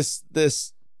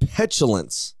this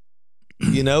petulance.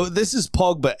 You know, this is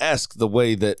Pogba-esque, the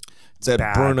way that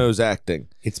bad. Bruno's acting.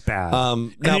 It's bad. Now,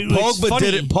 it was Pogba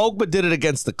funny. did it. Pogba did it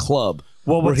against the club,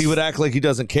 Well, where what's- he would act like he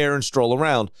doesn't care and stroll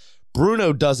around.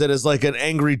 Bruno does it as like an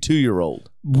angry 2-year-old.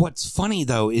 What's funny,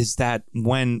 though, is that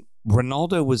when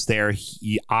Ronaldo was there,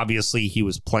 he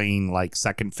was playing like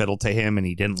second fiddle to him, and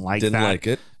he didn't like Didn't that. like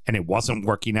it. And it wasn't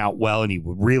working out well, and he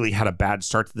really had a bad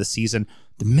start to the season.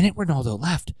 The minute Ronaldo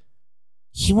left,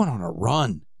 he went on a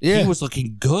run. Yeah. He was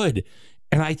looking good.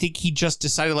 And I think he just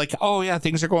decided, like, oh, yeah,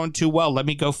 things are going too well. Let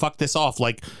me go fuck this off.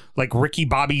 Like Ricky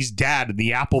Bobby's dad in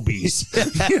the Applebee's.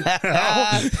 You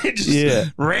know? He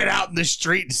just ran out in the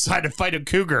street and decided to fight a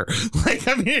cougar. Like,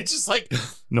 I mean, it's just like,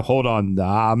 no, hold on.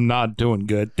 I'm not doing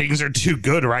good. Things are too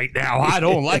good right now. I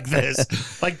don't like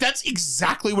this. Like, that's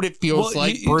exactly what it feels Well,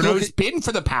 like you Bruno's look at- been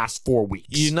for the past 4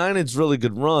 weeks. United's really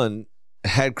good run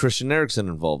had Christian Eriksen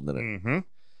involved in it. Mm-hmm.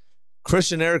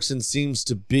 Christian Eriksen seems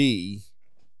to be,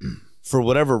 for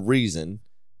whatever reason,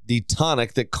 the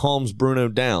tonic that calms Bruno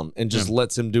down and just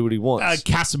lets him do what he wants.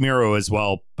 Casemiro as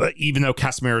well, but even though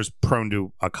Casemiro is prone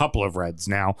to a couple of reds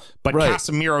now, but Right.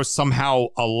 Casemiro somehow,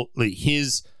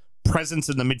 his presence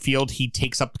in the midfield, he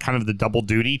takes up kind of the double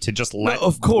duty to just let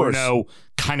of course. Bruno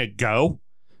kind of go.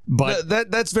 But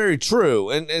that's very true.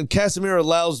 And Casemiro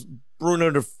allows Bruno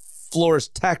to flourish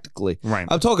tactically. Right.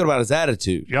 I'm talking about his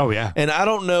attitude. Oh, yeah. And I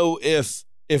don't know if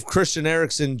Christian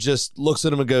Eriksen just looks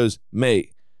at him and goes,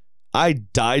 mate, I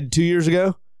died 2 years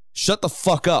ago. Shut the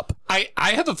fuck up. I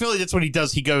have a feeling that's what he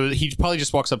does. He probably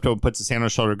just walks up to him, puts his hand on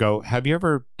his shoulder, go, have you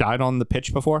ever died on the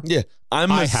pitch before? Yeah.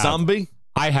 I'm I a have. zombie.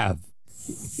 I have.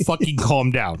 Fucking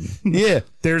calm down. Yeah.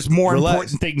 There's more Relax.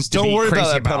 important things to Don't be worry crazy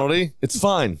about that penalty. It's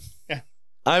fine. Yeah.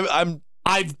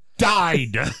 I've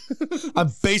Died.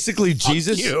 I'm basically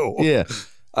Jesus. you. Yeah.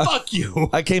 Fuck you.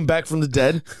 I came back from the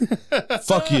dead.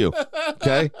 Fuck you.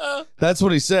 Okay? That's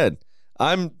what he said.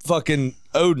 I'm fucking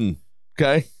Odin.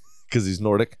 Okay? Because he's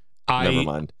Nordic. Never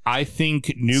mind. I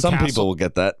think Newcastle. Some people will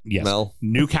get that. Yes. Mel.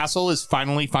 Newcastle is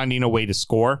finally finding a way to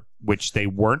score, which they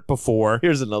weren't before.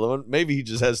 Here's another one. Maybe he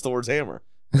just has Thor's hammer.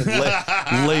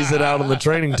 And lays it out on the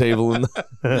training table. And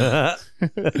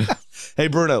hey,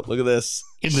 Bruno, look at this.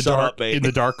 In the Shut dark, up, mate. in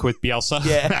the dark with Bielsa.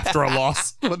 Yeah. After a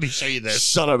loss. Let me show you this.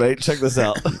 Shut up, mate. Check this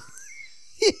out.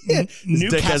 His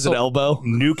dick has an elbow.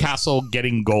 Newcastle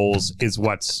getting goals is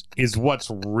what's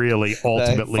really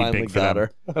ultimately I finally big for got them.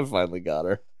 her. I finally got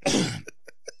her.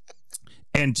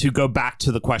 And to go back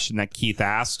to the question that Keith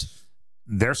asked,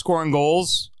 they're scoring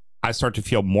goals. I start to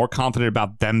feel more confident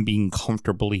about them being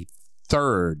comfortably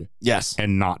third Yes.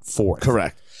 and not fourth.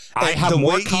 Correct. I And have the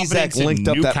more way confidence Isak linked in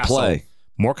up that Newcastle. play.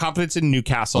 More confidence in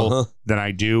Newcastle Uh-huh. than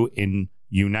I do in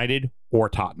United or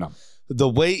Tottenham. The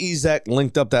way Isak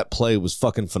linked up that play was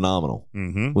fucking phenomenal.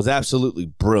 Mm-hmm. Was absolutely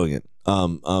brilliant.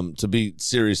 To be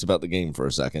serious about the game for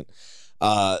a second,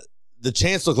 the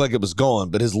chance looked like it was gone,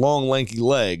 but his long, lanky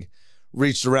leg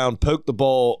reached around, poked the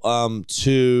ball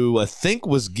to I think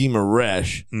was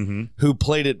Guimaraes, Mm-hmm. who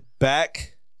played it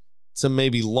back to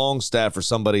maybe Longstaff or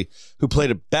somebody who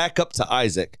played it back up to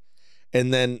Isaac,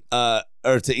 and then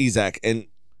or to Isak, and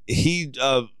he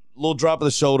little drop of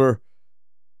the shoulder,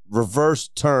 reverse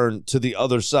turn to the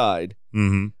other side.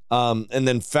 Mm-hmm. And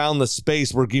then found the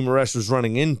space where Guimaraes was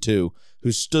running into,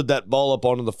 who stood that ball up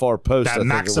onto the far post. I That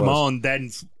think it was. Maximon then,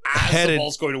 as Headed- the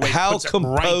ball's going away, how puts it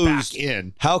right back composed-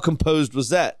 in. How composed was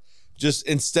that? Just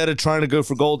instead of trying to go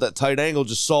for goal at that tight angle,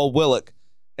 just saw Willock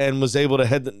and was able to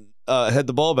head had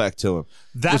the ball back to him.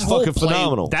 That was whole fucking play,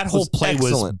 phenomenal. That whole play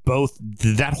excellent.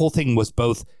 that whole thing was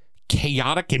both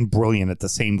chaotic and brilliant at the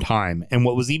same time. And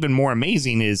what was even more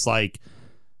amazing is like,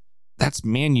 that's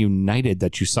Man United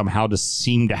that you somehow just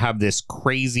seem to have this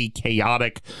crazy,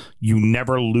 chaotic, you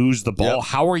never lose the ball. Yep.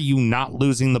 How are you not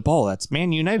losing the ball? That's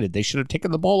Man United. They should have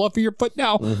taken the ball off of your foot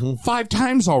now 5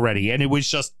 times already. And it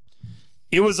was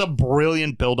a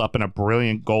brilliant build-up and a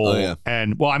brilliant goal. Oh, yeah.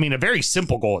 And, well, I mean, a very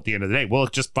simple goal at the end of the day. Well,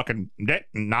 just fucking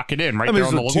knock it in right there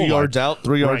on the 2 goal yards line. out,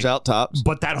 3 yards Right. out tops.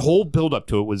 But that whole build-up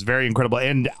to it was very incredible.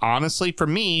 And honestly, for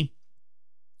me,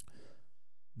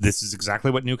 this is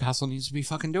exactly what Newcastle needs to be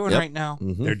fucking doing right now.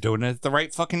 Mhm. They're doing it at the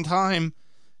right fucking time.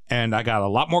 And I got a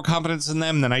lot more confidence in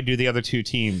them than I do the other two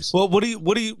teams. Well, what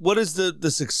is the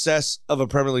success of a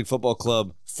Premier League football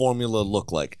club formula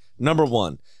look like? Number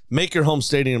one, make your home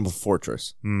stadium a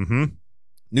fortress. Mm-hmm.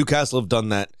 Newcastle have done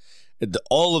that.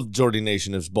 All of Geordie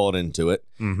Nation has bought into it,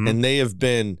 Mm-hmm. and they have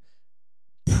been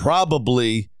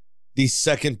probably the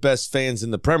second best fans in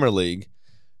the Premier League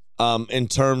in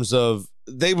terms of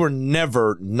they were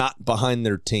never not behind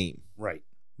their team. Right.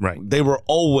 Right. They were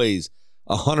always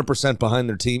 100% behind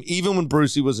their team, even when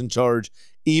Brucey was in charge,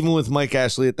 even with Mike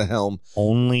Ashley at the helm.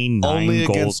 Only 9 Only goals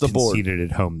against the board. conceded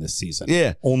at home this season.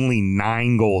 Yeah. Only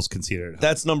 9 goals conceded at home.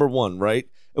 That's number one, right?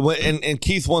 And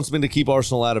Keith wants me to keep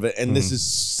Arsenal out of it, and this is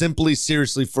simply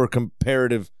seriously for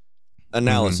comparative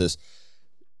analysis.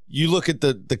 You look at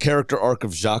the character arc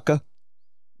of Xhaka,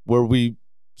 where we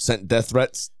sent death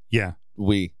threats. Yeah.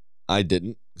 I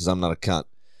didn't, because I'm not a cunt.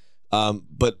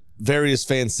 But various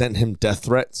fans sent him death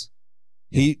threats.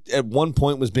 He, at one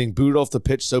point, was being booed off the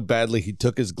pitch so badly, he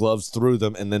took his gloves, threw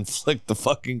them, and then flicked the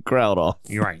fucking crowd off.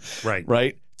 You're right. Right.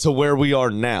 Right? To where we are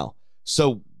now.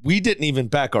 So we didn't even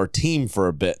back our team for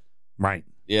a bit. Right.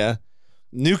 Yeah.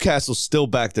 Newcastle still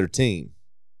backed their team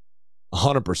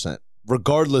 100%,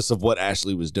 regardless of what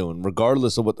Ashley was doing,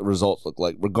 regardless of what the results looked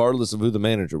like, regardless of who the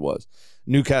manager was.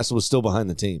 Newcastle was still behind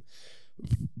the team.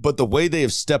 But the way they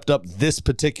have stepped up this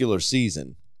particular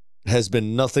season has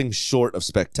been nothing short of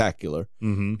spectacular.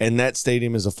 Mm-hmm. And that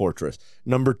stadium is a fortress.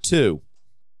 Number two,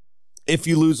 if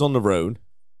you lose on the road,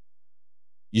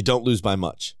 you don't lose by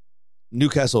much.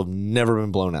 Newcastle have never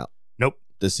been blown out. Nope.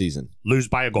 This season. Lose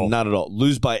by a goal. Not at all.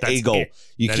 Lose by That's a goal. it.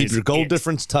 You That keep is your goal it.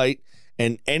 difference tight,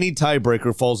 and any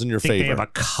tiebreaker falls in your I think they favor. have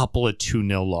a couple of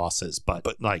 2-0 losses, but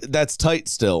like, That's tight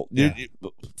still. Yeah.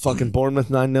 Fucking Bournemouth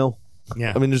 9-0.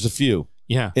 yeah. I mean, there's a few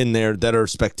yeah. in there that are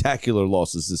spectacular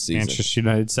losses this season. Manchester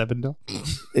United 7-0.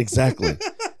 Exactly.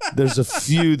 There's a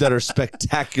few that are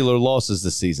spectacular losses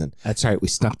this season. That's right. We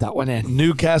snuck that one in.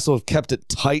 Newcastle have kept it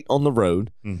tight on the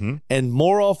road, Mm-hmm. and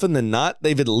more often than not,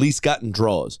 they've at least gotten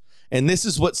draws. And this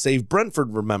is what saved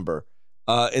Brentford, remember,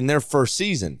 in their first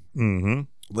season. Mm-hmm.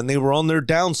 When they were on their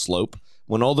downslope,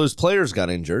 when all those players got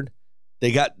injured,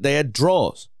 they had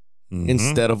draws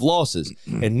instead of losses.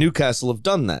 And Newcastle have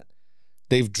done that.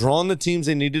 They've drawn the teams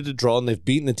they needed to draw, and they've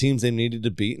beaten the teams they needed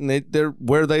to beat, and they're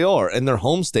where they are. And their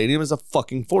home stadium is a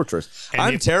fucking fortress. And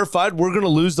I'm terrified we're going to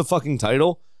lose the fucking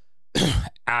title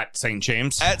At St.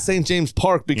 James. at St. James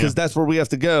Park because that's where we have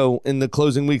to go in the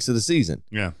closing weeks of the season.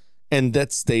 Yeah. And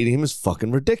that stadium is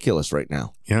fucking ridiculous right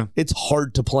now. Yeah. It's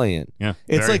hard to play in. Yeah.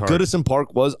 It's very like hard. Goodison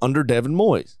Park was under Devin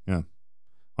Moyes. Yeah.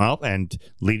 Well, and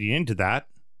leading into that,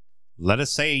 let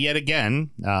us say yet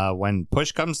again, when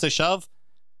push comes to shove,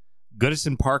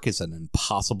 Goodison Park is an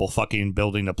impossible fucking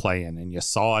building to play in, and you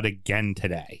saw it again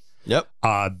today. Yep.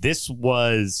 This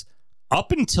was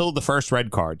up until the first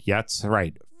red card. Yeah, that's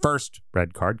right. First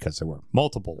red card, because there were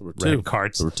multiple red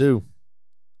cards. There were two.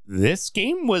 This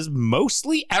game was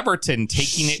mostly Everton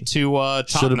taking it to Tottenham.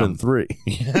 Should have been three.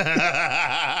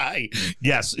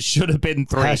 Yes, should have been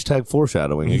 3. Hashtag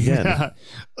foreshadowing again.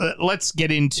 Let's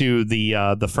get into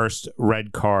the first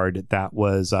red card that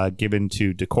was given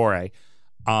to Decore.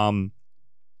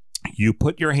 You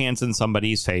put your hands in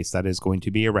somebody's face, that is going to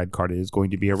be a red card. It is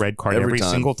going to be a red card every time.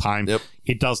 single time. Yep.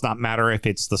 It does not matter if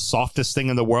it's the softest thing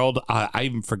in the world. I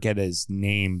even forget his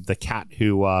name, the cat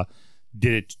who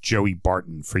did it to Joey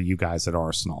Barton for you guys at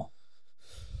Arsenal.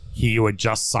 He had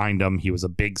just signed him. He was a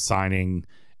big signing,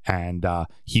 and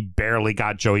he barely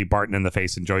got Joey Barton in the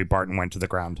face, and Joey Barton went to the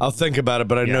ground. I'll think about it,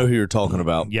 but I know who you're talking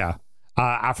about. Yeah.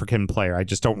 African player. I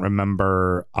just don't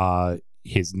remember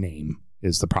his name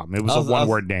is the problem. It was a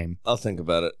one-word name. I'll think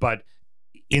about it. But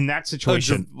in that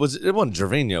situation... It wasn't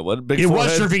Gervinho. What? Big it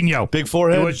forehead? was Gervinho. Big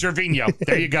forehead? It was Gervinho.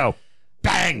 There you go.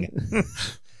 Bang!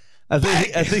 I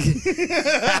think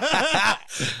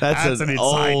that's an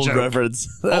inside old joke.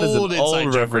 reference. That is Old an inside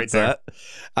old joke reference. right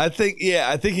there.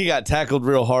 I think he got tackled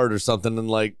real hard or something and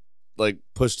like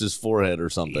pushed his forehead or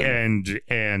something.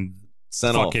 And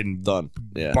Sent fucking off. Done.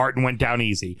 Yeah. Barton went down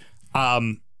easy.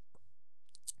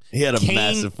 He had a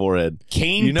massive forehead.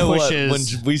 Kane you know pushes. what?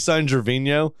 When we signed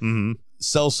Gervinho, Mhm.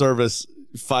 cell service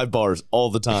 5 bars all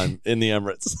the time in the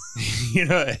Emirates. You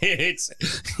know, it's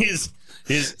his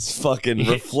It's fucking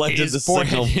reflected his the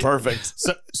signal forehead. perfect.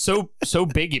 so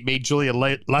big it made Julia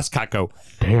Lescott go,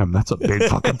 damn, that's a big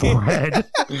fucking forehead.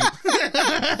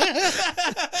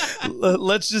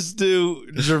 Let's just do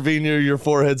Gervinho, your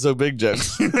forehead so big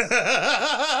jokes.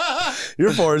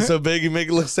 Your forehead's so big, you make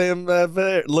it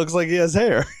looks like he has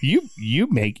hair. You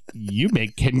make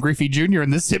Ken Griffey Jr.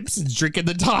 and The Simpsons drinking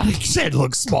the tonic head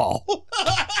look small.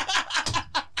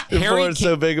 Your forehead's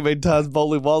so big, it made Todd's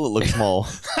bowling wallet look small.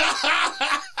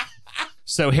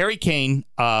 So Harry Kane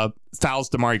fouls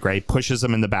Damari Gray, pushes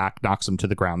him in the back, knocks him to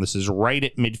the ground. This is right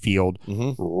at midfield,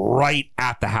 right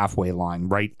at the halfway line,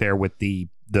 right there with the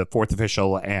fourth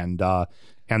official and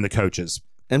the coaches.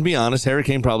 And be honest, Harry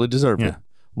Kane probably deserved it.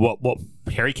 Well,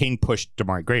 Harry Kane pushed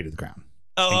Damari Gray to the ground.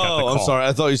 Oh, I'm sorry.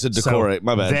 I thought you said Decore.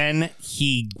 My bad. Then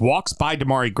he walks by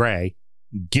Damari Gray,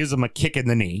 gives him a kick in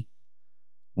the knee,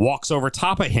 walks over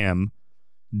top of him.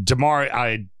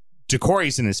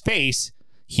 Decore's in his face.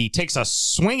 He takes a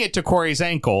swing at Decore's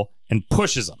ankle and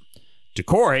pushes him.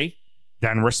 Decore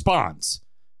then responds,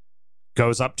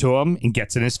 goes up to him and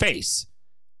gets in his face.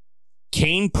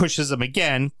 Kane pushes him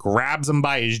again, grabs him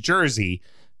by his jersey.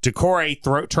 Decore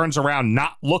turns around,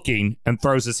 not looking, and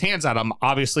throws his hands at him,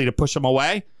 obviously to push him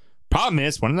away. Problem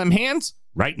is, one of them hands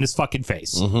right in his fucking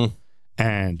face.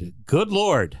 And good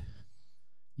Lord,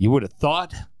 you would have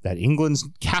thought that England's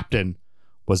captain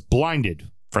was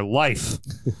blinded for life.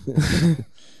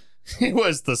 It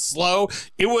was the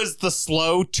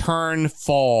slow turn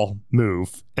fall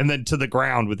move and then to the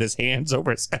ground with his hands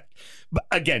over his head. But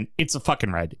again, it's a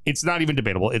fucking red. It's not even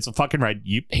debatable. It's a fucking red.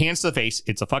 Hands to the face,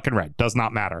 it's a fucking red. Does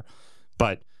not matter.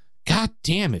 But god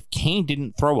damn, if Kane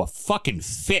didn't throw a fucking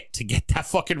fit to get that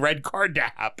fucking red card to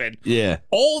happen. Yeah.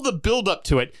 All the build up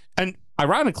to it. And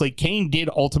ironically, Kane did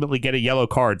ultimately get a yellow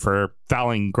card for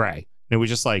fouling Gray. It was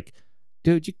just like,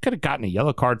 dude, you could have gotten a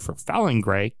yellow card for fouling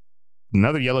Gray,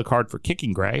 another yellow card for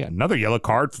kicking Gray, another yellow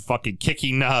card for fucking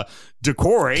kicking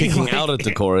Decore. Kicking out at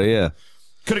Decore, yeah.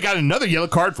 Could have got another yellow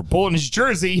card for pulling his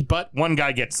jersey, but one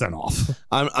guy gets sent off.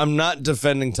 I'm not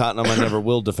defending Tottenham. I never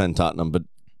will defend Tottenham,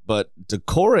 but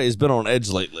Decore has been on edge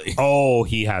lately. Oh,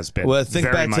 he has been. Well, think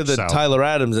Very back to the much so. Tyler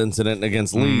Adams incident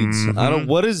against Leeds.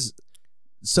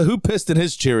 So who pissed in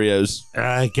his Cheerios?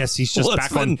 I guess he's just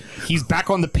he's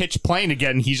back on the pitch playing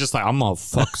again. He's just like, I'm gonna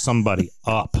fuck somebody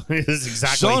up. This is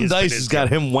exactly Sean his Dice has got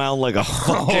him wound like a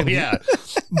fucking... Oh yeah,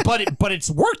 but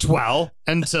it's worked well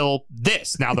until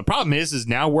this. Now the problem is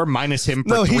now we're minus him for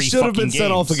No, 3 he should have been fucking sent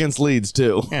games. off against Leeds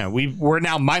too. Yeah, we're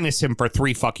now minus him for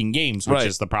 3 fucking games, which Right.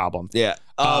 is the problem. Yeah.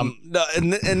 No,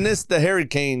 and the Harry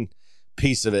Kane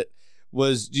piece of it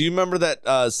was, do you remember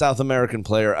that South American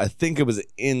player? I think it was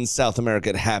in South America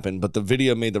it happened, but the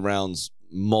video made the rounds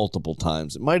multiple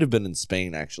times. It might have been in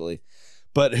Spain, actually.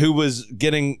 But who was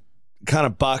getting kind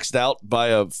of boxed out by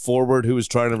a forward who was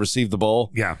trying to receive the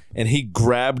ball. Yeah. And he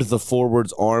grabbed the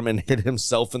forward's arm and hit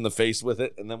himself in the face with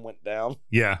it and then went down.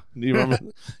 Yeah. Do you remember?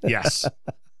 Yes.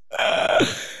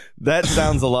 That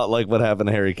sounds a lot like what happened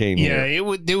to Harry Kane. Yeah, here.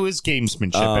 it was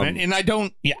gamesmanship, and I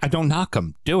don't knock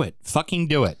him. Do it, fucking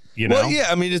do it. You know. Well, yeah,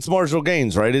 I mean it's marginal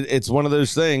gains, right? It's one of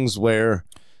those things where,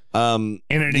 and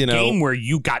in a game where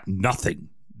you got nothing,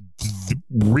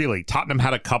 really, Tottenham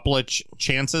had a couple of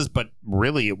chances, but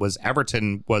really it was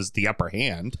Everton was the upper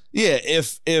hand. Yeah,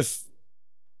 if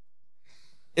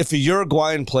a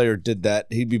Uruguayan player did that,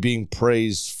 he'd be being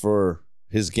praised for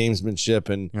his gamesmanship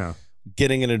and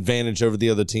getting an advantage over the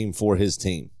other team for his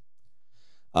team.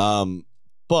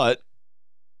 But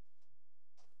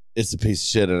it's a piece of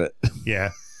shit in it. Yeah.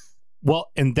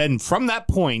 Well, and then from that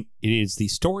point, it is the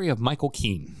story of Michael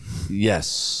Keane.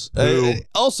 Yes.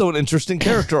 Also an interesting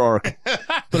character arc,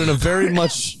 but in a very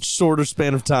much shorter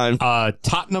span of time.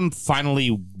 Tottenham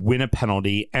finally win a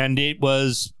penalty, and it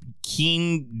was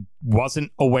Keane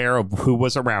wasn't aware of who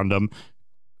was around him.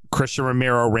 Christian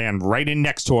Romero ran right in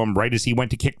next to him right as he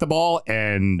went to kick the ball,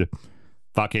 and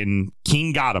fucking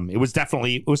Keane got him. It was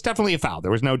definitely a foul.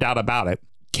 There was no doubt about it.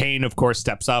 Kane, of course,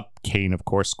 steps up. Kane, of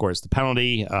course, scores the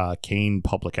penalty. Kane,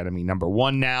 public enemy number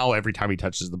 1 now. Every time he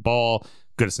touches the ball,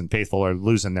 Goodison faithful are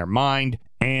losing their mind.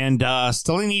 And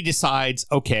Stellini decides,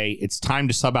 okay, it's time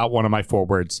to sub out one of my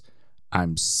forwards.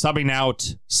 I'm subbing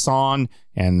out Son,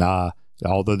 and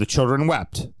although the children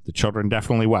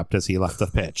definitely wept as he left the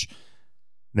pitch.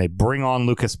 They bring on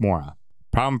Lucas Moura.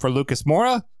 Problem for Lucas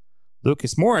Moura?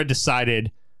 Lucas Moura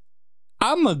decided,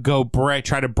 I'm going to go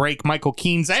try to break Michael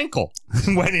Keane's ankle.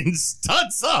 Went and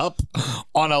studs up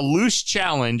on a loose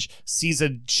challenge, sees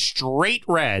a straight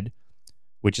red,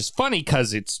 which is funny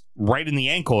because it's right in the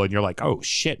ankle. And you're like, oh,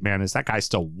 shit, man, is that guy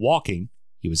still walking?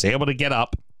 He was able to get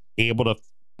up, able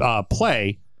to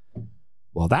play.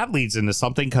 Well, that leads into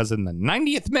something because in the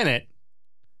 90th minute,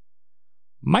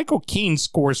 Michael Keane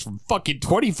scores from fucking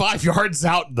 25 yards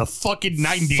out in the fucking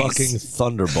 90s. Fucking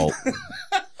thunderbolt.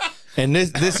 And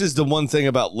this is the one thing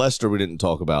about Leicester we didn't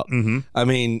talk about. Mm-hmm. I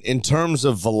mean, in terms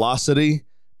of velocity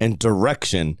and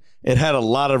direction, it had a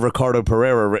lot of Ricardo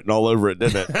Pereira written all over it,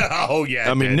 didn't it? Oh,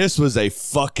 yeah. I mean, this was a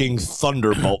fucking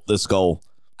thunderbolt, this goal.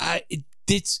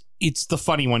 It's the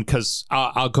funny one because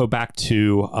I'll go back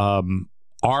to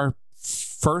our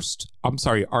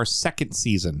second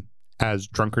season as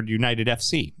Drunkard United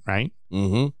FC, right?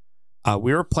 Mm-hmm.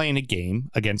 We were playing a game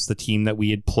against the team that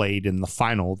we had played in the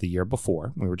final the year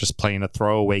before. We were just playing a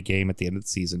throwaway game at the end of the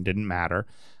season. Didn't matter.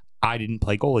 I didn't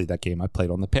play goalie that game. I played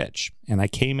on the pitch. And I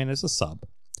came in as a sub.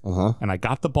 And I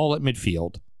got the ball at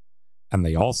midfield. And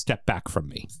they all stepped back from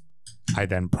me. I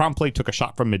then promptly took a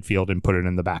shot from midfield and put it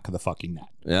in the back of the fucking net.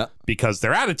 Yeah. Because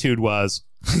their attitude was...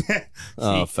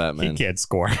 fat man. He can't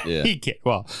score. Yeah. He can't.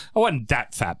 Well, I wasn't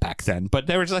that fat back then. But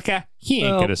they were just like, he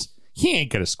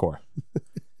ain't gonna score.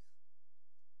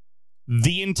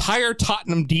 The entire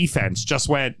Tottenham defense just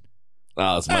went,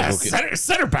 it's Michael Keane.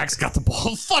 Center back's got the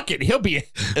ball. Fuck it. He'll be...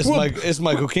 It's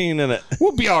Michael Keane in it.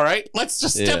 We'll be all right. Let's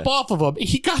just step off of him.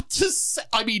 He got to...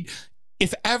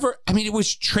 it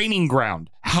was training ground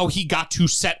how he got to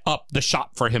set up the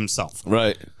shot for himself.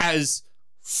 Right. As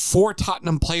 4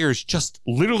 Tottenham players just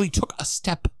literally took a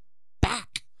step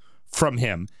back from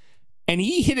him. And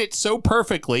he hit it so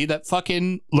perfectly that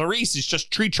fucking Lloris is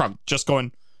just tree trunk, just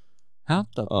going... How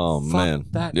the fuck man.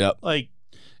 That, yep. Like,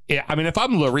 yeah, I mean, if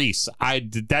I'm Lloris,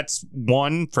 that's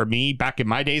one for me back in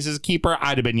my days as a keeper.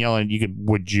 I'd have been yelling,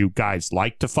 would you guys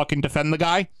like to fucking defend the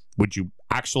guy? Would you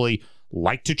actually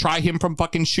like to try him from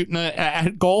fucking shooting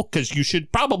a goal? Because you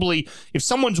should probably, if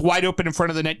someone's wide open in front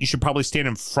of the net, you should probably stand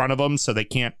in front of them so they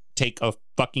can't take a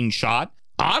fucking shot.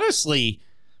 Honestly,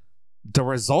 the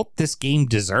result this game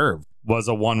deserved was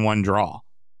a 1-1 draw.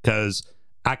 Because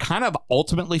I kind of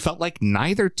ultimately felt like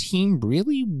neither team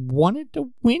really wanted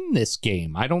to win this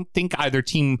game. I don't think either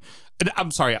team... I'm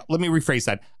sorry, let me rephrase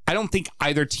that. I don't think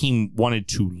either team wanted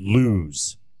to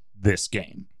lose this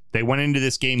game. They went into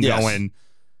this game going,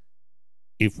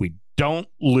 if we don't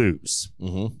lose,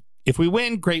 if we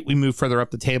win, great, we move further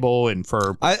up the table. And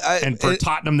for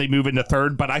Tottenham, they move into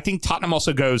third. But I think Tottenham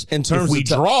also goes, if we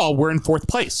draw, we're in fourth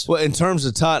place. Well, in terms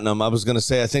of Tottenham, I was going to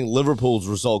say, I think Liverpool's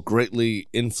result greatly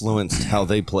influenced how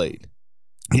they played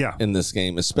in this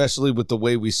game, especially with the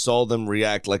way we saw them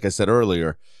react, like I said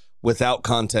earlier, without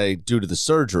Conte due to the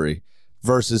surgery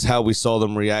versus how we saw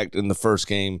them react in the first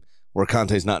game where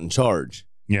Conte's not in charge.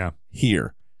 Yeah.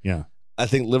 Here. Yeah. I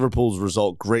think Liverpool's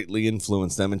result greatly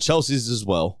influenced them, and Chelsea's as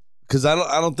well. Because I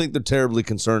don't think they're terribly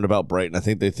concerned about Brighton. I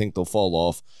think they think they'll fall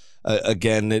off.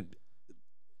 Again, they're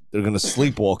going to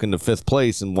sleepwalk into 5th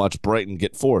place and watch Brighton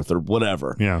get 4th or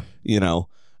whatever. Yeah.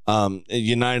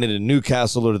 United and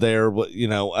Newcastle are there.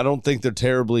 I don't think they're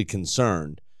terribly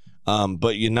concerned.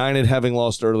 But United having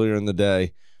lost earlier in the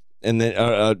day, and then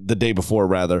the day before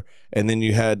rather, and then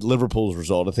you had Liverpool's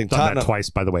result. I think done Tottenham that twice,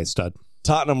 by the way, stud.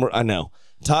 Tottenham were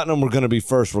going to be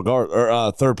first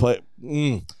third place.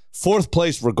 4th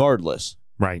place regardless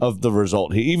of the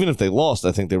result. Even if they lost,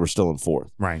 I think they were still in 4th.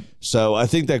 Right. So I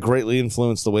think that greatly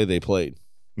influenced the way they played.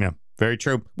 Yeah, very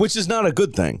true. Which is not a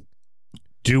good thing.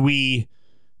 Do we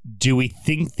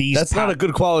think these... That's not a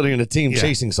good quality in a team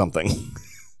chasing something.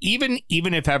 Even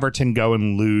if Everton go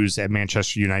and lose at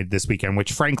Manchester United this weekend,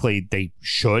 which frankly they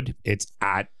should, it's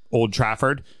at Old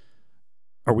Trafford,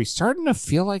 are we starting to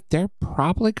feel like they're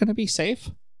probably going to be safe?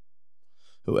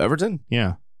 Who, Everton?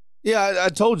 Yeah. Yeah, I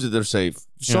told you they're safe.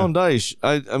 Sean Dyche,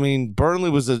 I mean,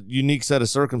 Burnley was a unique set of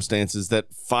circumstances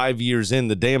that 5 years in,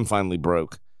 the dam finally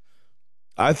broke.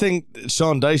 I think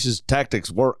Sean Dyche's tactics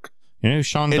work.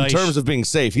 Sean Dyche... In terms of being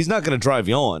safe. He's not going to drive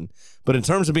you on, but in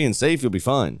terms of being safe, you'll be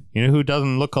fine. You know who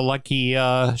doesn't look like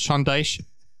Sean Dyche?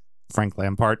 Frank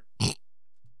Lampard.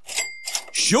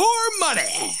 Sure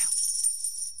money.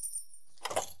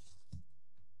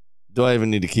 Do I even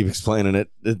need to keep explaining it?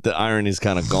 The irony's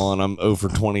kind of gone. I'm 0 for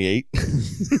 28.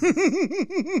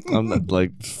 I'm not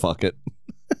like, fuck it.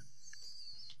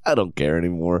 I don't care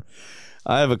anymore.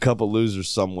 I have a couple losers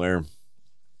somewhere.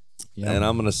 Yeah. And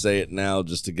I'm going to say it now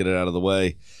just to get it out of the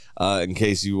way. In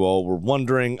case you all were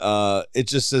wondering, it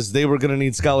just says they were going to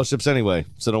need scholarships anyway.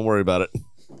 So don't worry about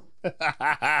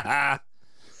it.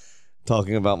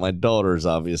 Talking about my daughters,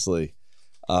 obviously.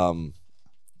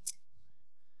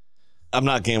 I'm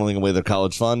not gambling away their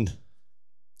college fund.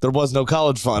 There was no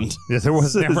college fund. Yeah, there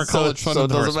was never a college fund so in it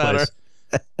the doesn't first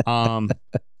matter. place.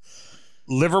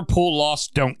 Liverpool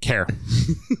lost, don't care.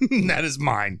 That is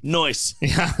mine. Nice.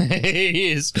 Yeah, it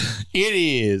is. It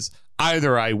is.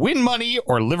 Either I win money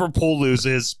or Liverpool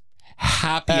loses.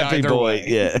 Happy either boy. way.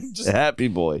 Yeah. Just- Happy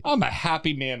boy. I'm a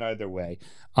happy man either way.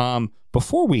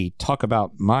 Before we talk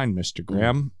about mine, Mr.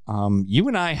 Graham, you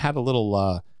and I had a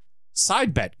little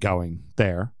side bet going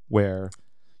there where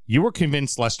you were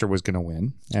convinced Leicester was going to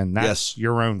win, and that's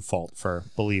your own fault for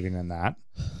believing in that.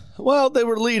 Well, they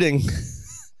were leading.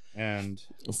 And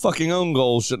Fucking own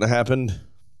goal shouldn't have happened.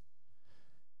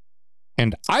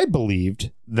 I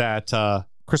believed that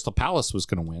Crystal Palace was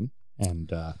going to win, and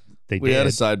they We did. had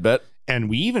a side bet. And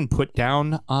we even put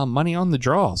down money on the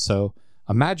draw. So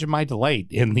imagine my delight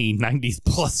in the 90th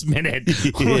plus minute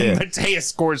when Mateus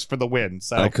scores for the win.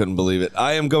 So I couldn't believe it.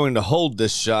 I am going to hold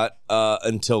this shot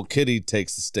until Kitty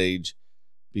takes the stage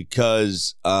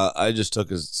because I just took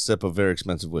a sip of very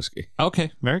expensive whiskey.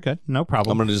 Okay, very good. No I'm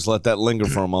problem. going to just let that linger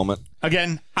for a moment.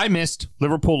 Again, I missed.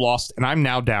 Liverpool lost, and I'm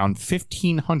now down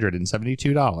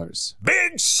 $1,572.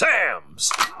 Big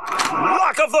Sam's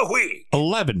Lock of the Week.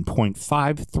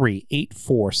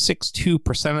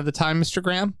 11.538462% of the time, Mr.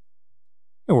 Graham.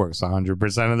 It works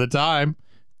 100% of the time.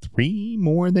 3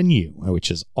 more than you, which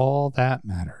is all that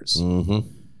matters. Mm-hmm.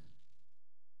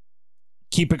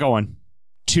 Keep it going.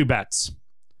 2 bets.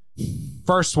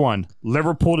 First one,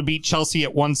 Liverpool to beat Chelsea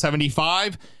at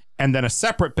 175, and then a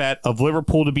separate bet of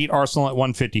Liverpool to beat Arsenal at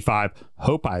 155.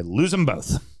 Hope I lose them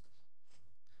both.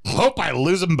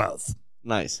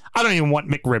 Nice. I don't even want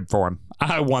McRib for him.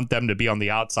 I want them to be on the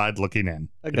outside looking in.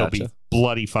 It'll be gotcha.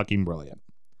 bloody fucking brilliant.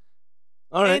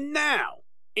 All right. And now,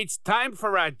 it's time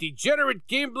for our degenerate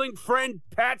gambling friend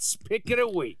Pat's Pick of the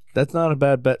Week. That's not a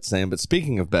bad bet, Sam. But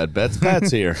speaking of bad bets,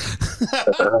 Pat's here.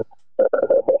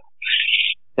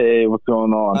 Hey, what's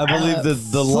going on? I believe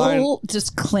the line. Full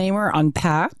disclaimer on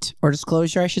Pat, or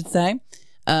disclosure, I should say.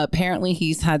 Apparently,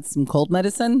 he's had some cold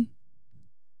medicine,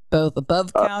 both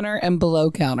above counter and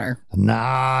below counter.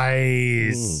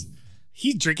 Nice.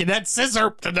 He's drinking that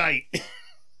scissor tonight.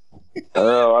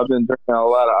 Oh, I've been drinking a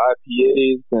lot of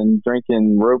IPAs and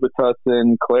drinking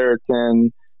Robitussin,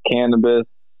 Claritin, cannabis,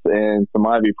 and some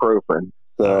ibuprofen.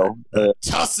 So,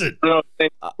 Tussin. I don't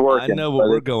think it's I working. know what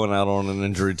we're going out on an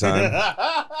injury time,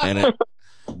 and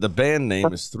the band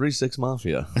name is 3-6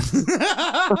 Mafia.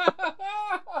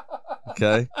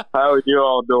 Okay. How are you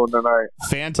all doing tonight?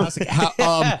 Fantastic.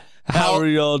 How are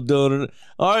y'all doing?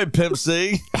 All right, Pimp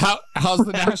C. how's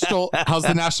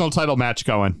the national title match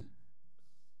going?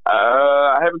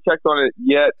 I haven't checked on it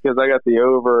yet because I got the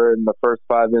over in the first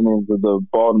 5 innings of the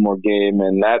Baltimore game,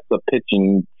 and that's a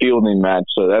pitching fielding match,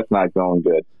 so that's not going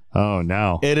good. Oh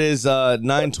no. It is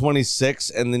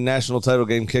 9:26, and the national title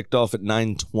game kicked off at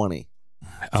 9:20.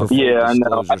 Yeah, I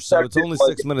know. So it's only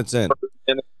 6 minutes in.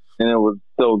 And it was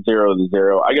still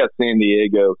 0-0. I got San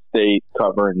Diego State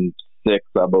covering 6,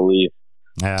 I believe.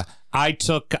 Yeah. I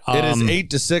took It is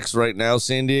 8-6 right now.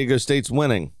 San Diego State's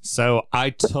winning. So I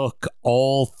took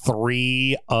all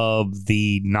 3 of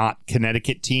the not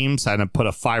Connecticut teams and I put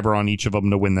a $5 on each of them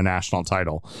to win the national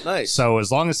title. Nice. So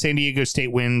as long as San Diego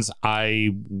State wins, I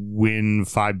win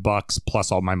 $5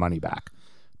 plus all my money back.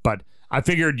 But I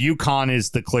figured UConn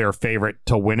is the clear favorite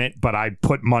to win it, but I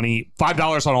put money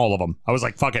 $5 on all of them. I was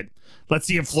like, fuck it. Let's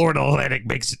see if Florida Atlantic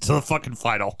makes it to the fucking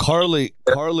final. Carly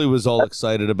was all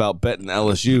excited about betting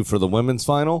LSU for the women's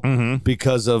final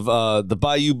because of the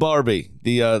Bayou Barbie,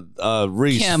 the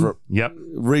Reese Kim.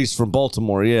 Reese from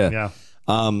Baltimore, yeah.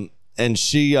 Yeah. And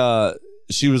she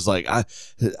was like, I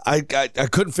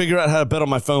couldn't figure out how to bet on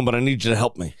my phone, but I need you to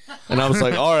help me. And I was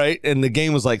like, all right. And the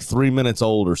game was like 3 minutes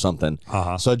old or something.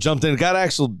 Uh-huh. So I jumped in, got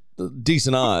actual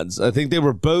decent odds. I think they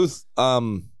were both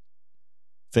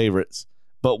favorites,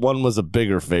 but one was a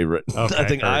bigger favorite. Okay, I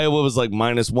think heard. Iowa was like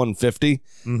minus 150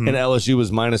 and LSU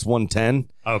was minus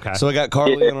 110. Okay. So I got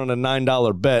Carly in on a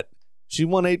 $9 bet. She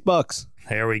won $8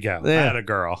 There we go. Yeah. Atta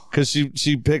girl. because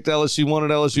she picked LSU. She wanted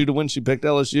LSU to win. She picked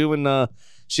LSU, and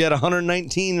she had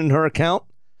 119 in her account.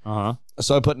 Uh-huh.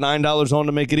 So I put $9 on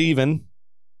to make it even.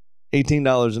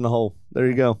 $18 in the hole. There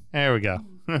you go. There we go.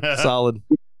 Solid.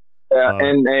 Yeah,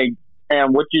 and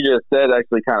what you just said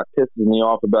actually kind of pisses me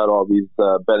off about all these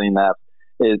betting apps.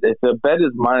 Is if the bet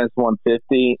is minus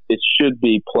 150, it should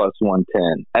be plus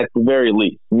 110 at the very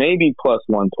least, maybe plus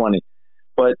 120.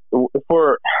 But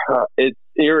for it's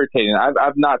irritating.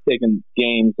 I've not taken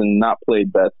games and not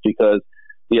played bets because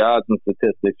the odds and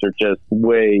statistics are just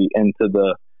way into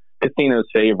the casinos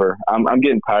favor. I'm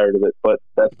getting tired of it, but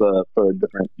that's for a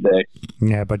different day.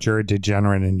 Yeah, but you're a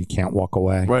degenerate and you can't walk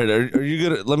away. Right. Are you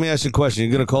gonna? Let me ask you a question.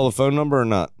 You gonna call the phone number or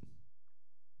not?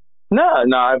 No,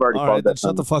 I've already All called right, that. then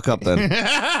shut the fuck up then.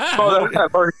 I've already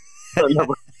called that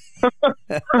number.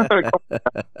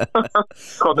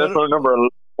 Called that phone number a long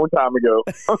time ago.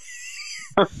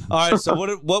 All right. So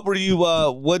what were you?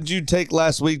 What did you take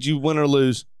last week? Did you win or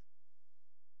lose?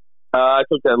 I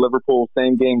took that Liverpool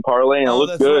same game parlay, and it looked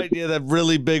that's good. right. Yeah, that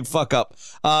really big fuck up.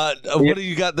 What do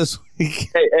you got this week?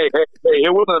 Hey!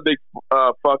 It wasn't a big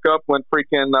fuck up when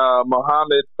freaking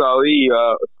Mohamed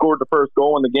Salah scored the first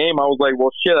goal in the game. I was like,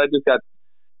 well, shit, I just got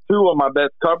two of my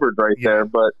bets covered right there,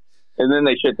 and then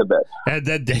they shit the bed. And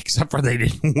then, except for they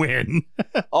didn't win.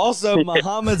 Also,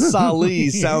 Mohamed Salah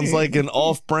sounds like an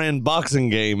off-brand boxing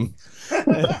game.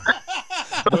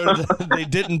 Where they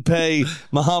didn't pay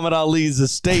Muhammad Ali's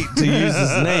estate to use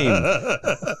his name.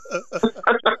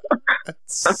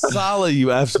 Salah,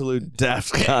 you absolute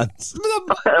daft cunt.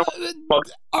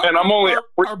 And I'm only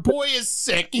Our boy is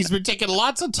sick. He's been taking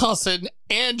lots of Tussin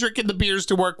and drinking the beers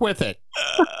to work with it.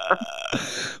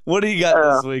 What do you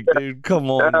got this week, dude?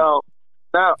 Come on. No,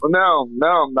 I'm not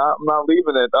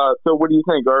leaving it. So what do you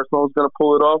think? Arsenal's going to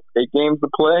pull it off? 8 games to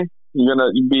play? You're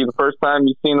going to be the first time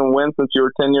you've seen them win since you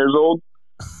were 10 years old?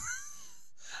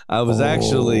 I was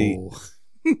actually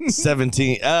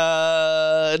 17.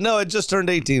 No, I just turned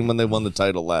 18 when they won the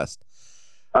title last.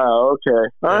 Oh, okay.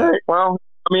 All right. Well,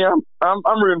 I mean,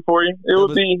 I'm rooting for you. It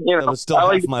would be, That was still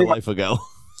half my life ago.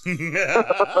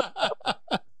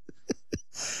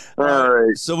 All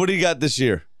right. So what do you got this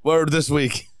year? Or this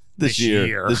week? This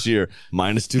year.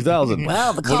 Minus 2,000.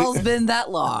 Well, the call's been that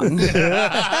long.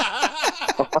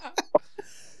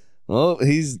 Well,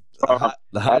 he's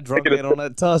the high drunk man on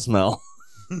that tuss, Mel.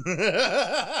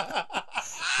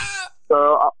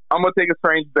 So I'm going to take a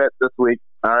strange bet this week.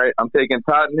 All right. I'm taking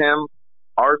Tottenham,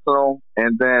 Arsenal,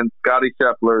 and then Scotty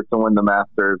Scheffler to win the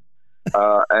Masters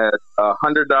at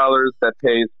 $100 that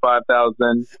pays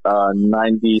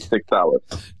 $5,096.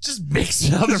 Just mix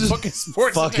another fucking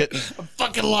sports. Fuck it. I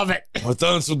fucking love it. We're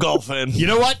throwing some golf in. You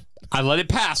know what? I let it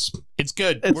pass. It's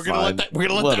good. We're gonna let that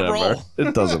roll.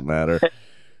 It doesn't matter.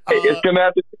 Hey, it's going to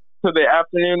have to the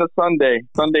afternoon of Sunday at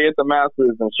the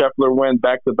Masters, and Scheffler win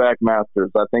back-to-back Masters.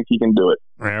 I think he can do it.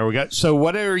 There we go. So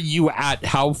what are you at?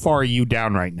 How far are you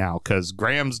down right now? Because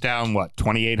Graham's down,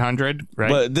 2,800,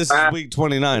 right? But this is week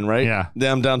 29, right? Yeah.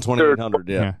 I'm down 2,800,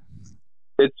 yeah.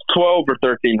 It's 12 or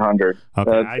 1,300.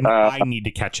 Okay, I need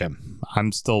to catch him.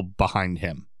 I'm still behind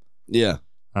him. Yeah.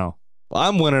 Oh. Well,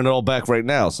 I'm winning it all back right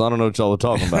now, so I don't know what y'all are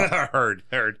talking about. Heard.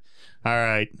 All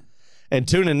right. And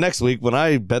tune in next week when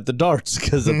I bet the darts,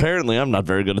 because apparently I'm not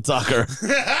very good at soccer.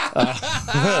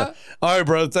 All right,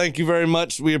 bro. Thank you very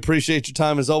much. We appreciate your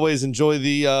time. As always, enjoy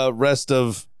the rest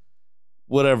of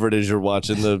whatever it is you're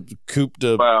watching, the Coupe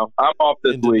de Wow, I'm off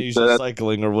this week. Indonesia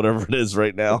cycling or whatever it is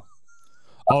right now.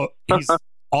 Oh, he's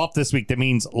off this week. That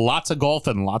means lots of golf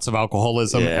and lots of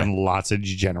alcoholism and lots of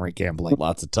degenerate gambling.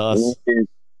 Lots of tuss.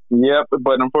 Yep,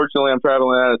 but unfortunately I'm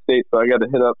traveling out of state, so I got to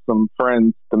hit up some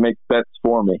friends to make bets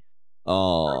for me.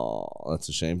 Oh, that's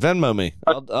a shame. Venmo me.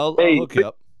 I'll Hey, hook you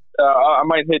up. I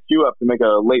might hit you up to make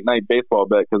a late night baseball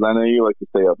bet because I know you like to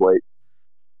stay up late.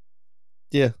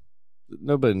 Yeah.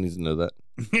 Nobody needs to know that.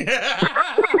 You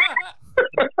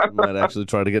might actually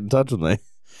try to get in touch with me.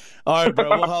 All right, bro.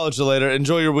 We'll holler at you later.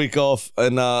 Enjoy your week off,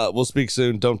 and we'll speak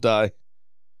soon. Don't die.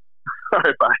 All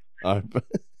right, bye. All right.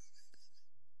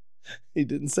 He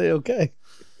didn't say okay.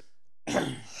 All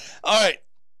right.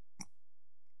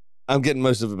 I'm getting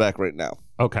most of it back right now.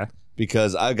 Okay.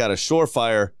 Because I've got a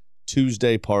surefire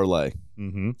Tuesday parlay.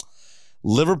 Mm-hmm.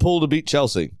 Liverpool to beat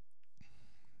Chelsea.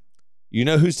 You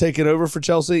know who's taking over for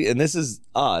Chelsea? And this is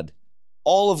odd.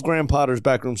 All of Graham Potter's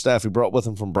backroom staff he brought with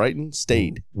him from Brighton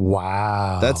stayed.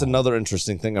 Wow. That's another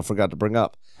interesting thing I forgot to bring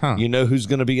up. Huh. You know who's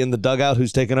going to be in the dugout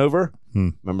who's taking over?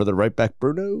 Remember the right back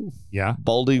Bruno? Yeah.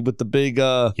 Baldy with the big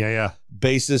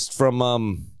bassist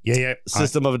from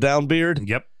System of a Down beard?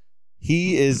 Yep.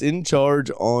 He is in charge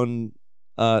on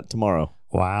tomorrow.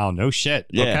 Wow, no shit.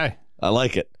 Yeah, okay. I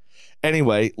like it.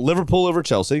 Anyway, Liverpool over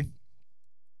Chelsea.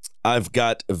 I've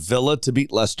got Villa to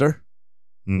beat Leicester.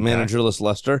 Okay. Managerless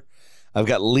Leicester. I've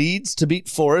got Leeds to beat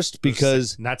Forest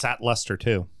because... And that's at Leicester,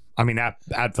 too. I mean, at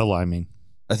Villa, I mean.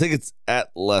 I think it's at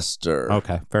Leicester.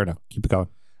 Okay, fair enough. Keep it going.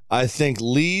 I think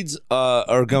Leeds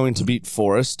are going to beat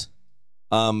Forest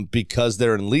because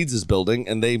they're in Leeds' building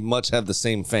and they much have the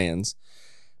same fans.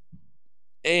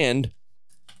 And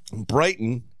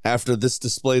Brighton, after this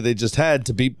display they just had,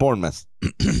 to beat Bournemouth.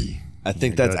 I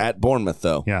think that's at Bournemouth,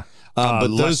 though. Yeah.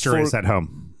 But Leicester is at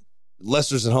home.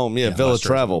 Leicester's at home. Yeah, Villa Leicester's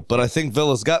travel. home. But I think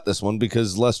Villa's got this one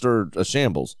because Leicester a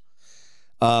shambles.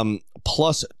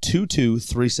 Plus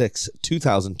 2236,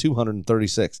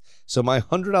 2,236. So my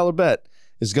 $100 bet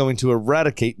is going to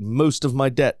eradicate most of my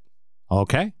debt.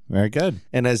 Okay, very good.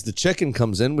 And as the chicken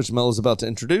comes in, which Mel is about to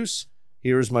introduce,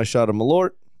 here is my shot of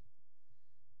Malort.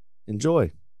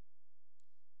 Enjoy.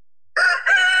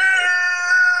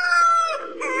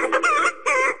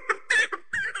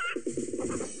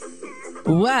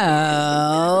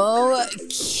 Well,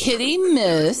 Kitty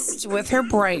missed with her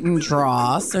Brighton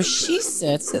draw, so she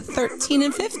sits at 13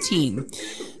 and 15.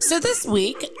 So this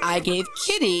week, I gave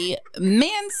Kitty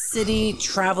Man City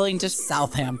traveling to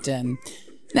Southampton.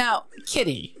 Now,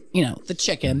 Kitty, the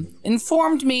chicken,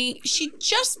 informed me she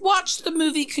just watched the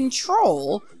movie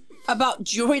Control about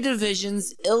Joy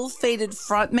Division's ill-fated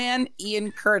frontman,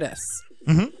 Ian Curtis.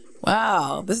 Mm-hmm.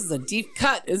 Wow, this is a deep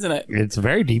cut, isn't it? It's a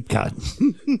very deep cut.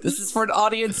 This is for an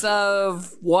audience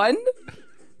of one?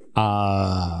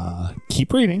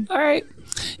 Keep reading. All right.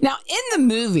 Now, in the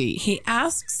movie, he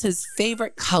asks his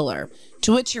favorite color,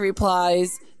 to which he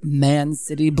replies, Man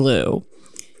City Blue.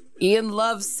 Ian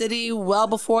loved City well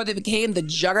before they became the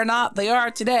juggernaut they are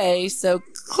today, so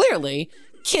clearly,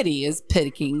 Kitty is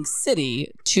picking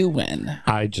City to win.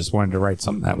 I just wanted to write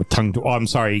something that would tongue. I'm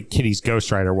sorry, Kitty's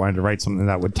ghostwriter wanted to write something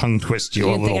that would tongue twist you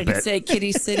a think little I could bit. say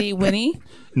Kitty City Winnie?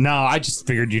 No, I just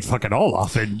figured you'd fuck it all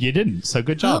off, and you didn't. So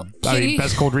good job. Well, Kitty-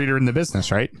 best cold reader in the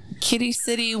business, right? Kitty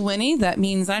City Winnie, that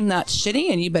means I'm not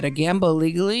shitty, and you better gamble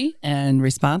legally and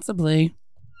responsibly.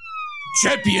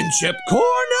 Championship corner!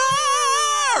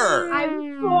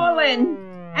 I've fallen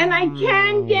and I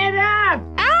can't get up.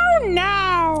 Oh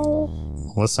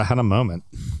no! Melissa had a moment.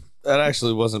 That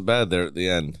actually wasn't bad there at the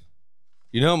end.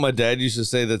 You know, my dad used to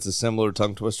say that's a similar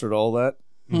tongue twister to all that.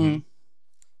 Mm-hmm.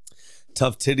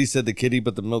 Tough titty said the kitty,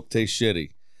 but the milk tastes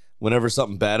shitty. Whenever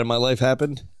something bad in my life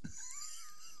happened,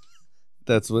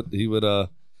 that's what he would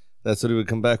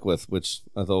come back with, which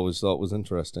I always thought was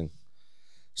interesting.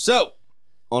 So,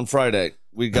 on Friday,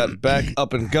 we got back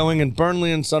up and going, and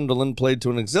Burnley and Sunderland played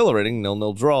to an exhilarating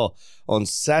 0-0 draw. On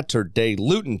Saturday,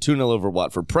 Luton 2-0 over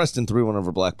Watford, Preston 3-1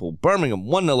 over Blackpool, Birmingham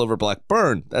 1-0 over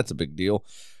Blackburn. That's a big deal.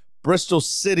 Bristol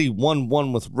City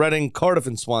 1-1 with Reading, Cardiff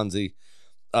and Swansea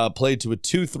played to a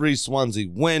 2-3 Swansea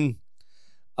win.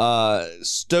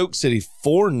 Stoke City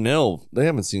 4-0. They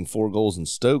haven't seen 4 goals in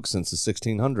Stoke since the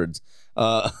 1600s.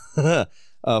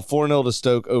 4-0 to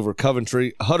Stoke over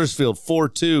Coventry. Huddersfield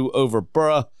 4-2 over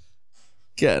Borough.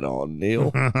 Get on,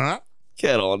 Neil.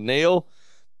 Get on, Neil.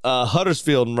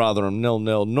 Huddersfield and Rotherham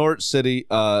 0-0. Norwich City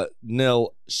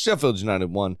 0. Sheffield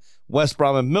United 1. West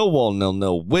Brom and Millwall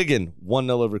 0-0. Wigan 1-0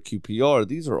 over QPR.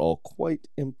 These are all quite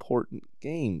important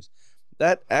games.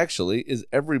 That actually is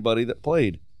everybody that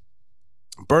played.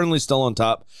 Burnley still on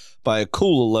top by a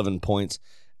cool 11 points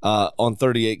on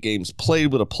 38 games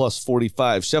played with a plus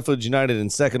 45. Sheffield United in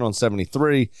second on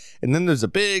 73. And then there's a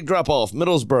big drop-off.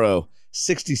 Middlesbrough,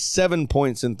 67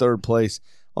 points in third place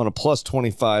on a plus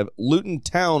 25. Luton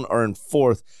Town are in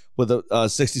fourth with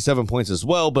 67 points as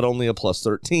well, but only a plus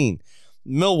 13.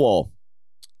 Millwall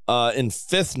in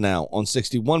fifth now on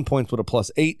 61 points with a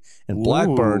plus 8. And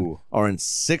Blackburn are in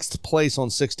sixth place on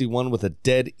 61 with a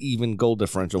dead even goal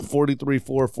differential. 43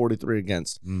 for, 43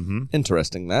 against. Mm-hmm.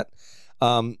 Interesting that.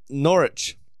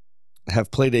 Norwich have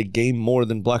played a game more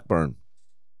than Blackburn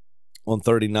on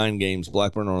 39 games.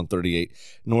 Blackburn are on 38.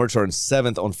 Norwich are in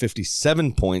seventh on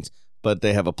 57 points, but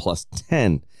they have a plus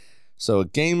 10. So a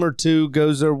game or two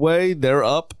goes their way. They're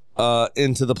up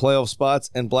into the playoff spots,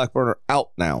 and Blackburn are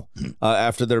out now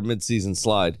after their midseason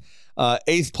slide.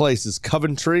 Eighth place is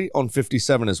Coventry on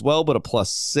 57 as well, but a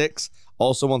plus 6.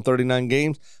 Also on 39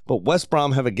 games, but West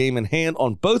Brom have a game in hand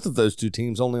on both of those two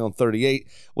teams, only on 38,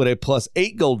 with a plus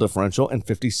 8 goal differential and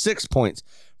 56 points.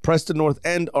 Preston North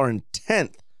End are in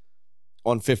 10th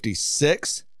on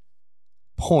 56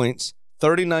 points,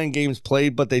 39 games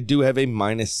played, but they do have a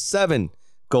minus 7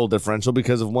 goal differential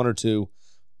because of one or two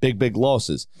big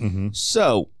losses. Mm-hmm.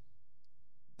 So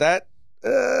that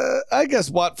I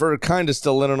guess Watford are kind of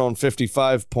still in it on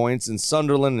 55 points, and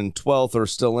Sunderland and 12th are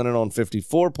still in it on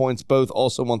 54 points, both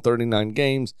also on 39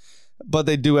 games, but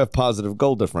they do have positive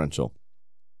goal differential.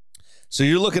 So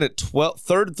you're looking at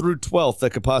 3rd through 12th that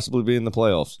could possibly be in the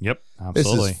playoffs. Yep,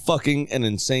 absolutely. This is fucking an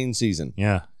insane season.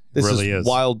 Yeah, This really is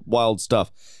wild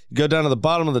stuff. You go down to the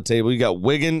bottom of the table, you got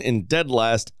Wigan in dead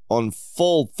last on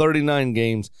full 39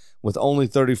 games with only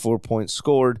 34 points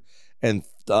scored and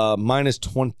minus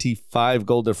 25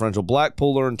 goal differential.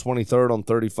 Blackpool are in 23rd on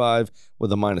 35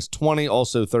 with a minus 20,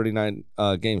 also 39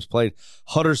 games played.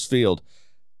 Huddersfield,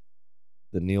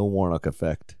 the Neil Warnock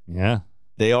effect. Yeah.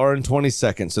 They are in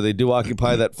 22nd, so they do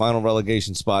occupy that final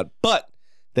relegation spot, but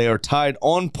they are tied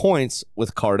on points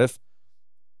with Cardiff,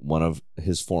 one of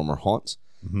his former haunts.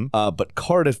 But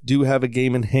Cardiff do have a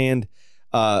game in hand.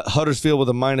 Huddersfield with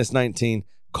a minus 19,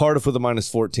 Cardiff with a minus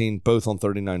 14, both on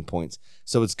 39 points.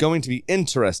 So it's going to be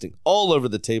interesting all over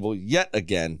the table yet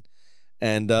again,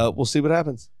 and we'll see what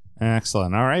happens.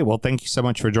 Excellent. All right. Well, thank you so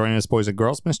much for joining us, boys and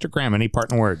girls. Mr. Graham, any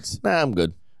parting words? Nah, I'm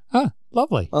good.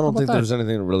 Lovely. I don't think there's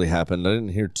anything that really happened. I didn't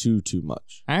hear too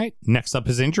much. All right. Next up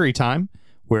is Injury Time,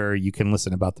 where you can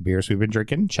listen about the beers we've been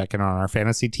drinking, check in on our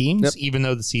fantasy teams, even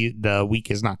though the week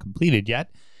is not completed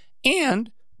yet. And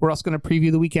we're also going to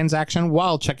preview the weekend's action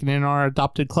while checking in on our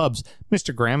adopted clubs.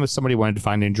 Mr. Graham, if somebody wanted to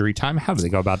find Injury Time, how do they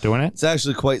go about doing it? It's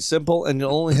actually quite simple, and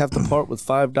you'll only have to part with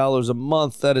 $5 a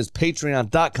month. That is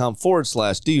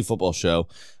patreon.com/DU Football Show.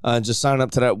 Just sign up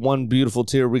to that one beautiful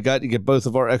tier we got. You get both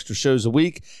of our extra shows a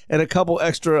week and a couple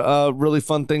extra really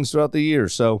fun things throughout the year.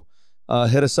 So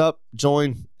hit us up,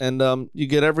 join, and you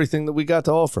get everything that we got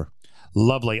to offer.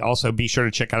 Lovely. Also, be sure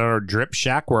to check out our Drip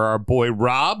Shack, where our boy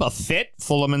Rob, a fit,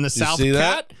 Fulham in the South see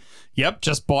Cat. that? Yep,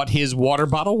 just bought his water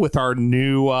bottle with our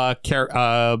new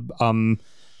cartoon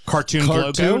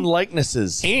logo.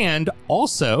 Likenesses. And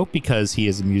also, because he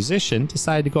is a musician,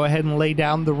 decided to go ahead and lay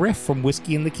down the riff from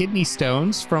Whiskey and the Kidney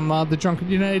Stones from the Drunken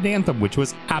United Anthem, which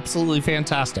was absolutely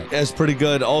fantastic. That's pretty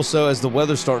good. Also, as the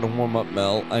weather's starting to warm up,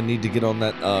 Mel, I need to get on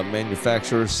that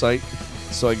manufacturer's site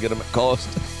so I get them at cost.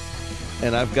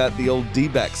 And I've got the old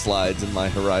D-back slides in my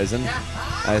horizon,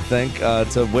 I think,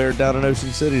 to wear down in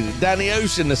Ocean City. Down the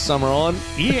ocean this summer on.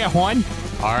 Yeah, Juan.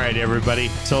 All right,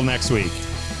 everybody. Till next week.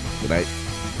 Good night.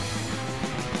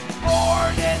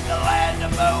 Born in the land of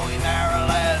Bowie,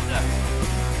 Maryland.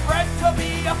 Bred to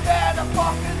be a fan of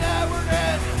fucking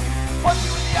Everton. Punch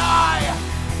you in the eye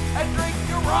and drink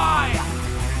your rye.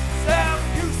 Sam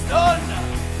Houston.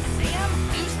 Sam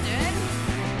Houston.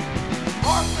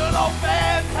 Arsenal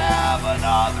fans have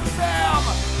another Sam.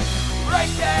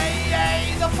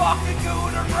 AKA the fucking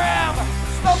Gooner Graham.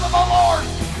 Stump of my lord.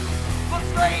 Look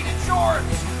straight in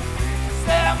shorts.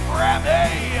 Sam Graham,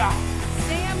 hey.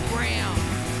 Sam Graham.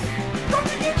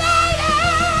 Drunken United!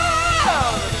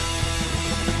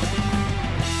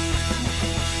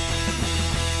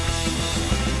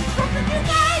 Drunken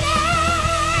United!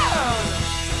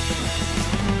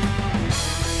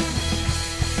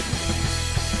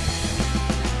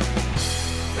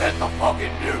 Hit the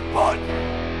fucking mute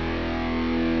button!